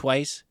scored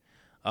twice.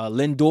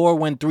 Lindor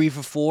went 3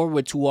 for 4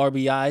 with 2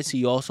 RBIs.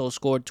 He also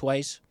scored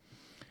twice.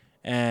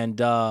 And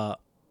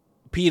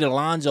Pete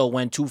Alonso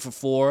went 2 for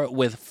 4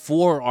 with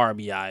 4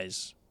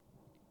 RBIs.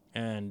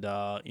 And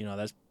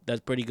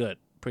that's pretty good.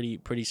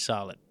 Pretty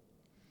solid.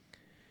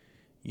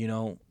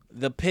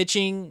 The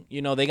pitching,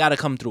 they got to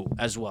come through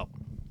as well.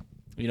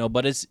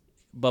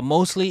 But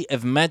mostly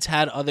if Mets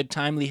had other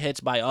timely hits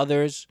by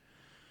others,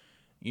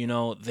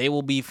 they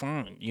will be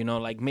fine.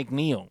 Like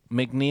McNeil.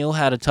 McNeil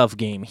had a tough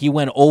game. He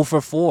went 0 for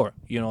 4.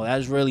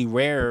 That's really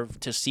rare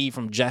to see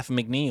from Jeff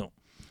McNeil.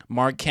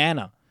 Mark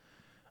Canha.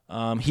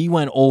 He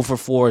went 0 for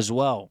 4 as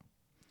well.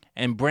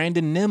 And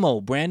Brandon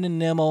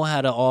Nimmo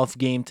had an off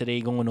game today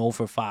going 0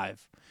 for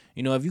 5.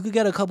 If you could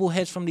get a couple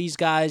hits from these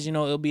guys,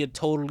 it'll be a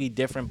totally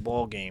different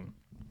ball game.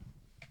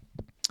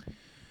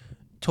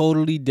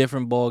 Totally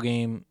different ball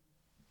game.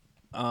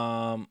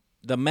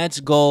 The Mets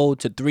go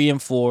to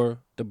 3-4.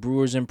 The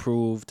Brewers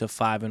improve to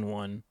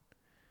 5-1.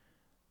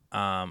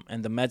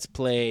 And the Mets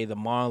play the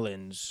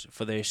Marlins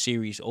for their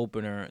series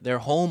opener, their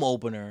home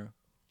opener,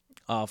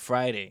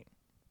 Friday.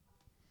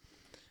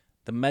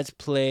 The Mets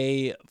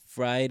play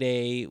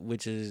Friday,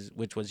 which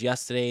was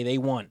yesterday. They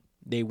won.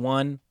 They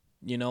won,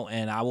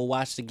 and I will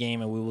watch the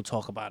game and we will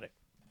talk about it.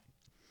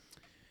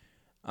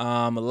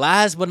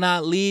 Last but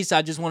not least,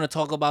 I just want to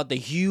talk about the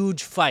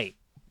huge fight.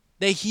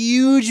 The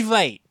huge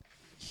fight.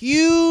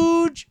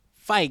 Huge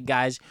fight,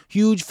 guys.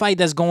 Huge fight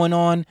that's going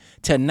on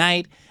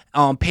tonight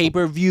on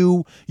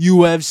pay-per-view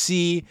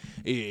UFC.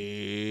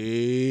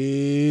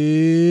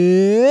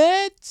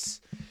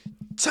 It's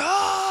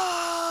time.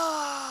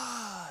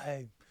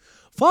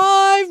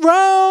 5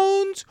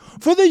 rounds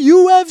for the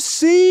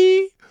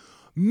UFC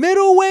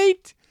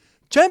middleweight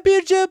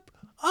championship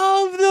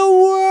of the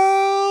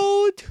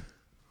world.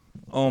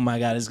 Oh my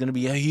God, it's gonna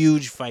be a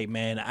huge fight,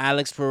 man.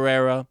 Alex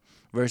Pereira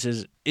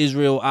versus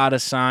Israel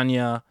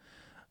Adesanya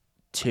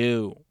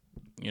 2.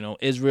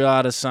 Israel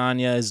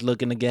Adesanya is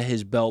looking to get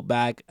his belt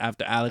back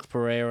after Alex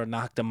Pereira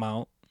knocked him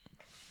out.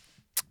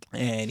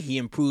 And he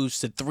improves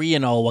to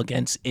 3-0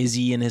 against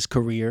Izzy in his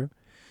career.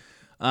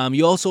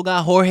 You also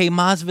got Jorge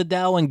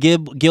Masvidal and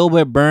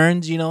Gilbert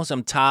Burns,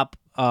 some top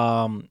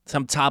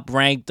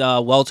ranked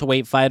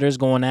welterweight fighters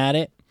going at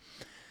it.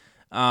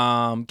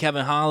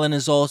 Kevin Holland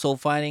is also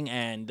fighting,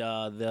 and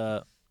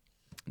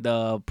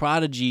the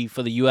prodigy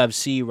for the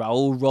UFC,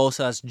 Raul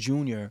Rosas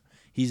Jr.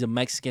 He's a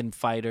Mexican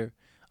fighter.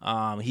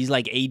 He's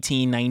like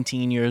 18,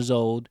 19 years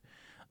old.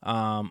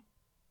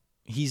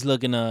 He's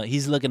looking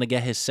to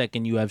get his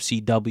second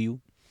UFC W.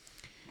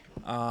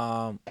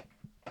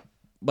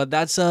 But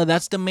that's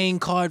the main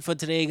card for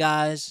today,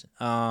 guys.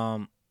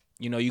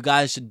 You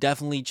guys should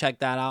definitely check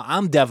that out.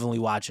 I'm definitely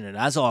watching it.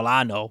 That's all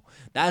I know.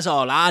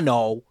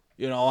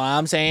 You know what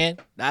I'm saying?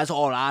 That's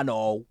all I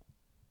know.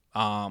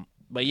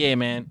 But yeah,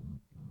 man.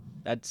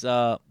 That's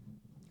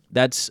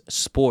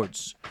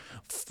sports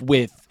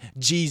with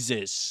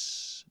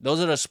Jesus. Those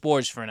are the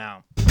sports for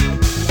now.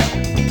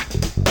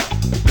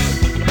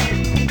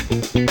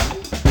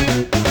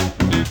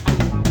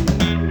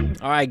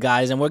 All right,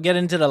 guys, and we're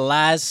getting to the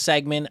last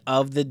segment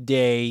of the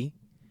day.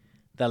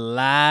 The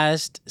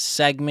last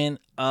segment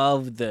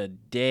of the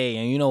day.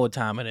 And you know what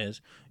time it is.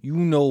 You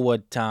know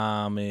what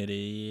time it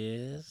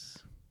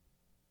is.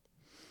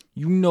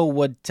 You know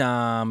what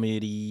time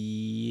it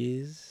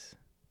is.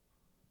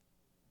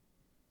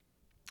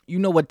 You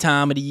know what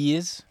time it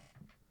is.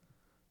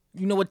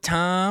 You know what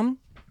time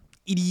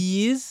it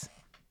is.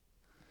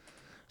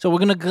 So we're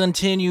going to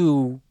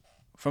continue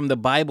from the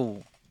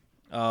Bible.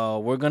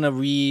 We're going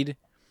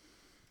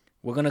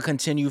to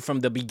continue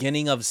from the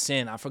beginning of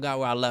sin. I forgot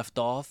where I left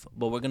off,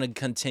 but we're going to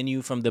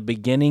continue from the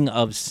beginning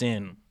of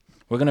sin.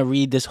 We're going to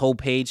read this whole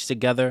page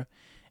together,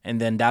 and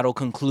then that'll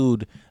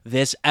conclude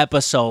this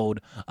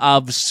episode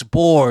of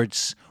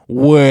Sports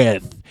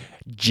with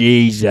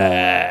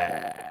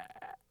Jesus.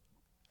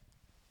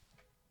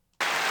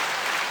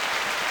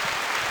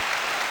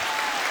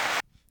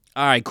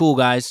 All right, cool,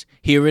 guys.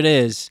 Here it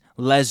is.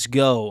 Let's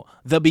go.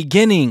 The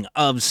beginning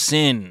of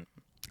sin.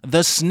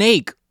 The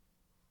snake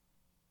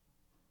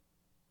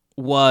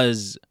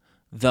was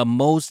the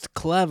most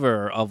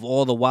clever of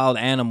all the wild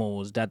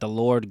animals that the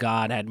Lord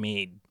God had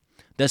made.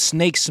 The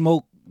snake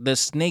spoke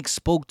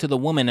to the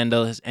woman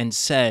and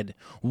said,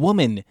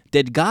 "Woman,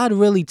 did God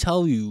really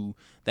tell you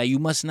that you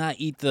must not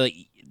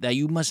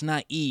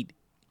eat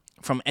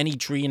from any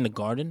tree in the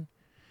garden?"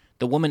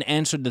 The woman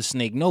answered the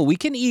snake, "No, we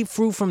can eat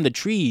fruit from the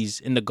trees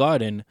in the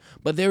garden,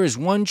 but there is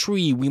one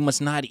tree we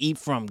must not eat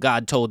from,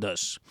 God told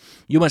us.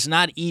 You must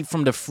not eat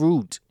from the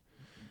fruit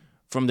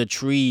from the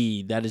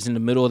tree that is in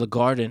the middle of the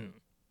garden.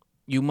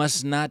 You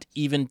must not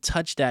even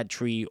touch that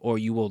tree or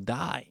you will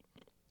die."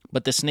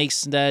 But the snake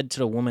said to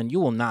the woman, "You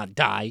will not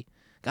die.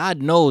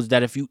 God knows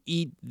that if you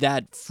eat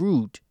that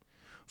fruit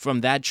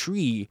from that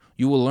tree,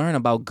 you will learn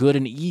about good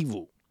and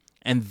evil,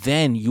 and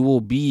then you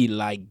will be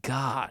like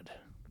God."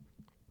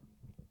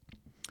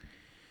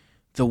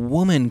 The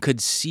woman could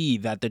see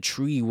that the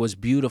tree was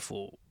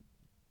beautiful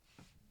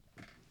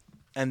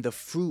and the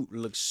fruit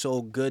looked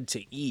so good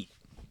to eat.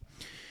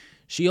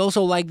 She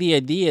also liked the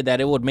idea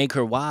that it would make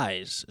her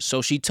wise,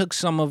 so she took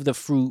some of the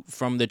fruit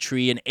from the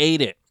tree and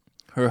ate it.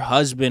 Her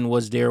husband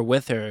was there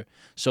with her,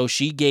 so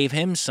she gave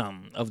him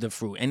some of the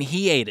fruit, and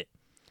he ate it.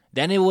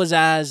 Then it was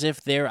as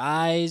if their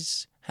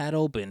eyes had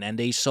opened, and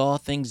they saw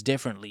things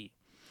differently.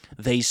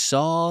 They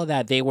saw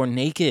that they were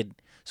naked,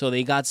 so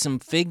they got some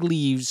fig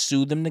leaves,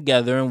 sewed them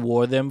together, and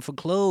wore them for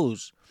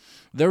clothes.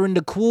 During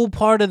the cool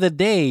part of the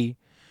day,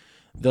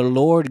 the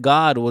Lord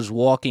God was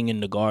walking in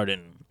the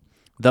garden.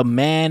 The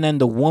man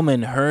and the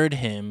woman heard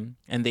him,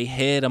 and they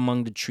hid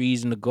among the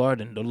trees in the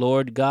garden. The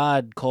Lord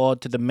God called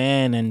to the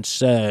man and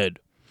said,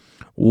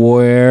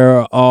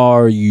 "Where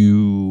are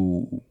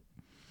you?"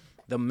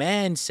 The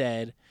man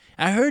said,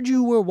 "I heard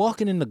you were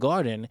walking in the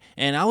garden,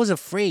 and I was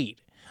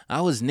afraid.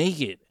 I was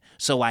naked,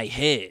 so I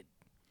hid."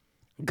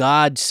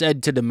 God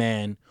said to the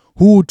man,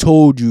 "Who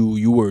told you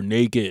you were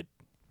naked?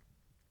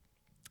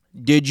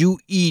 Did you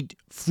eat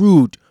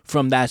fruit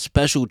from that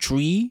special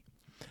tree?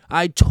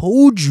 I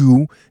told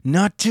you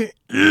not to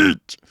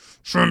eat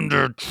from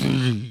the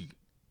tree."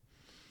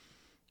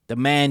 The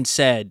man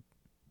said,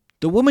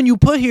 "The woman you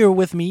put here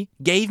with me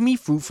gave me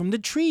fruit from the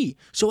tree,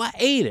 so I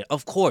ate it."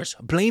 Of course,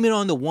 blame it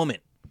on the woman.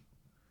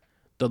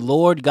 The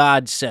Lord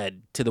God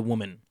said to the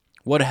woman,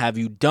 "What have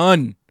you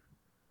done?"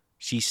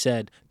 She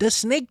said, "The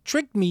snake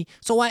tricked me,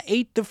 so I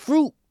ate the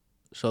fruit."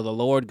 So the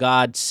Lord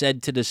God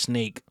said to the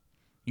snake,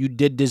 "You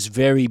did this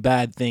very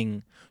bad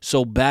thing,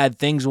 so bad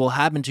things will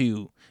happen to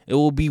you. It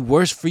will be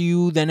worse for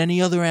you than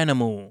any other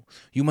animal.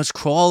 You must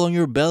crawl on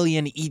your belly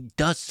and eat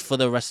dust for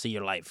the rest of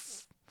your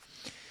life.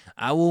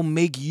 I will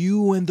make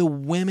you and the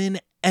women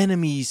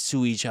enemies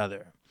to each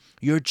other.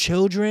 Your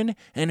children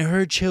and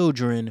her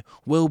children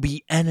will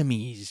be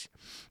enemies.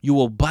 You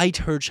will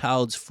bite her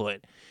child's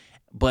foot,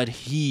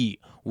 but he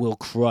will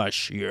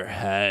crush your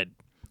head."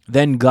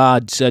 Then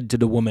God said to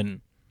the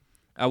woman,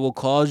 "I will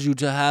cause you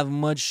to have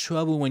much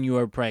trouble when you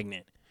are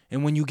pregnant,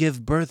 and when you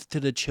give birth to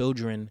the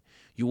children,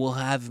 you will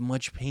have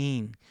much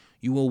pain.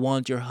 You will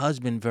want your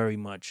husband very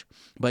much,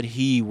 but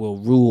he will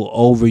rule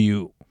over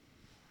you."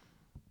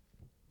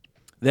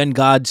 Then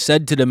God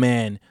said to the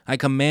man, "I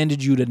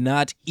commanded you to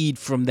not eat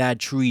from that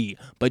tree,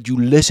 but you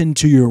listened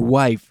to your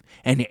wife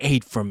and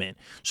ate from it.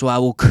 So I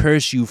will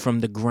curse you from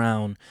the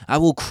ground. I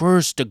will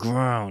curse the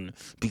ground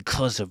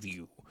because of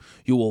you.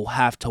 You will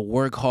have to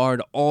work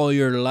hard all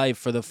your life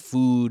for the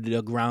food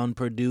the ground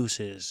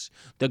produces.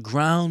 The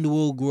ground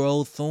will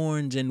grow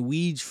thorns and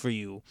weeds for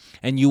you,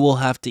 and you will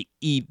have to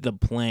eat the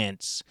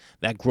plants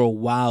that grow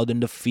wild in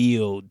the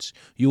fields.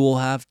 You will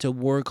have to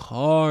work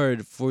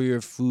hard for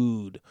your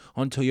food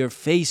until your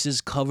face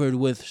is covered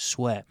with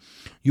sweat.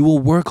 You will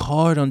work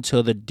hard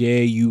until the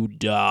day you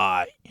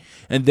die,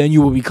 and then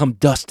you will become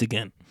dust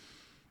again.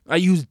 I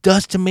use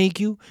dust to make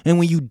you, and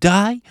when you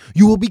die,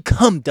 you will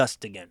become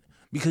dust again.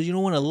 Because you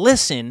don't want to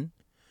listen.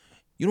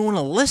 You don't want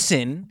to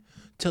listen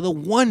to the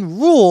one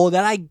rule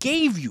that I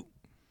gave you."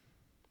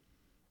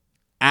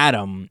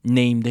 Adam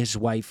named his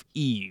wife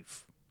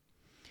Eve.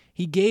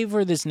 He gave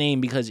her this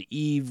name because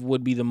Eve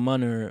would be the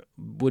mother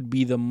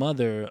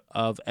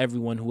of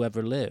everyone who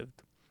ever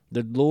lived.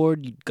 The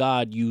Lord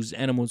God used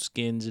animal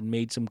skins and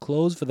made some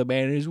clothes for the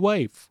man and his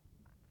wife.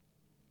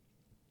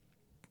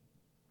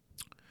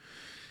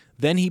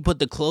 Then he put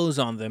the clothes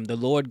on them. The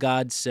Lord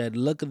God said,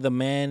 "Look, the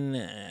man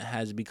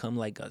has become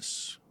like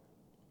us.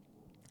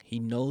 He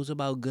knows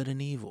about good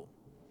and evil.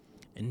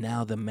 And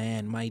now the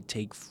man might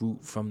take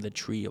fruit from the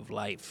tree of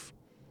life.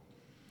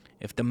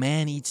 If the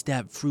man eats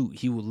that fruit,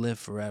 he will live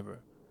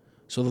forever."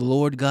 So the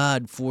Lord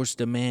God forced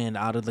the man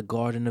out of the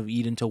Garden of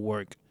Eden to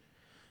work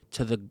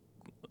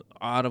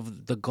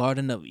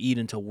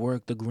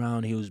the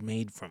ground he was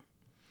made from.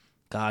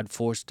 God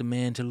forced the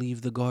man to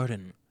leave the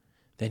garden.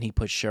 Then he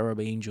put cherub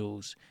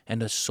angels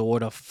and a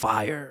sword of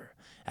fire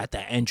at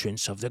the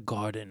entrance of the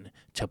garden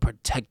to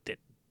protect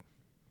it.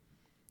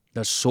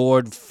 The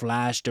sword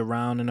flashed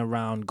around and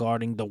around,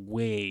 guarding the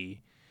way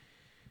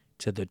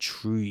to the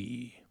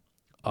tree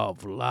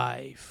of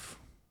life.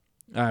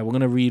 All right, we're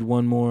going to read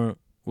one more.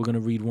 We're going to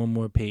read one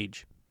more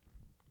page.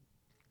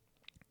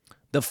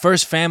 The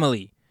first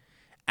family.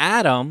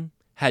 Adam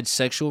had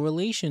sexual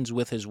relations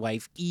with his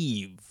wife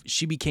Eve.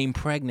 She became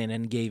pregnant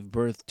and gave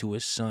birth to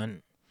a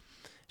son.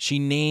 She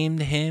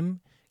named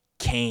him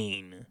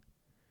Cain.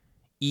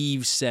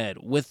 Eve said,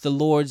 "With the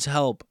Lord's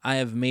help, I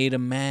have made a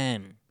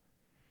man."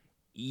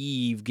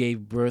 Eve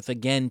gave birth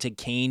again to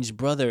Cain's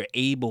brother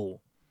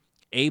Abel.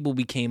 Abel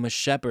became a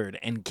shepherd,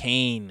 and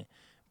Cain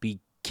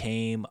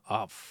became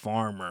a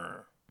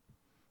farmer.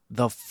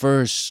 The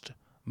first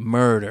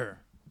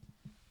murder.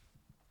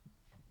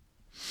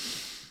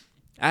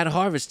 At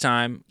harvest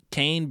time,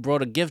 Cain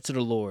brought a gift to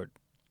the Lord.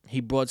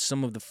 He brought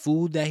some of the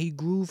food that he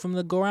grew from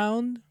the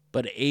ground,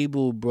 but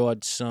Abel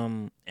brought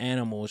some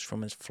animals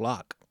from his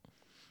flock.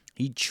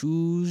 He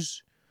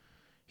chose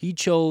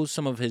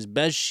some of his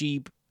best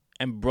sheep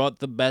and brought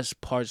the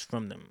best parts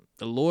from them.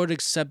 The Lord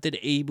accepted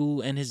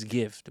Abel and his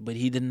gift, but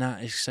he did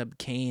not accept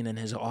Cain and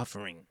his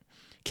offering.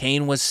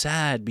 Cain was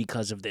sad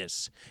because of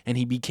this, and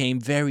he became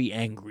very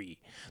angry.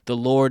 The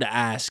Lord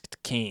asked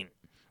Cain,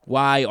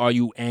 "Why are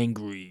you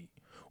angry?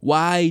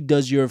 Why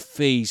does your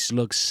face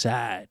look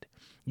sad?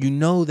 You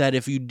know that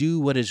if you do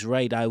what is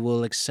right, I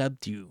will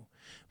accept you.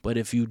 But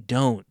if you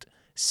don't,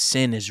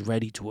 sin is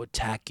ready to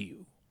attack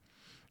you.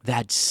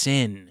 That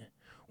sin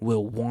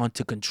will want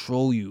to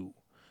control you,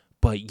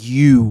 but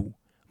you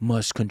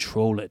must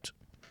control it."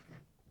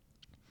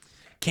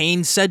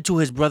 Cain said to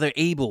his brother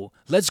Abel,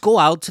 "Let's go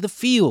out to the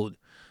field."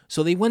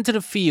 So they went to the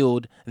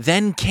field.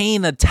 Then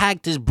Cain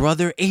attacked his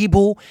brother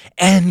Abel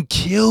and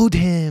killed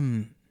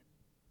him.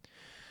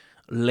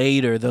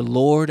 Later, the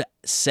Lord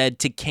said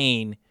to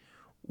Cain,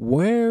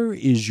 "Where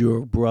is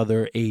your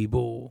brother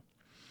Abel?"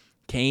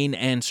 Cain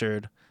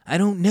answered, "I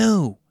don't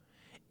know.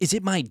 Is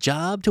it my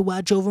job to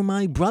watch over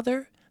my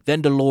brother?"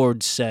 Then the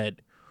Lord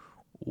said,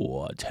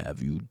 "What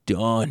have you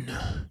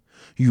done?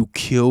 You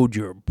killed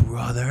your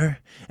brother,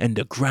 and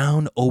the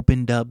ground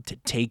opened up to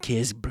take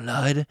his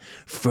blood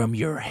from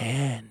your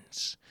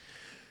hands.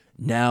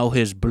 Now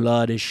his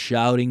blood is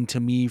shouting to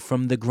me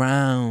from the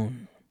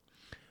ground.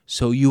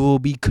 So you will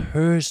be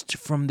cursed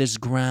from this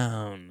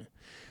ground.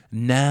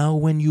 Now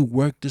when you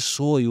work the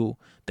soil,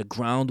 the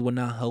ground will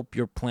not help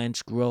your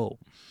plants grow.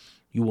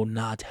 You will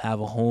not have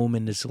a home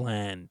in this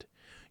land.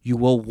 You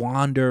will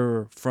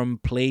wander from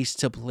place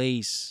to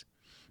place.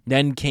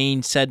 Then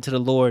Cain said to the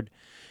Lord,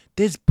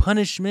 this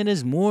punishment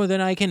is more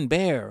than I can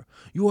bear.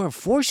 You are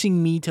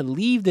forcing me to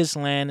leave this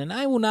land, and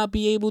I will not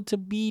be able to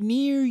be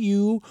near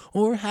you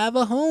or have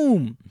a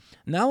home.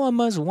 Now I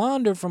must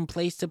wander from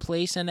place to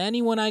place, and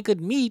anyone I could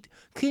meet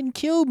can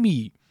kill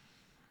me.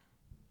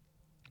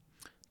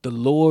 The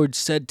Lord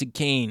said to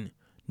Cain,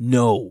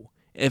 no,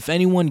 if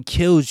anyone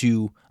kills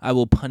you, I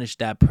will punish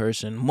that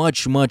person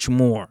much, much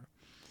more.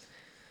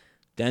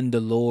 Then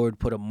the Lord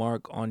put a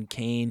mark on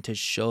Cain to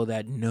show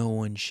that no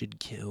one should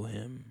kill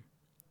him.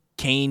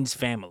 Cain's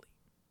family.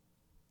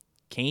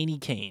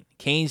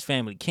 Cain's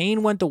family.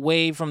 Cain went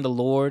away from the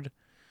Lord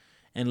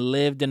and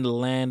lived in the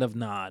land of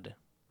Nod.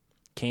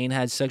 Cain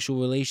had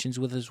sexual relations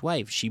with his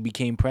wife. She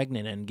became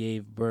pregnant and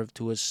gave birth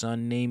to a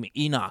son named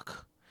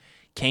Enoch.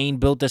 Cain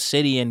built a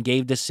city and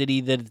gave the city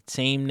the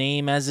same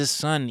name as his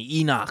son,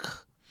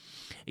 Enoch.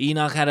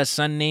 Enoch had a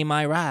son named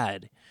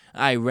Irad.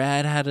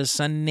 Irad had a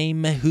son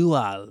named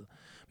Mehual.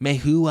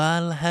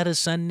 Mehual had a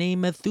son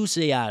named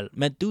Methuselah.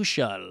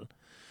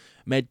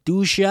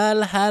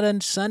 Methuselah had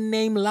a son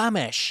named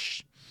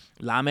Lamech.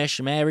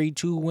 Lamech married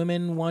 2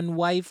 women. One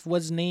wife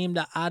was named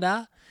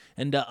Ada,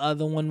 and the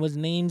other one was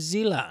named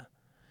Zillah.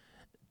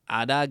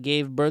 Ada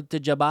gave birth to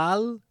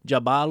Jabal.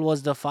 Jabal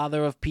was the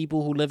father of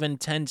people who live in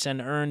tents and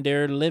earn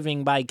their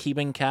living by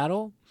keeping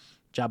cattle.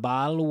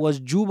 Jabal was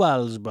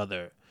Jubal's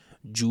brother.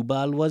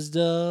 Jubal was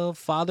the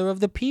father of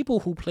the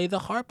people who play the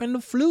harp and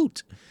the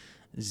flute.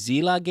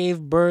 Zillah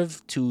gave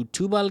birth to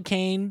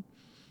Tubal-Cain.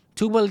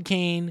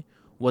 Tubal-Cain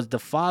was the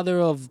father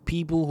of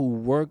people who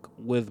work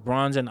with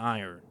bronze and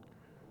iron.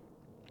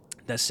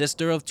 The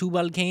sister of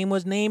Tubal-Cain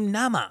was named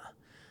Nama.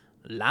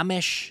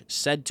 Lamech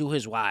said to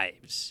his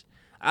wives,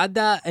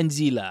 Ada and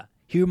Zillah,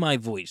 hear my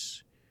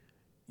voice.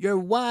 You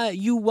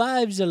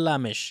wives of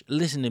Lamech,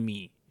 listen to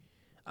me.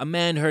 A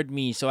man hurt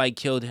me, so I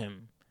killed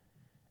him.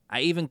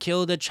 I even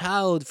killed a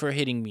child for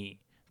hitting me.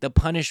 The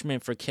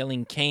punishment for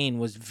killing Cain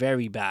was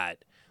very bad,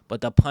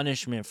 but the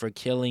punishment for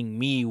killing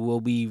me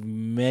will be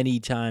many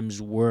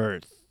times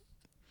worse.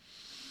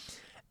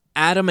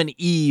 Adam and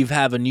Eve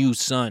have a new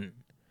son.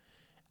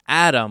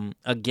 Adam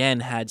again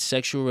had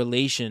sexual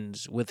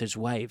relations with his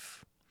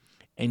wife,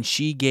 and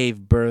she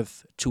gave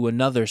birth to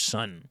another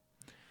son.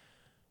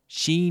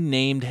 She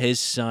named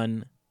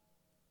him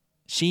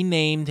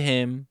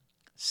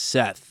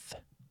Seth.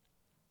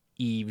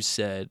 Eve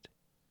said,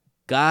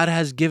 God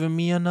has given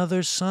me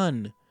another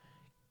son.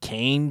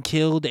 Cain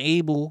killed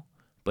Abel,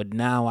 but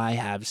now I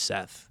have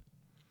Seth.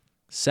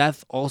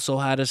 Seth also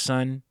had a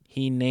son.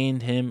 He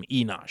named him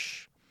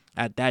Enosh.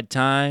 At that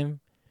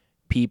time,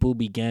 people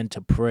began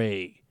to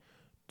pray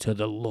to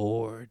the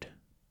Lord.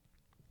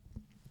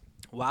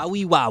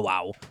 Wowie wow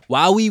wow.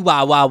 Wowie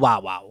wow wow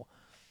wow wow.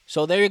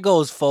 So there it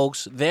goes,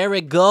 folks. There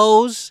it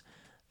goes.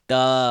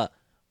 The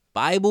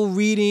Bible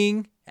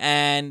reading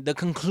and the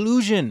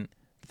conclusion.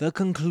 The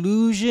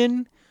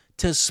conclusion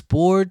to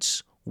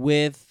Sports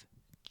with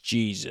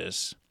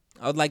Jesus.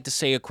 I would like to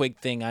say a quick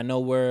thing. I know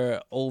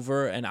we're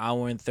over an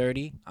hour and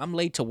 30. I'm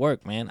late to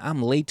work, man.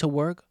 I'm late to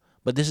work,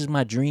 but this is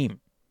my dream.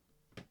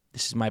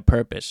 This is my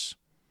purpose.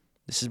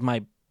 This is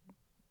my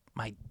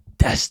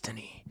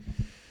destiny.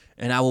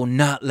 And I will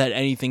not let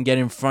anything get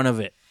in front of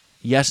it.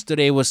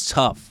 Yesterday was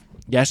tough.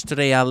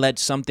 Yesterday I let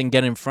something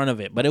get in front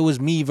of it. But it was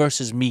me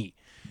versus me.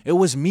 It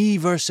was me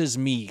versus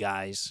me,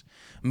 guys.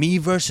 Me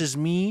versus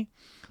me.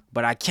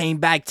 But I came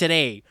back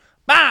today.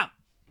 Bam!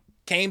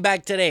 Came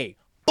back today.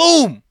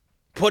 Boom!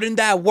 Put in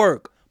that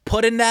work.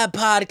 Put in that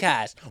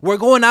podcast. We're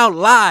going out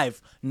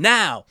live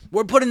now.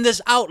 We're putting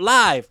this out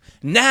live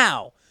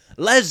now.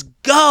 Let's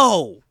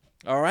go.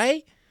 All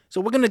right? So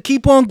we're going to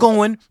keep on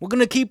going. We're going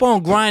to keep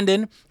on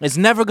grinding. It's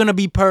never going to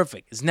be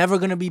perfect. It's never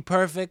going to be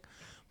perfect.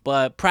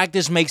 But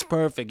practice makes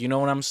perfect. You know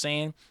what I'm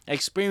saying?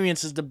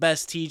 Experience is the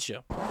best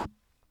teacher.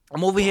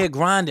 I'm over here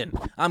grinding.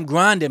 I'm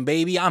grinding,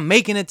 baby. I'm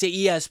making it to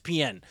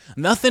ESPN.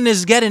 Nothing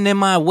is getting in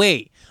my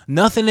way.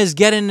 Nothing is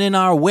getting in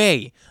our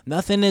way.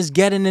 Nothing is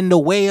getting in the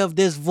way of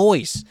this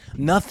voice.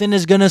 Nothing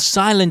is going to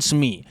silence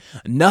me.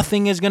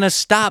 Nothing is going to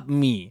stop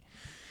me.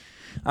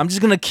 I'm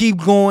just going to keep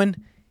going.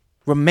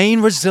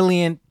 Remain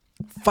resilient.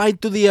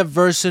 Fight through the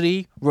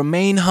adversity.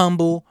 Remain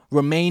humble.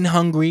 Remain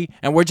hungry.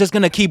 And we're just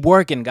going to keep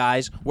working,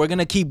 guys. We're going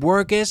to keep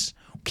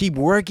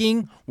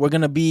working. We're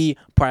going to be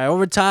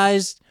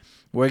prioritized.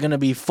 We're going to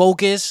be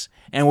focused.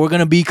 And we're going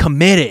to be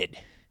committed.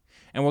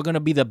 And we're going to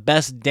be the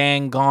best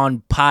dang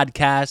gone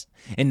podcast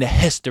in the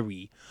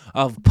history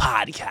of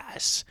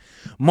podcasts.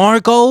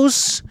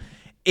 Marcos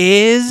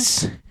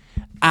is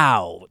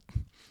out.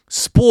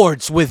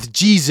 Sports with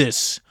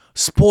Jesus.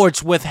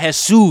 Sports with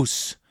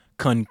Jesus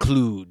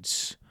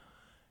concludes.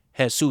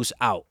 Jesus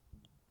out.